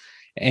nutrition,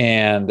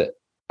 and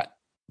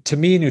to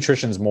me,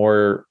 nutrition's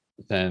more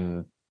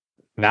than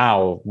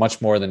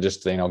much more than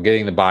just,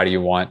 getting the body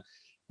you want.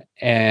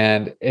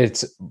 And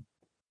it's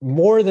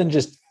more than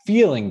just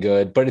feeling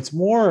good, but it's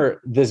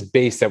more this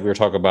base that we were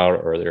talking about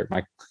earlier.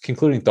 My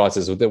concluding thoughts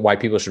is that why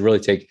people should really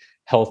take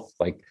health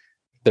like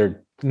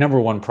their number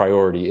one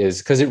priority is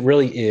because it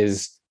really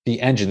is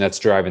the engine that's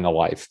driving the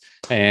life.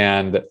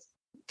 And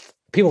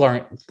people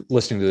aren't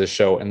listening to this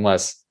show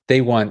unless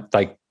they want,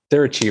 like,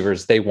 they're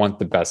achievers. They want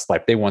the best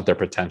life. They want their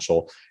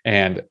potential.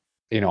 And,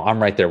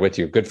 I'm right there with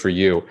you. Good for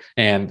you.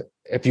 And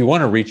if you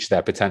want to reach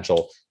that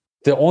potential,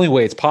 the only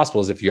way it's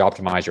possible is if you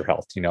optimize your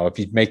health. If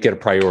you make it a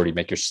priority,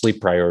 make your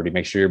sleep priority,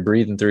 make sure you're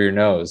breathing through your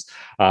nose.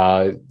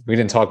 We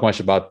didn't talk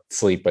much about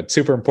sleep, but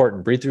super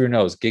important. Breathe through your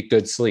nose, get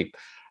good sleep,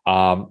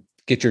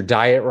 get your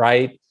diet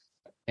right.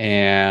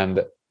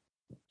 And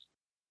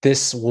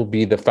this will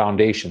be the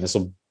foundation. This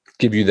will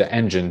give you the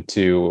engine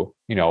to,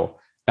 not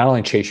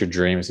only chase your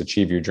dreams,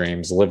 achieve your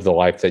dreams, live the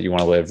life that you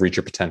want to live, reach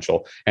your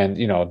potential. And,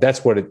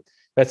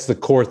 that's the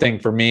core thing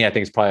for me. I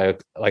think it's probably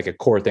like a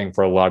core thing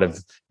for a lot of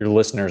your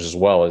listeners as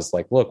well, is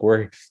like, look,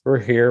 we're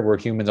here. We're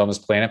humans on this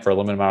planet for a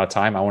limited amount of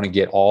time. I want to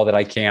get all that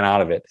I can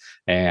out of it.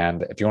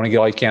 And if you want to get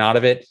all you can out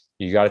of it,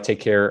 you got to take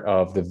care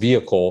of the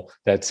vehicle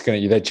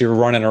that you're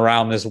running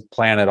around this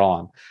planet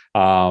on.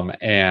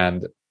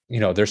 And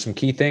there's some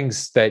key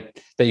things that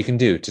you can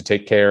do to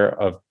take care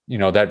of,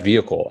 that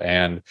vehicle,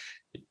 and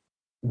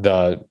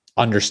the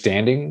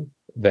understanding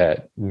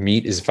that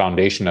meat is the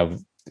foundation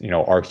of,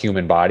 our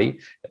human body.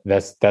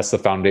 That's the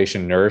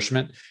foundation,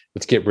 nourishment.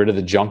 Let's get rid of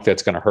the junk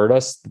that's going to hurt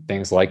us.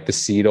 Things like the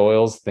seed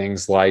oils,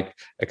 things like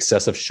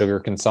excessive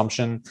sugar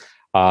consumption.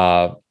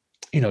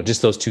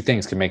 Just those two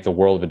things can make the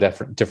world of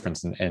a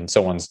difference in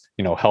someone's,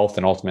 health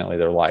and ultimately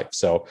their life.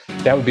 So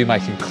that would be my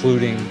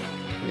concluding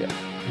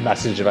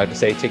message. If I had to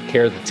say, take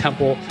care of the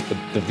temple,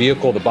 the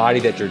vehicle, the body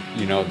that you're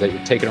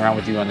taking around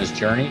with you on this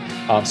journey,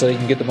 so that you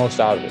can get the most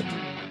out of it.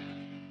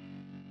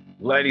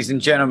 Ladies and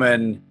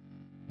gentlemen,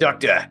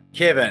 Dr.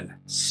 Kevin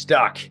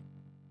Stuck.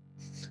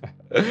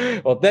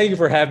 Well, thank you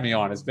for having me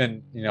on. It's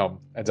been,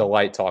 a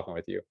delight talking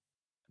with you.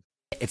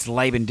 It's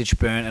Laban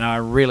Ditchburn, and I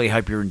really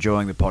hope you're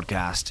enjoying the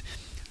podcast.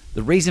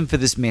 The reason for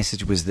this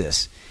message was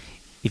this.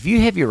 If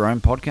you have your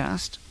own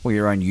podcast or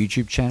your own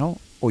YouTube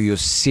channel, or you're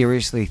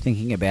seriously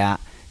thinking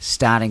about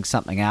starting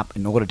something up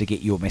in order to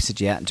get your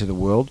message out into the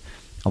world,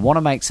 I want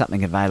to make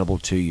something available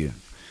to you.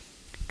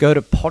 Go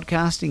to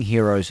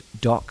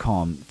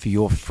podcastingheroes.com for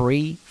your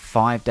free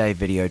 5-day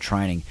video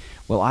training.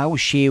 Well, I will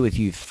share with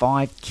you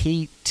 5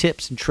 key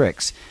tips and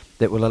tricks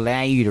that will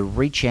allow you to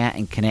reach out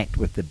and connect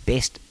with the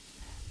best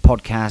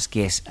podcast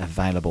guests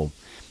available.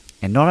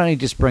 And not only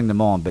just bring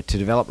them on, but to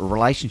develop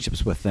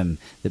relationships with them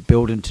that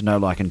build into know,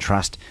 like, and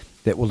trust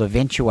that will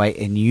eventuate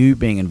in you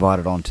being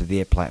invited onto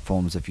their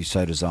platforms if you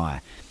so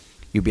desire.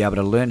 You'll be able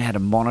to learn how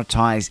to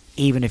monetize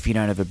even if you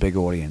don't have a big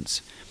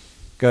audience.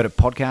 Go to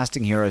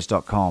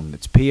podcastingheroes.com.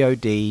 It's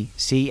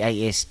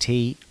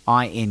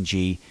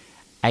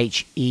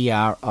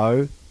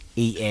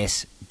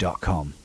podcastingheroes.com.